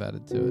what I've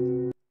added to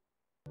it.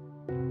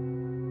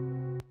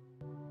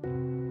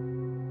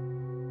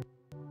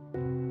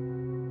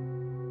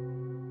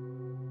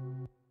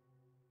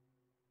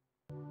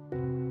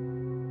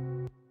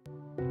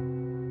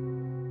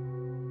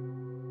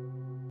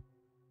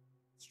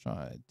 Let's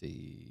try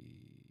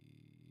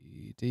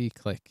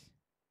D-click.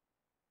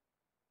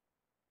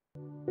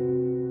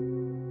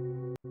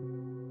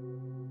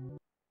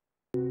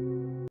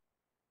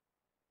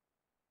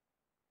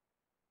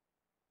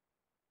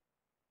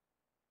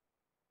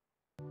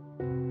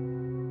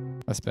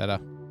 That's better.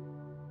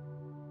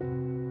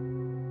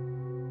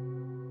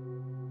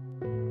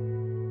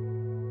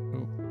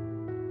 Ooh.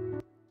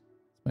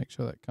 Let's make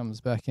sure that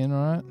comes back in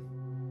right.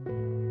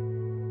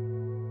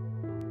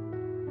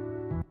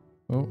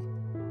 Oh.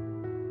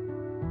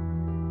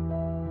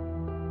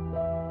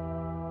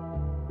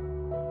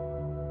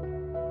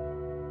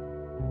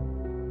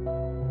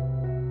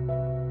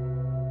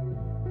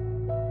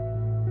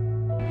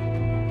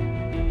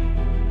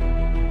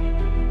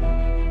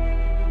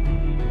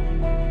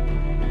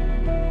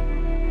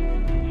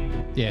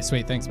 Yeah,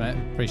 sweet. Thanks, mate.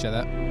 Appreciate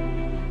that.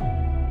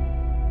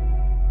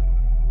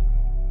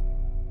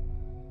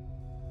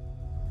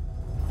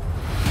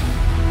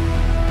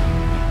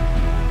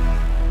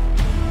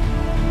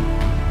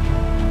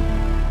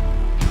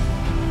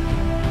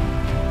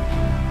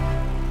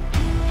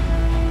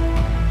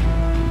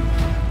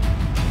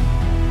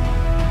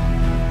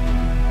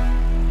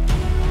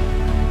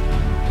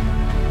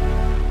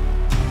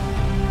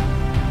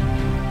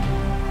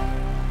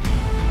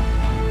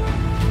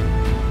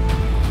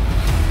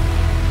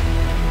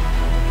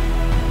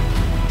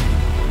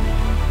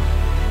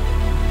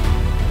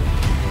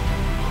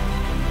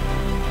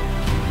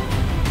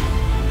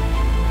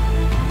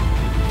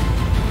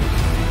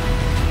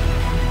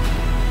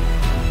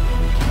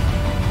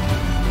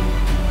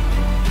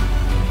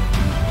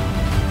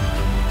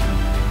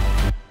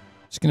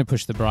 Going to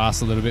push the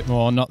brass a little bit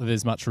more. Not that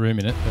there's much room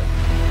in it, but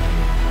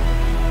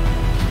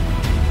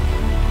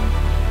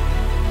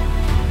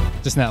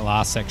just in that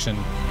last section.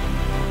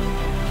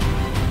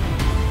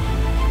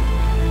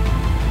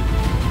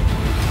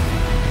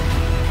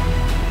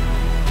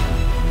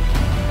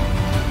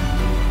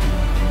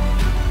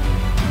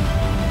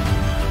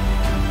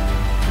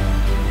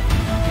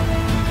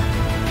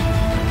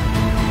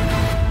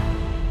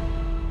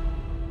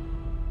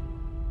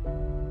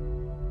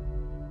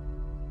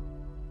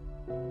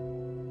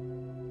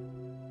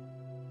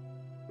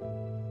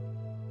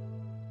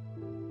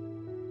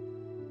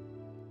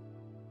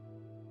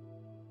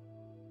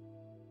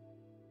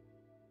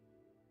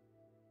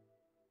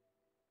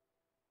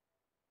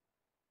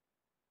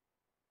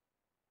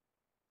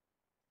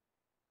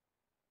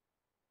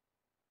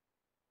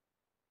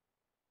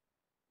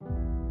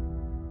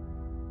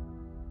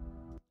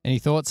 Any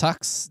thoughts,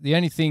 Hux? The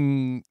only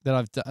thing that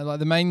I've done, like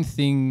the main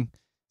thing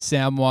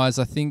sound-wise,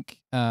 I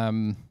think,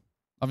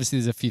 obviously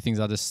there's a few things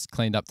I just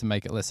cleaned up to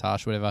make it less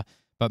harsh, whatever,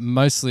 but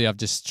mostly I've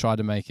just tried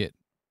to make it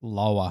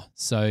lower.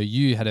 So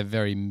you had a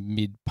very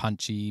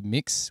mid-punchy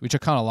mix, which I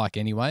kind of like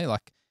anyway,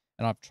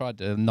 and I've tried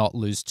to not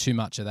lose too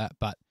much of that,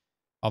 but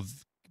I've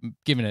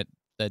given it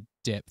the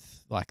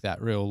depth, like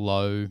that real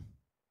low,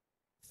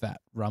 fat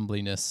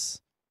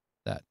rumbliness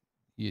that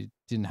you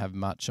didn't have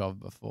much of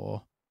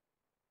before.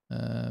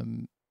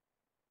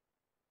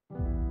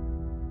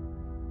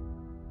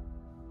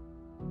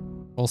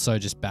 Also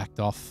just backed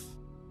off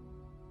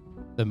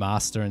the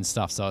master and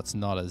stuff, so it's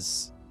not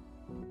as,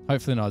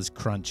 hopefully not as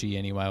crunchy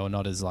anyway, or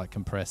not as like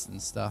compressed and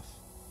stuff.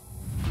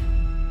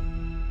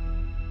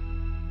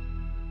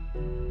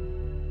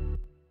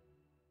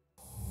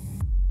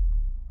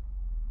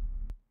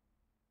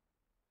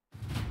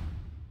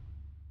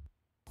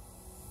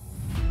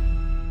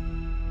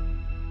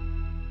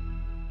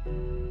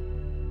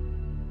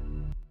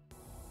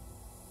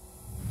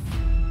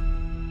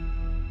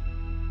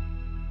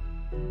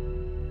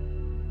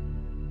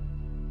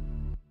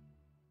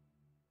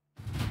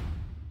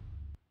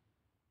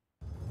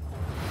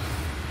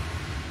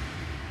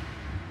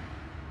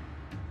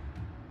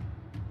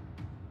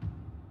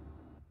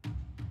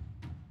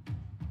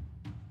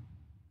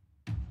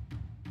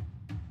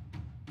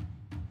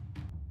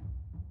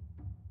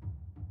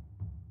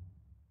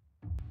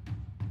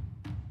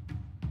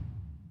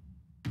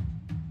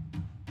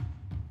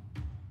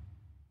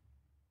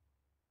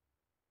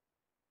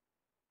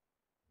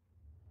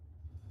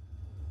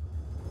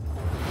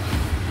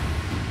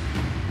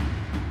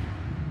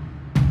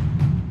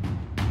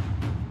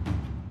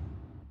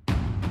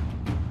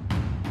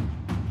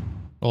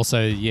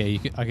 Also, yeah,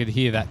 I could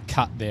hear that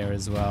cut there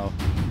as well.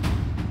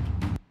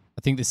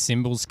 I think the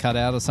cymbal's cut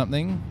out or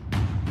something.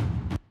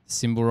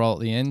 Cymbal roll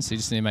at the end, so you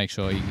just need to make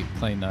sure you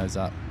clean those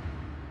up.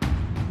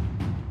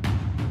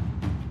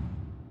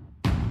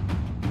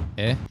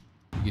 Yeah,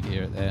 you could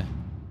hear it there.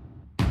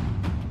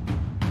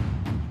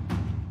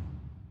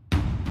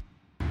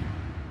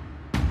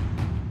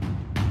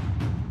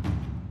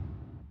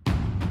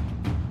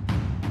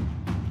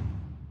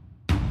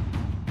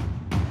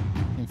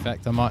 In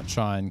fact, I might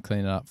try and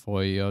clean it up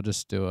for you. I'll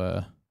just do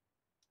a...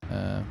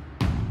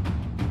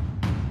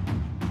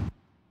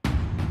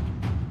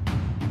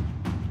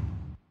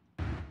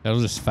 it'll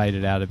just fade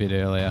it out a bit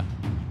earlier.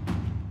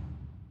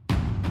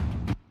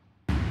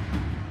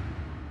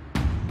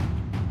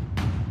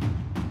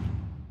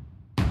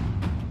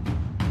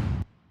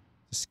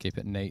 Just keep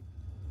it neat.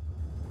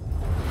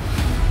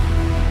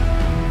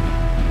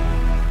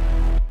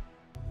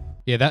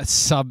 Yeah,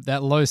 that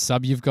low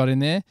sub you've got in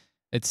there,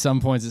 at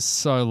some points it's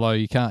so low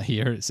you can't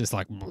hear it. It's just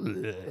like...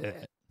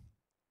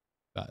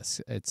 But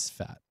it's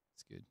fat.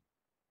 It's good.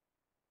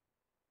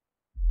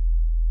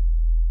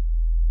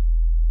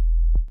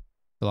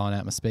 Blowing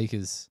out my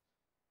speakers.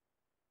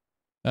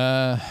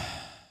 Yeah,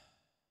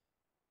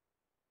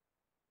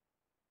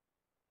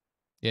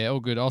 all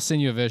good. I'll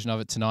send you a version of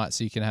it tonight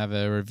so you can have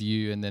a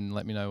review and then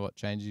let me know what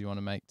changes you want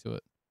to make to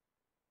it.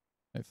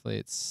 Hopefully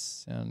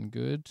it's sound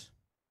good.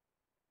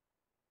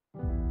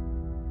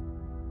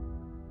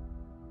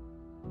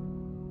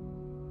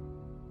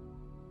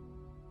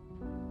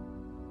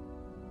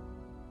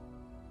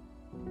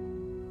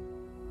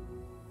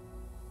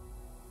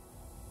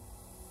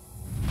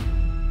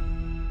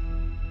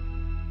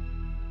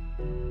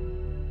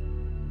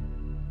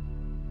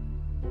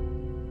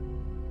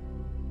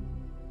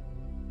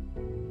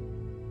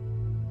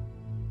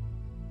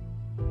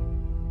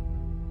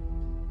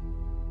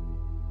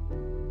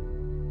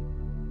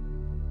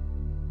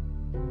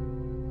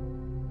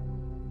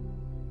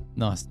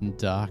 Nice and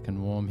dark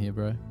and warm here,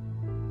 bro.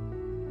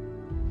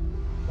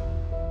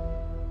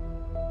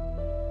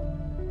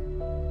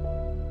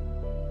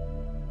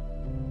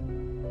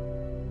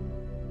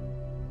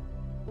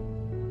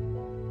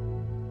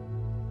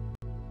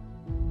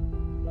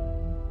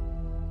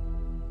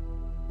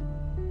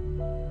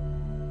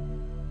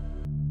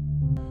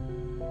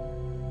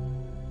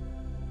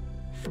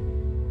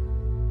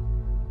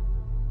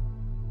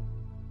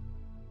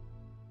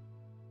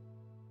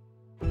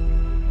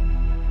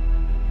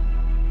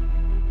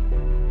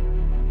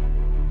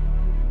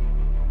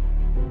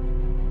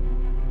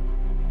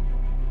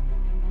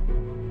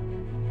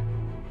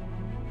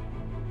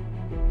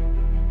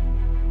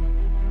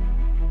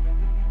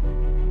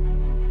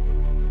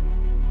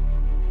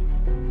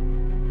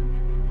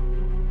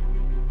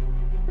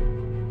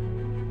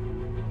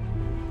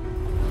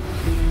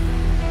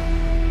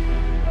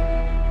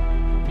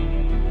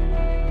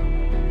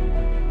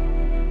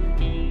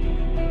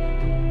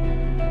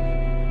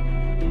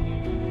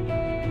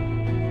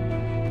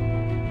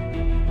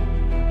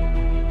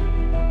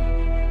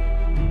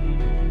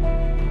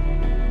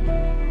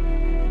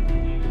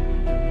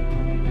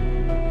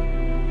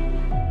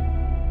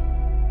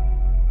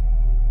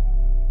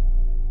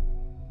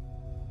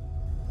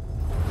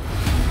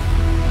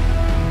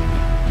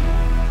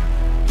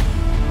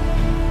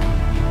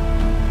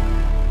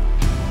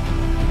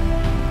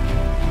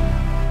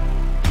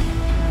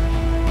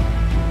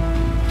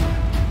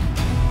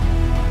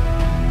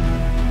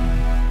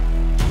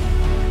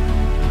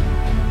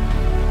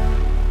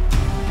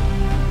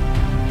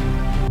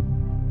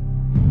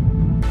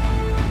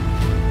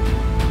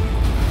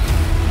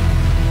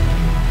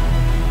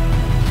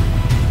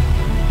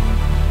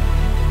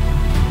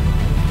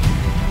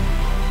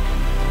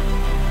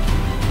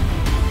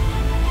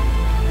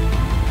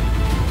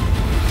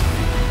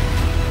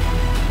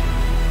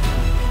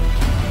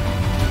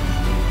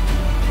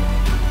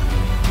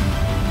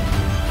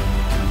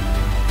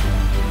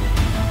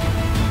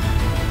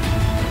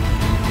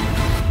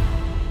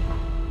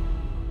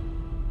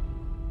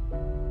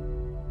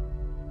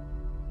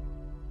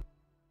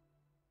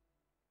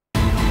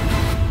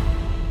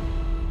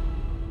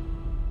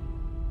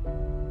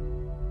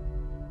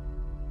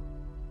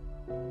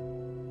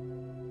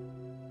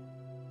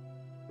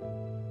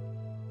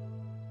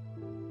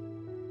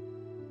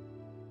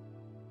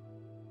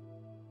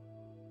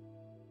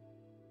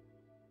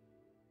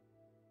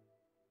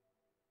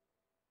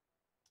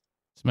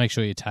 Just make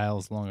sure your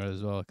tail's longer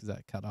as well, because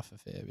that cut off a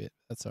fair bit.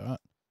 That's all right.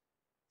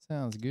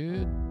 Sounds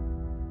good.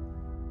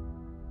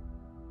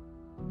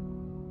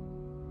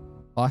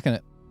 Liking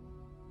it.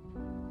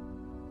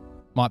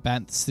 Might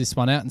bounce this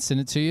one out and send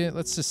it to you.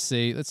 Let's just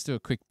see. Let's do a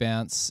quick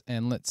bounce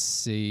and let's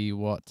see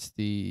what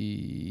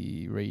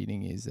the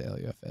reading is, the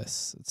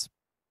LUFS. Let's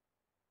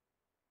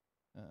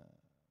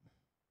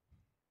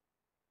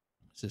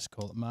just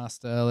call it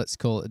master. Let's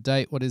call it a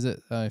date. What is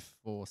it?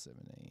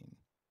 0417.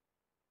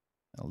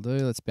 That'll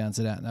do. Let's bounce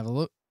it out and have a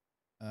look.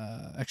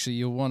 Actually,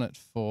 you'll want it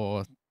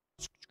for...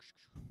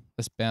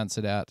 Let's bounce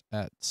it out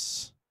at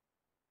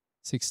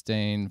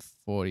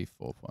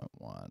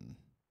 1644.1.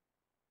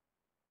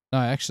 No,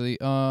 actually,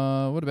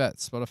 what about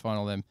Spotify and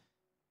all them?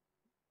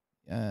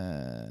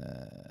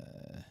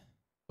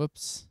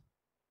 Whoops.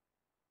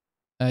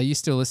 You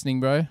still listening,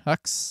 bro?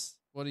 Hux,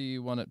 what do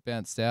you want it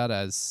bounced out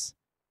as?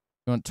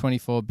 You want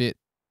 24-bit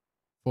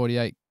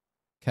 48K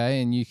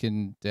and you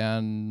can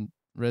down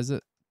res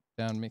it,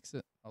 down mix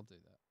it? I'll do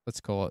that.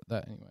 Let's call it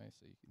that anyway,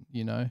 so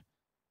you know.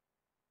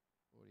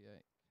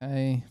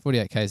 48K.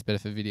 48K is better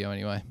for video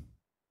anyway.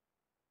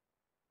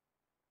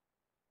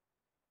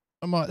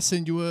 I might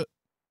send you a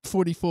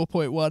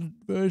 44.1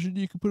 version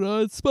you can put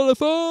on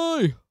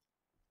Spotify.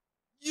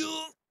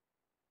 Yeah.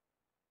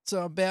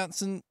 So I'm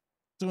bouncing,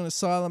 doing a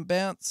silent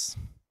bounce,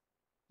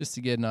 just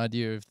to get an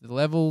idea of the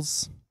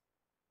levels.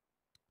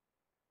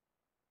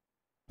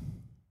 I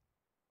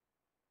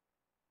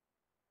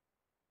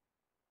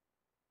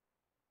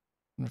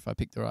wonder if I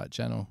picked the right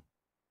channel.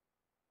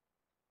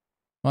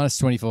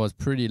 -24 is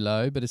pretty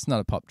low, but it's not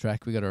a pop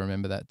track. We got to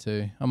remember that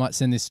too. I might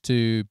send this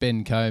to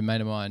Ben Coe, mate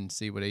of mine, and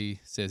see what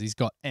he says. He's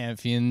got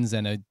Amphions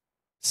and a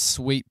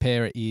sweet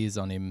pair of ears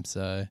on him.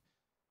 So,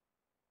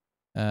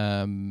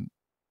 do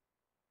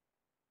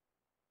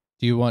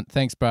you want?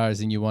 Thanks,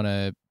 bros. And you want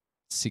a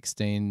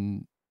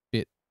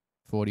 16-bit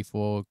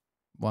 44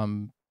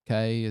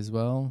 1K as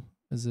well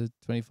as a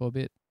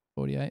 24-bit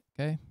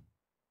 48K?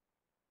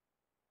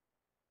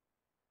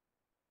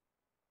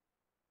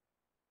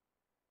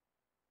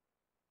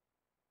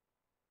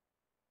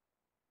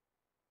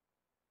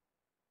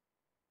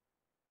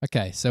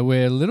 Okay, so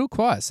we're a little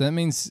quiet. So that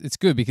means it's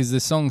good because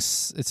the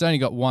song's, it's only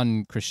got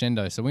one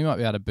crescendo. So we might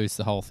be able to boost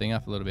the whole thing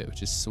up a little bit,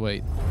 which is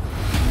sweet.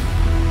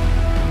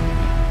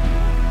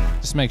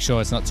 Just make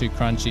sure it's not too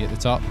crunchy at the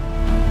top.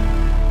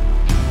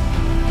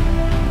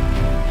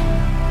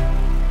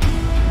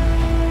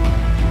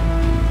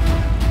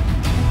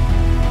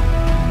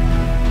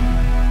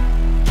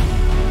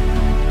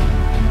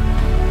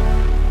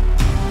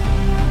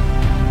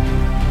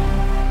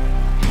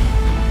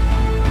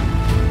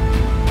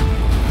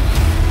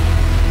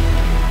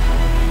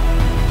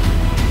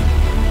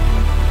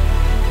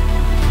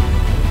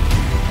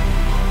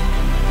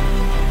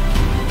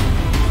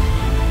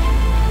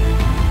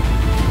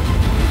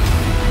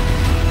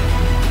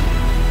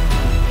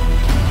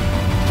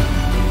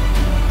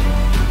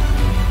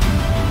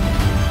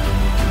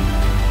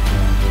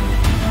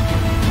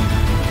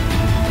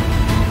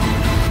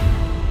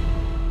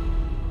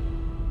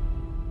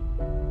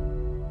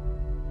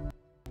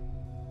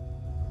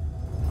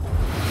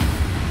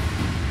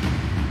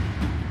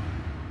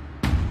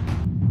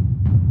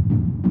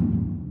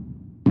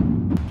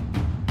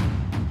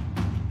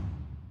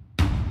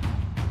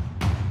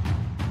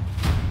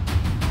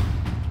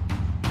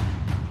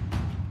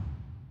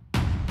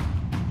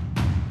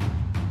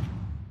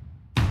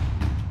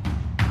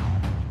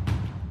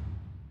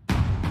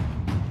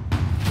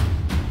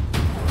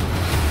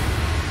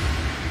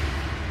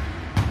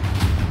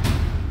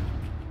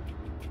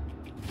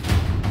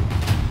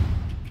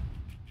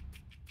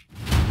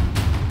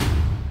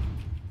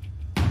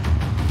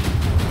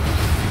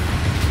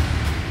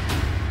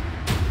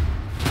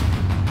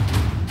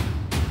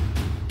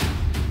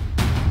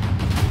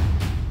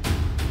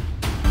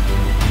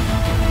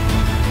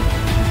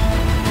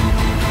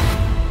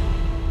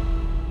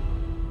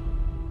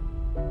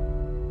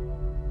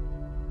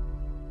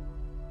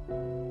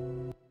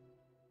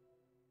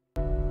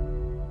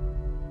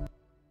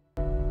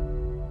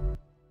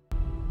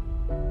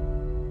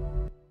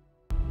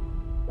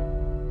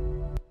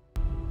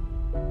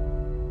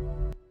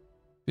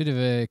 Bit of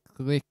a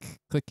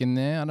click in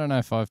there. I don't know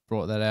if I've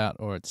brought that out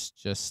or it's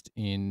just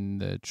in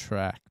the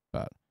track,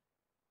 but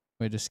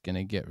we're just going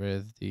to get rid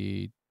of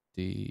the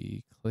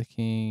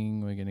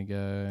clicking. We're going to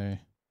go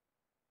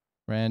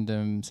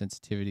random,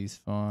 sensitivity's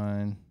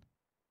fine.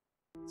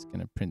 It's going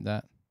to print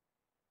that.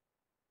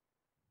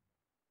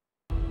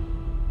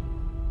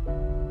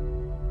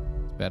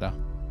 It's better.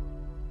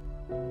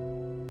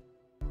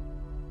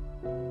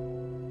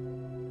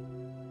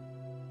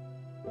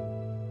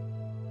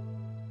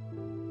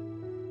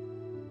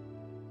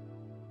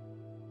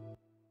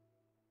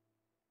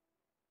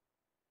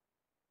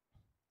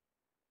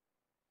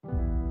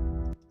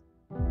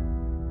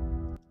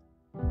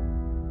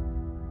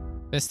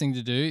 Best thing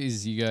to do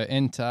is you go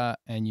enter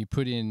and you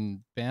put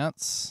in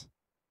bounce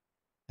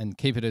and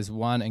keep it as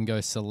 1 and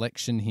go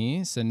selection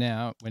here. So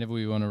now whenever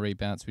we want to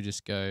rebounce, we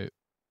just go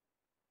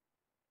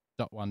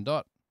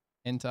 .1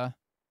 enter,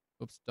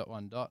 oops, .1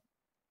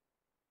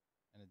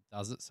 and it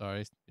does it. Sorry,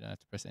 you don't have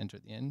to press enter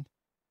at the end.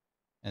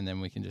 And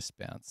then we can just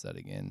bounce that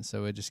again.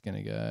 So we're just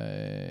going to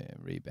go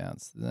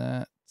rebounce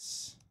that.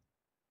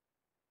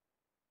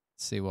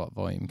 See what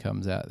volume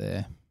comes out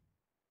there.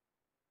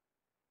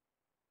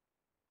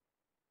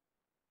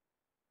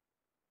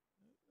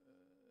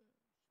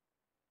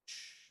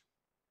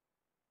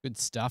 Good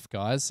stuff,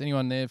 guys.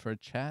 Anyone there for a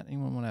chat?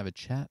 Anyone want to have a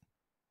chat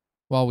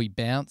while we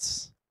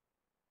bounce?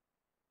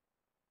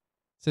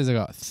 It says I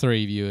got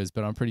 3 viewers,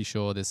 but I'm pretty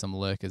sure there's some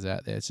lurkers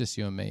out there. It's just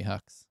you and me,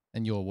 Hux,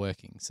 and you're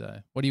working.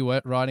 So what are you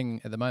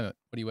writing at the moment?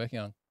 What are you working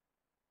on?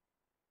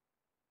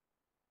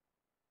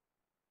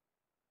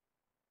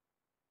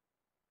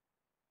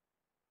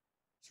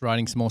 Just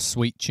writing some more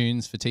sweet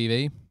tunes for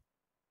TV.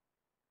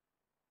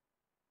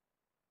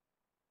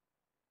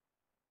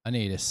 I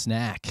need a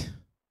snack.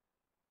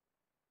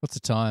 What's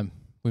the time?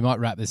 We might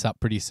wrap this up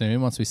pretty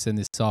soon. Once we send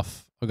this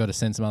off, I've got to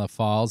send some other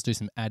files, do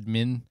some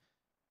admin,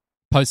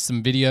 post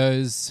some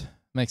videos,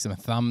 make some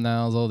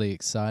thumbnails, all the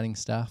exciting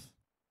stuff.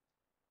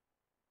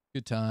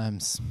 Good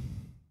times.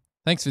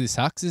 Thanks for this,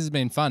 Hux. This has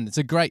been fun. It's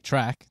a great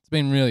track. It's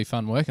been really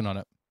fun working on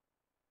it.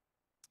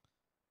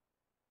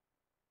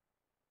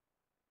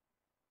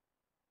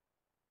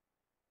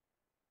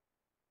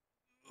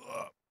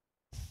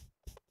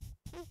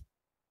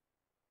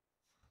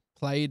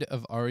 Played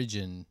of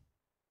Origin.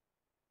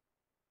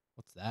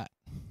 What's that?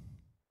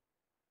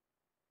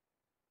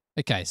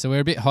 Okay, so we're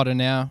a bit hotter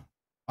now.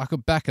 I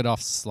could back it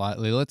off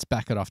slightly. Let's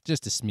back it off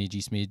just a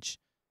smidgy.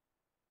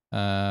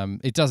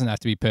 It doesn't have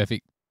to be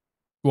perfect.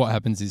 What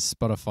happens is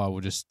Spotify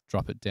will just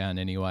drop it down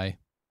anyway.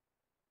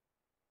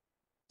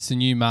 It's a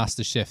new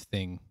MasterChef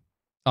thing.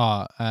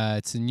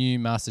 It's a new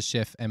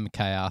MasterChef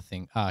MKR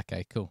thing.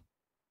 Okay, cool.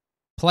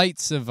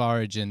 Plates of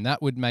Origin.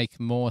 That would make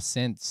more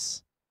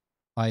sense.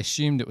 I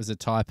assumed it was a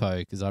typo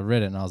because I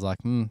read it and I was like,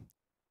 don't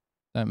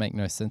make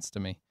no sense to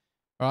me.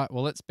 All right,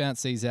 well, let's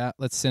bounce these out.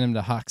 Let's send them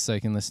to Hux so he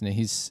can listen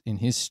to in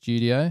his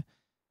studio.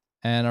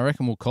 And I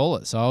reckon we'll call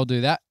it. So I'll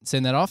do that,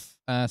 send that off.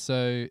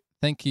 So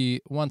thank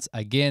you once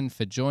again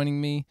for joining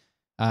me.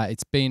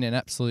 It's been an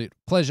absolute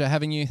pleasure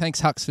having you.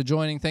 Thanks, Hux, for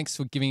joining. Thanks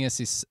for giving us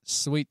this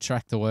sweet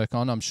track to work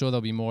on. I'm sure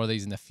there'll be more of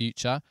these in the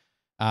future.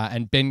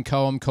 And Ben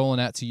Coe, I'm calling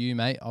out to you,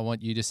 mate. I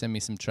want you to send me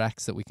some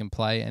tracks that we can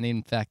play. And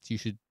in fact, you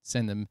should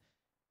send them.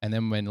 And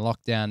then when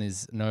lockdown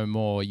is no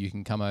more, you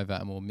can come over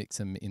and we'll mix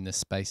them in the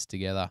space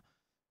together.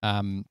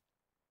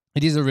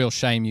 It is a real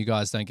shame you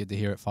guys don't get to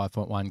hear it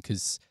 5.1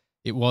 because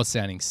it was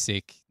sounding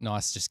sick.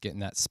 Nice just getting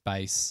that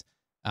space.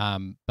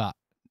 But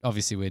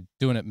obviously we're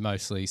doing it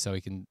mostly so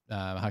we can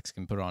Hux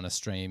can put it on a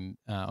stream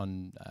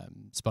on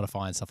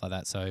Spotify and stuff like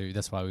that. So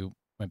that's why we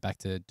went back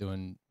to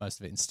doing most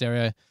of it in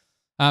stereo.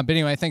 But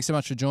anyway, thanks so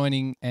much for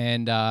joining.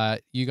 And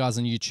you guys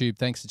on YouTube,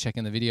 thanks for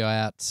checking the video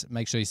out.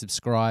 Make sure you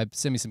subscribe.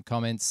 Send me some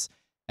comments.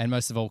 And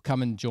most of all,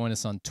 come and join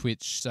us on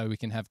Twitch so we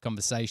can have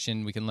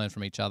conversation. We can learn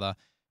from each other.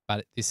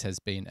 But this has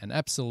been an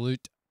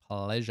absolute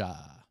pleasure.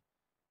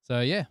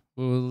 So, yeah,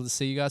 we'll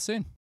see you guys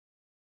soon.